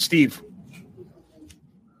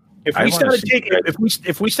 If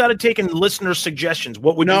we started taking listener suggestions,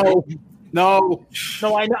 what would you pick? No.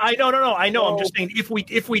 I know. I'm just saying if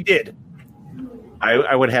we did.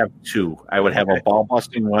 I would have 2. I would have a ball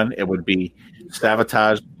busting one. It would be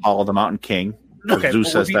Sabotage, Paul the Mountain King. Okay,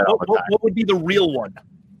 Zeus says that all the time. What would be the real one?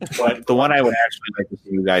 But the one I would actually like to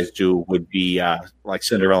see you guys do would be like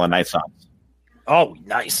Cinderella Night Songs. Oh,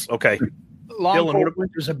 nice. Okay. Long Dylan, Cold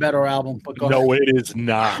Winter's a better album. But No, it is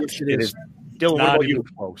not. Yes, it is. Dylan, what Not about even you?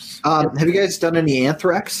 close. Have you guys done any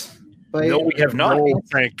Anthrax? No, we have not. Oh,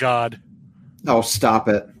 thank God. Oh, stop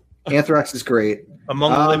it. Anthrax is great.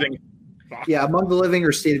 Among the Living. Yeah, Among the Living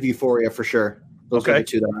or State of Euphoria for sure. Those are the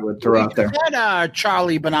 2 that I would throw out there. We had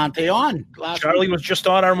Charlie Benante on. Charlie was just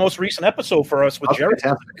on our most recent episode for us with Jerry.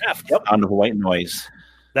 Fantastic. Yep. Sound of White Noise.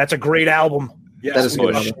 That's a great album. Yes, That is we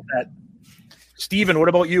good. love that. Steven, what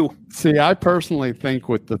about you? See, I personally think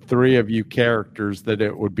with the three of you characters that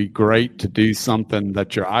it would be great to do something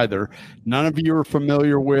that you're either none of you are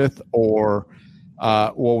familiar with or,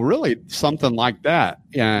 really something like that,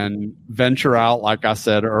 and venture out, like I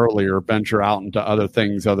said earlier, venture out into other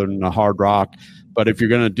things other than the hard rock. But if you're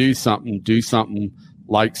going to do something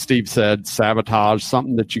like Steve said, Sabotage,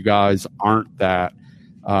 something that you guys aren't that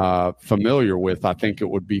familiar with. I think it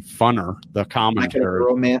would be funner, the commentary.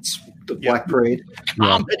 Romance, the Black Parade.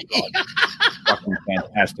 Comedy. Fucking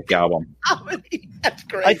fantastic album. Comedy. That's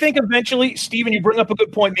great. I think eventually, Steven, you bring up a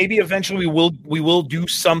good point. Maybe eventually we will do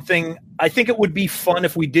something. I think it would be fun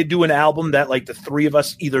if we did do an album that like the three of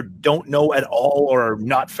us either don't know at all or are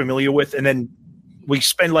not familiar with, and then we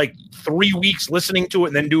spend like 3 weeks listening to it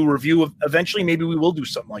and then do a review of. Eventually, maybe we will do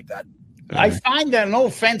something like that. I find that, no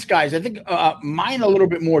offense, guys, I think mine a little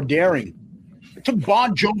bit more daring. I took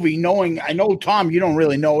Bon Jovi, I know, Tom, you don't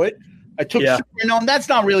really know it. I took Supernova. That's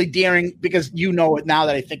not really daring because you know it now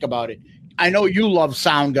that I think about it. I know you love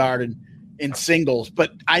Soundgarden in singles,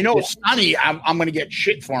 but I know Sonny, I'm going to get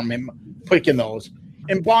shit from him picking those.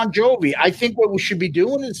 And Bon Jovi, I think what we should be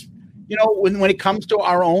doing is, when it comes to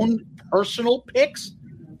our own personal picks,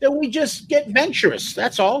 that we just get venturous.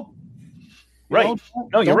 That's all. Right.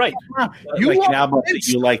 You're right. You like an album that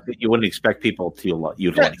you like that you wouldn't expect people to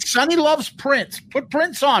you'd like. Sonny loves Prince. Put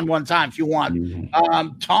Prince on one time if you want.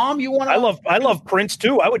 Tom, you want to? I love Prince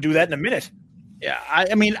too. I would do that in a minute. Yeah,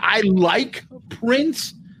 I mean, I like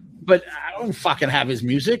Prince, but I don't fucking have his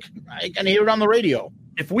music. I can hear it on the radio.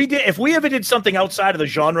 If we ever did something outside of the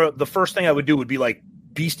genre, the first thing I would do would be like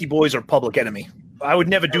Beastie Boys or Public Enemy. I would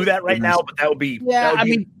never do that right now, but that would be. Yeah, I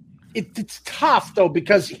mean, it's tough though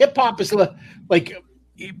because hip hop is like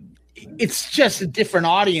it's just a different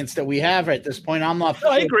audience that we have at this point. I'm not.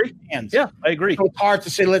 I agree. Fans. Yeah, I agree. So it's hard to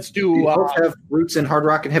say. Let's do. We both have roots in hard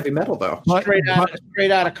rock and heavy metal, though. Straight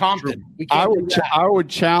out of Compton. I would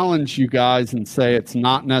challenge you guys and say it's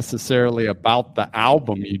not necessarily about the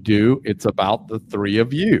album you do; it's about the three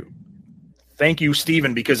of you. Thank you,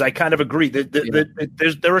 Steven, because I kind of agree. There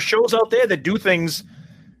are shows out there that do things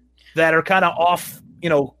that are kind of off,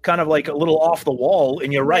 kind of like a little off the wall.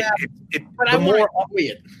 And you're right.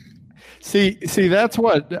 See, that's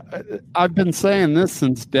what I've been saying this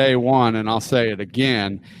since day one, and I'll say it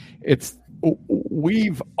again.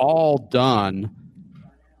 We've all done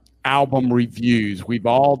album reviews. We've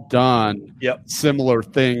all done similar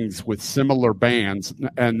things with similar bands.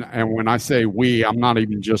 And when I say we, I'm not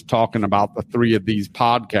even just talking about the three of these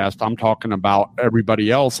podcasts. I'm talking about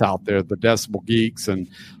everybody else out there, the Decibel Geeks and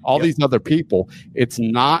all these other people. It's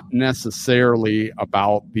not necessarily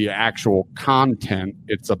about the actual content.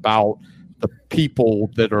 It's about the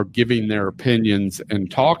people that are giving their opinions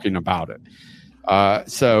and talking about it.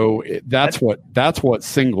 So that's what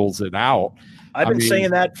singles it out. I've been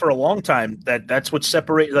saying that for a long time. That's what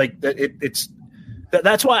separates. Like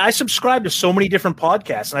that's why I subscribe to so many different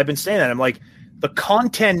podcasts, and I've been saying that. I'm like, the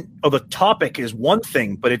content of the topic is one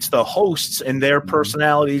thing, but it's the hosts and their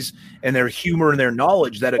personalities and their humor and their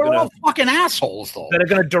knowledge that are going to fucking assholes, though. That are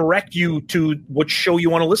going to direct you to what show you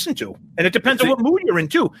want to listen to, and it depends on what mood you're in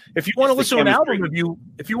too. If you want to listen to an album review,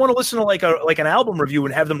 if you want to listen to like an album review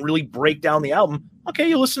and have them really break down the album, okay,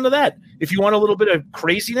 you listen to that. If you want a little bit of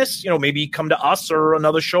craziness, maybe come to us or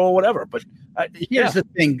another show or whatever. But here's the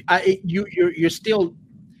thing: you're still.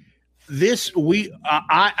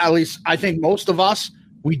 I think most of us,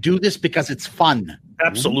 we do this because it's fun.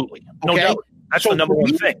 Absolutely. No doubt. That's the number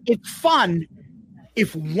one thing. It's fun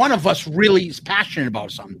if one of us really is passionate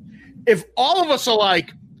about something. If all of us are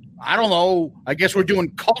like, I don't know, I guess we're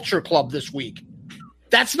doing Culture Club this week.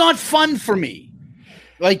 That's not fun for me.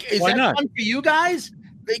 Like, is that fun for you guys?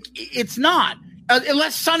 Like, it's not.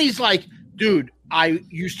 Unless Sonny's like, dude, I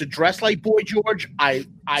used to dress like Boy George. I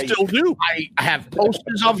still do. I have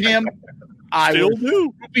posters of him. I still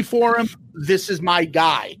do before him. This is my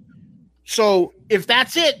guy. So if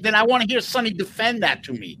that's it, then I want to hear Sonny defend that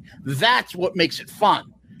to me. That's what makes it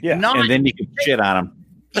fun. Yeah, and then you can shit on him.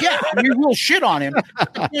 Yeah, we will shit on him.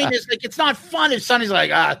 The thing is, like, it's not fun if Sonny's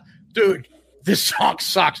like, dude, this song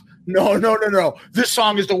sucks. No. This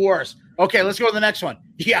song is the worst. Okay, let's go to the next one.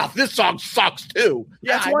 Yeah, this song sucks too.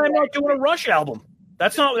 That's why I'm not doing a Rush album.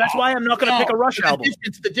 That's why I'm not going to pick a Rush album.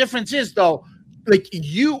 The difference is, though, like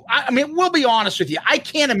we'll be honest with you. I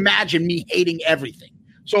can't imagine me hating everything.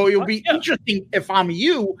 So it'll be interesting if I'm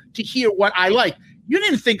you to hear what I like. You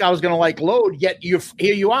didn't think I was going to like Load, yet here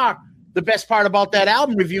you are. The best part about that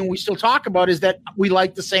album review, and we still talk about, is that we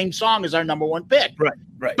like the same song as our number one pick.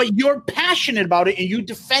 Right. But you're passionate about it and you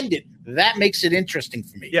defend it. That makes it interesting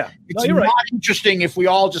for me. Yeah. It's not interesting if we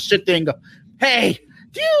all just sit there and go, hey,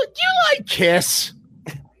 Do you like Kiss?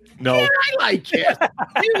 No. Yeah, I like Kiss.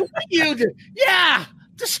 you do. Yeah,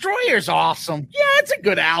 Destroyer's awesome. Yeah, it's a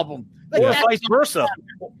good album. Like, Or that's- vice versa.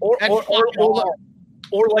 Or, that's or, fucking hard.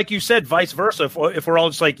 or like you said, vice versa. If we're all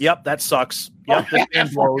just like, yep, that sucks. Yep, this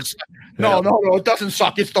band blows. No, it doesn't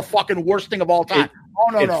suck. It's the fucking worst thing of all time.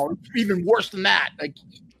 No, it's even worse than that. Like,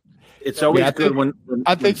 It's always Yeah, I good think- when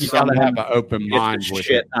I think you gotta someone have an open gets mind the with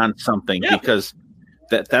shit it. on something Yeah. because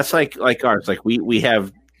that's like ours. Like we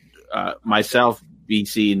have myself,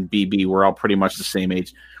 BC, and BB. We're all pretty much the same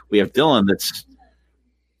age. We have Dylan that's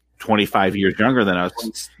 25 years younger than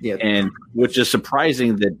us, Yeah. and which is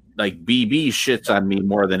surprising that like BB shits on me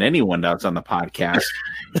more than anyone does on the podcast.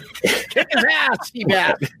 kick his ass, Steve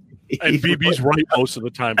Ass. And BB's right most of the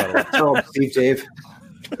time, by the way. Oh, Steve Dave.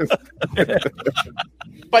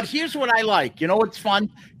 But here's what I like. You know what's fun?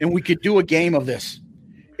 And we could do a game of this.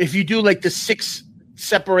 If you do like the 6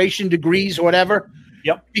 separation degrees or whatever.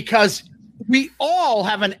 Yep. Because we all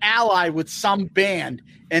have an ally with some band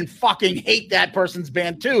and fucking hate that person's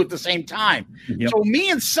band too at the same time. Yep. So me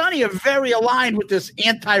and Sonny are very aligned with this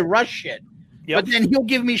anti-Rush shit. Yep. But then he'll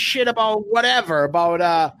give me shit about whatever,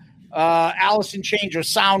 about Alice in Chains or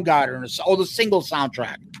Soundgarden or the single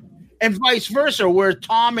soundtrack. And vice versa, where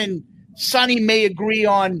Tom and Sonny may agree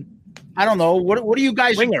on, I don't know, what do you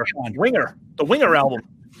guys Winger, agree on? Winger, the Winger album.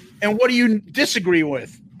 And what do you disagree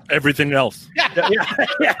with? Everything else.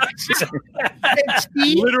 Yeah. And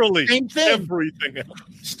Steve, Literally same thing. everything else.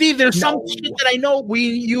 Steve, there's some shit that I know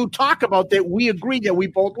you talk about that we agree that we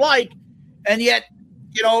both like, and yet,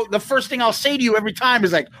 you know, the first thing I'll say to you every time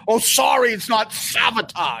is like, "Oh, sorry, it's not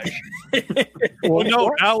Sabotage." Well,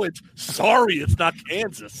 no, now it's sorry, it's not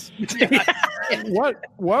Kansas.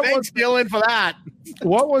 What Thanks, Dylan, for that.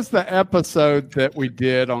 What was the episode that we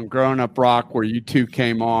did on Grown Up Rock where you two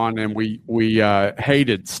came on and we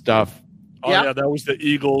hated stuff? Oh Yeah. yeah, that was the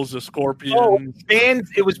Eagles, the Scorpions. Oh,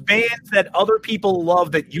 it was bands that other people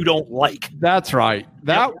love that you don't like. That's right.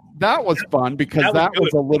 That was fun because That was that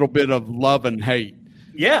was good. a little bit of love and hate.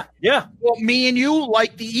 Yeah. Well, me and you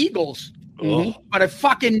like the Eagles, but I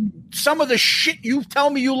fucking some of the shit you tell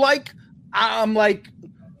me you like, I'm like,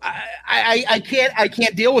 I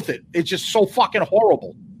can't deal with it. It's just so fucking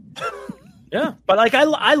horrible. Yeah, but like I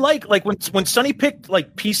like when Sonny picked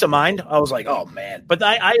like Peace of Mind, I was like, oh man. But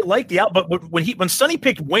I like the album. But when Sonny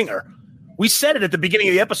picked Winger, we said it at the beginning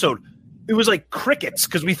of the episode. It was like crickets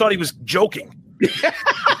because we thought he was joking.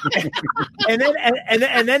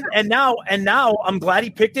 and now I'm glad he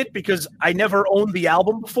picked it because I never owned the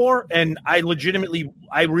album before, and I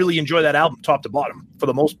really enjoy that album top to bottom for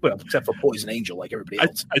the most part, except for Poison Angel, like everybody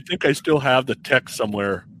else. I think I still have the text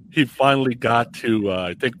somewhere. He finally got to,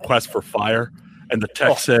 I think, Quest for Fire, and the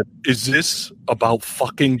text said, "Is this about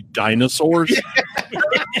fucking dinosaurs?"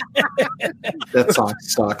 That song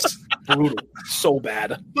sucks. Brutal, so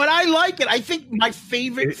bad. But I like it. I think my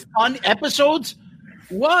favorite fun episodes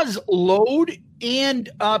was Load and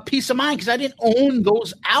Peace of Mind because I didn't own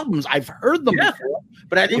those albums. I've heard them before,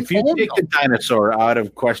 but I didn't If you own take the them. dinosaur out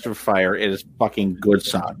of Quest for Fire, it is fucking good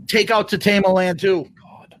song. Take out to Tamerlan too.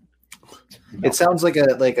 It sounds like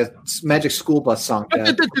a Magic School Bus song.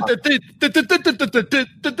 Sounds like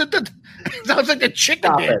the chicken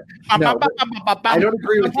Stop did. it. No, I don't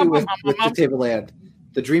agree with you with the Tableland.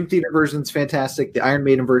 The Dream Theater version's fantastic. The Iron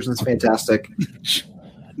Maiden version's fantastic.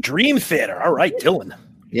 Dream Theater. All right, Dylan.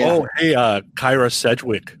 Yeah. Oh, hey, Kyra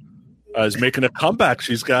Sedgwick is making a comeback.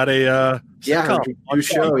 She's got a Yeah, her sitcom new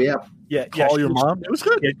show. Yeah. Yeah, Call Your she looks- Mom. It was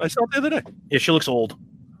good. I saw it the other day. Yeah, she looks old.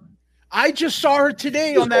 I just saw her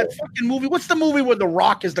today on that fucking movie. What's the movie where The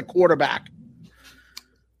Rock is the quarterback?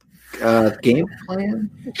 Game Plan.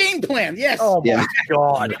 Game Plan. Yes. Oh Yeah. my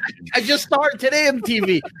god. I just saw it today on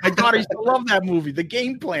TV. My daughter used to love that movie, The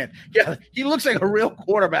Game Plan. Yeah, he looks like a real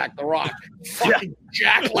quarterback, The Rock. Fucking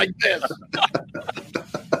jacked like this.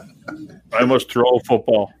 I must throw a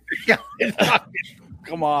football. Yeah,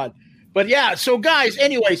 come on. But yeah, so guys,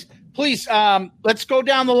 anyways, please let's go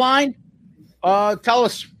down the line. Tell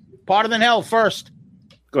us Part of the Hell first.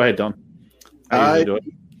 Go ahead, Don. I usually do it.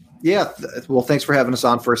 Yeah. Well, thanks for having us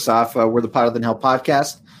on. First off, we're the Pot of the Hell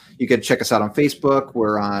podcast. You can check us out on Facebook.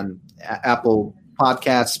 We're on Apple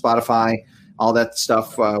Podcasts, Spotify, all that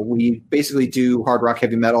stuff. We basically do hard rock,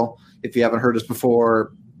 heavy metal. If you haven't heard us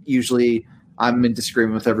before, usually I'm in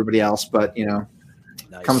disagreement with everybody else, but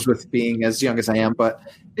comes with being as young as I am. But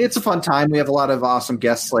it's a fun time. We have a lot of awesome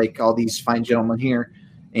guests, like all these fine gentlemen here,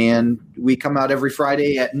 and we come out every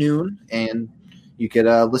Friday at noon, and you could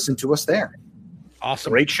listen to us there.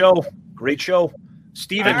 Awesome. Great show. Great show.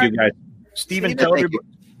 Steven, Thank you, guys. Steven, tell thank everybody.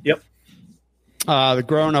 Yep. The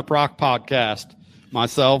Grown Up Rock podcast.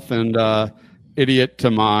 Myself and idiot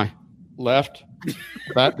to my left.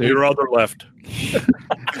 That dude. Your other left.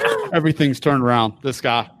 Everything's turned around. This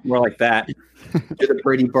guy. More like that. To the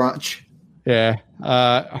Brady Brunch. Yeah.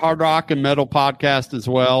 Hard rock and metal podcast as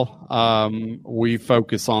well. We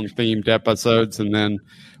focus on themed episodes, and then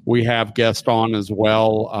we have guests on as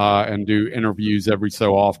well and do interviews every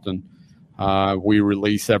so often. We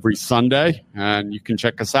release every Sunday, and you can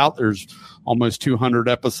check us out. There's almost 200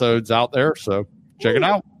 episodes out there, so check it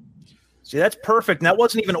out. See, that's perfect. And that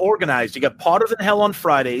wasn't even organized. You got Potter Than Hell on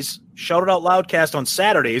Fridays, Shout It Out Loudcast on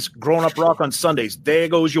Saturdays, Grown Up Rock on Sundays. There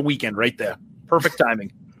goes your weekend right there. Perfect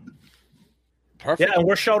timing. Perfect. Yeah, and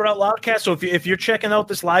we're Shout It Out Loudcast. So if you're checking out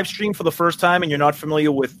this live stream for the first time and you're not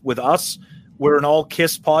familiar with us, we're an all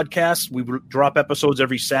KISS podcast. We drop episodes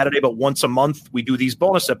every Saturday, but once a month we do these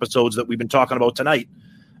bonus episodes that we've been talking about tonight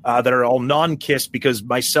that are all non-KISS because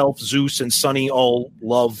myself, Zeus, and Sonny all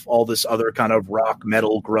love all this other kind of rock,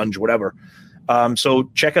 metal, grunge, whatever. So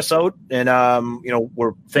check us out, and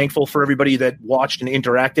we're thankful for everybody that watched and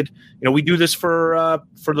interacted. We do this for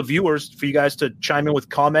the viewers, for you guys to chime in with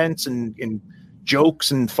comments and jokes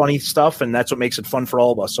and funny stuff, and that's what makes it fun for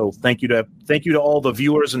all of us. So thank you to all the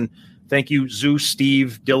viewers, and thank you, Zeus,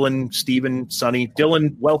 Steve, Dylan, Steven, Sonny.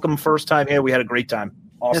 Dylan, welcome first time here. We had a great time.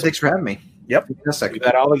 Awesome. Yeah, thanks for having me. Yep. We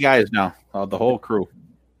got all the guys now, the whole crew.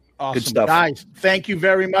 Awesome. Good stuff. Guys, thank you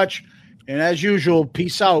very much. And as usual,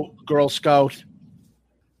 peace out, Girl Scout.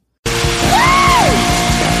 We love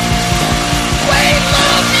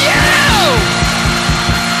you!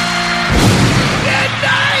 Good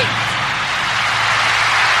night!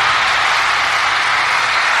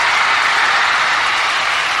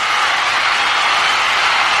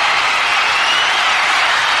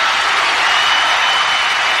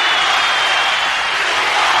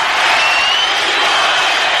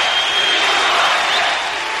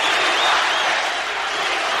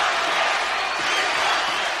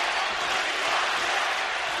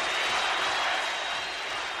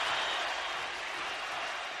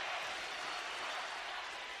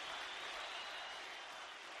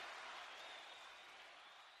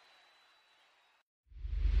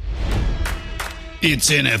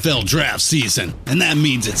 It's NFL draft season, and that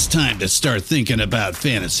means it's time to start thinking about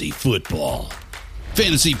fantasy football.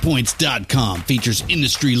 FantasyPoints.com features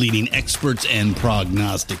industry-leading experts and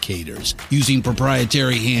prognosticators using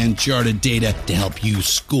proprietary hand-charted data to help you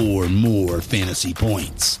score more fantasy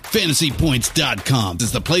points. FantasyPoints.com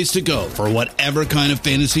is the place to go for whatever kind of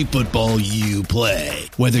fantasy football you play.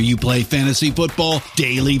 Whether you play fantasy football,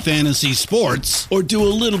 daily fantasy sports, or do a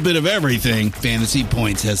little bit of everything, Fantasy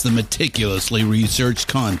Points has the meticulously researched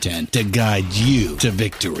content to guide you to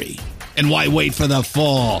victory. And why wait for the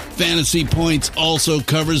fall? Fantasy Points also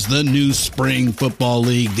covers the new spring football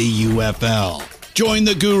league, the UFL. Join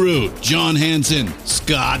the guru, John Hansen,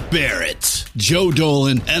 Scott Barrett, Joe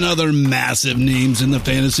Dolan, and other massive names in the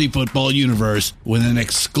fantasy football universe with an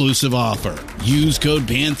exclusive offer. Use code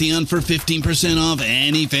Pantheon for 15% off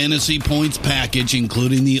any Fantasy Points package,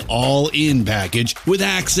 including the all-in package, with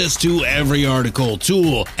access to every article,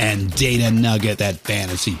 tool, and data nugget that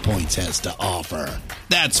Fantasy Points has to offer.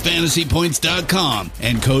 That's FantasyPoints.com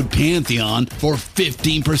and code Pantheon for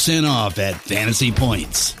 15% off at Fantasy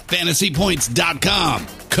Points. FantasyPoints.com,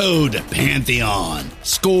 code Pantheon.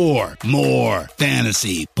 Score more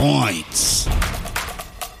fantasy points.